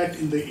see that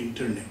in the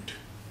internet.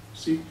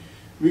 See,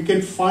 we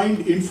can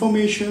find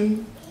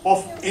information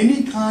of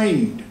any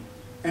kind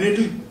and it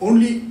will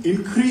only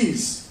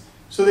increase.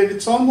 So So that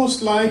it's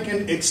almost like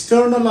an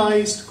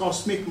externalized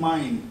cosmic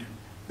mind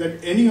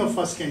that any of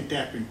us can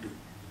tap into.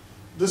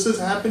 This is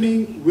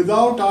happening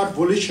without our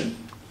volition.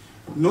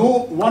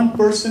 No one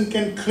person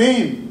can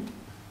claim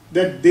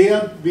that they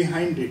are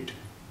behind it.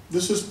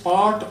 This is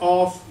part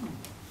of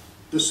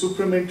the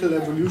supramental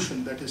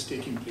evolution that is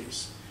taking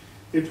place.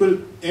 It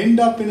will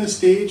end up in a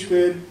stage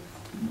where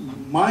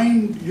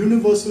mind,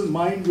 universal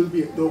mind, will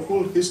be, the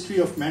whole history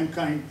of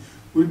mankind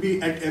will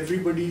be at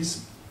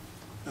everybody's,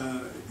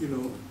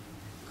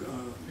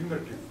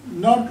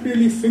 not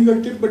really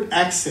fingertip, but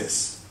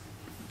access.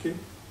 Okay?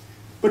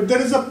 But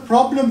there is a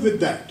problem with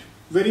that,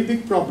 very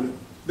big problem.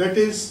 That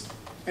is,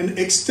 an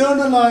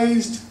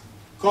externalized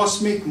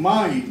cosmic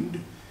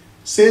mind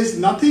says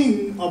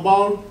nothing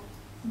about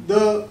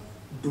the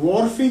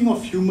dwarfing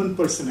of human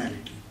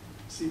personality.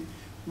 See,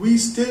 we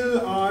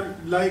still are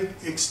like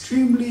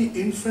extremely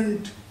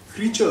infant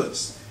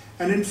creatures,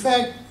 and in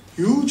fact,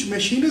 huge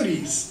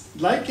machineries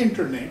like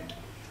internet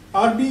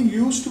are being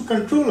used to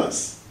control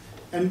us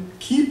and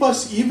keep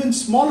us even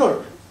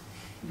smaller,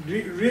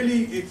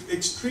 really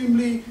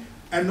extremely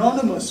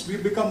anonymous. We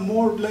become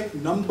more like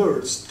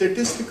numbers,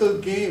 statistical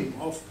game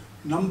of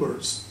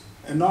numbers,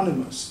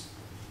 anonymous.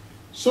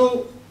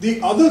 So the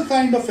other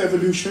kind of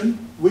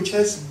evolution, which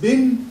has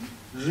been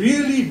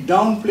really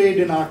downplayed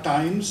in our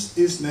times,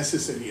 is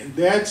necessary, and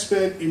that's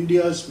where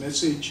India's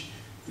message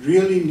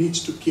really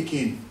needs to kick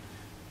in.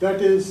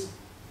 That is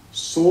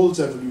soul's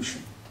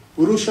evolution,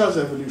 Purusha's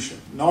evolution,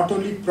 not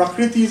only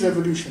Prakriti's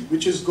evolution,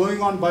 which is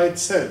going on by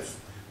itself,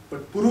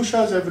 but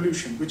Purusha's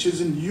evolution, which is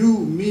in you,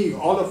 me,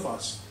 all of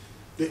us.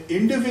 The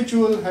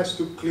individual has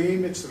to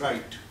claim its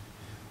right.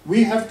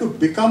 We have to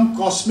become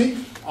cosmic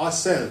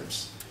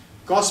ourselves.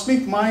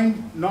 Cosmic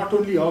mind not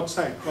only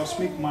outside,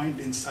 cosmic mind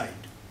inside.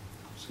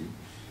 See?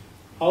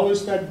 How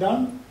is that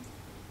done?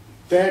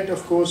 That,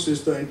 of course,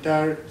 is the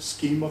entire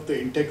scheme of the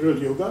integral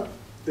yoga,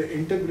 the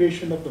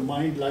integration of the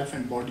mind, life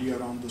and body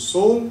around the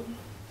soul,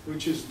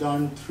 which is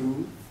done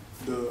through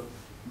the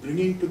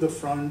bringing to the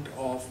front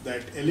of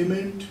that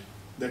element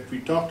that we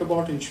talked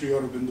about in Sri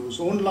Aurobindo's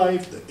own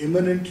life, the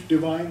immanent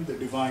divine, the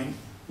divine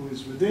who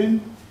is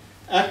within,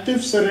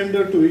 active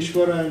surrender to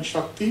Ishvara and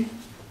Shakti,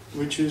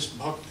 which is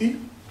bhakti,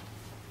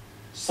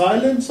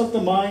 silence of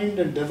the mind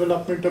and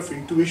development of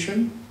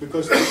intuition,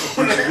 because these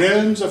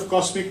realms of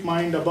cosmic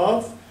mind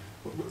above,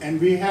 and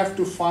we have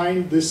to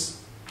find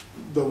this,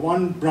 the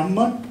one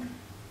Brahman,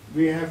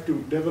 we have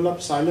to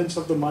develop silence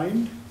of the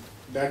mind,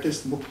 that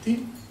is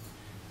mukti.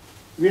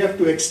 We have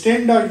to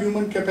extend our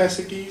human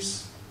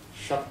capacities,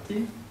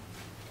 Shakti.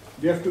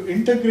 We have to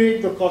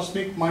integrate the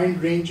cosmic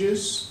mind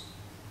ranges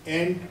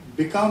and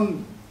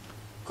become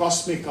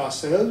cosmic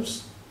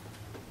ourselves,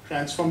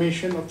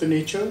 transformation of the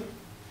nature,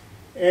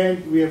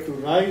 and we have to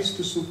rise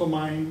to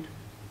supermind,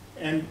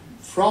 and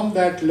from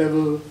that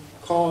level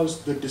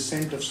cause the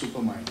descent of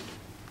supermind.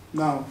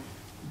 Now,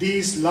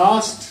 these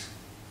last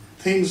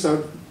things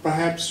are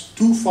perhaps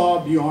too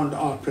far beyond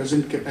our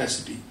present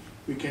capacity.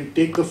 We can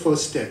take the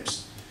first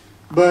steps.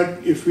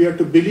 But if we are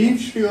to believe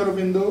Sri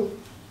Aurobindo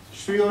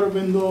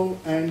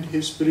and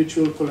his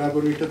spiritual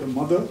collaborator, the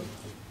mother,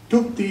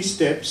 took these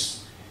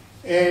steps,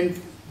 and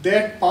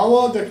that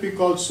power that we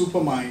call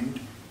supermind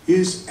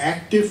is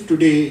active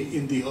today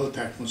in the earth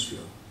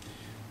atmosphere.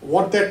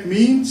 What that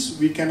means,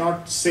 we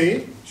cannot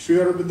say. Sri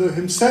Aurobindo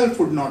himself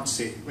would not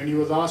say. When he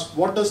was asked,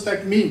 what does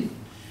that mean?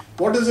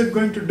 What is it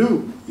going to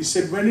do? He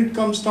said, when it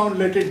comes down,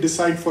 let it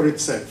decide for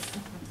itself.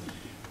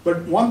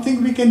 But one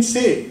thing we can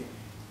say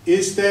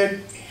is that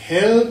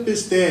help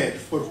is there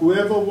for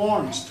whoever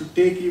wants to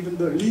take even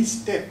the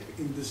least step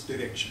in this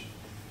direction.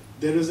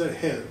 There is a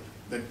help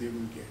that they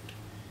will get.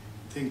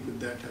 I think with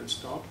that I'll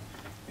stop.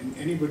 And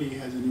anybody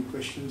has any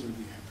questions, I'll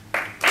be happy.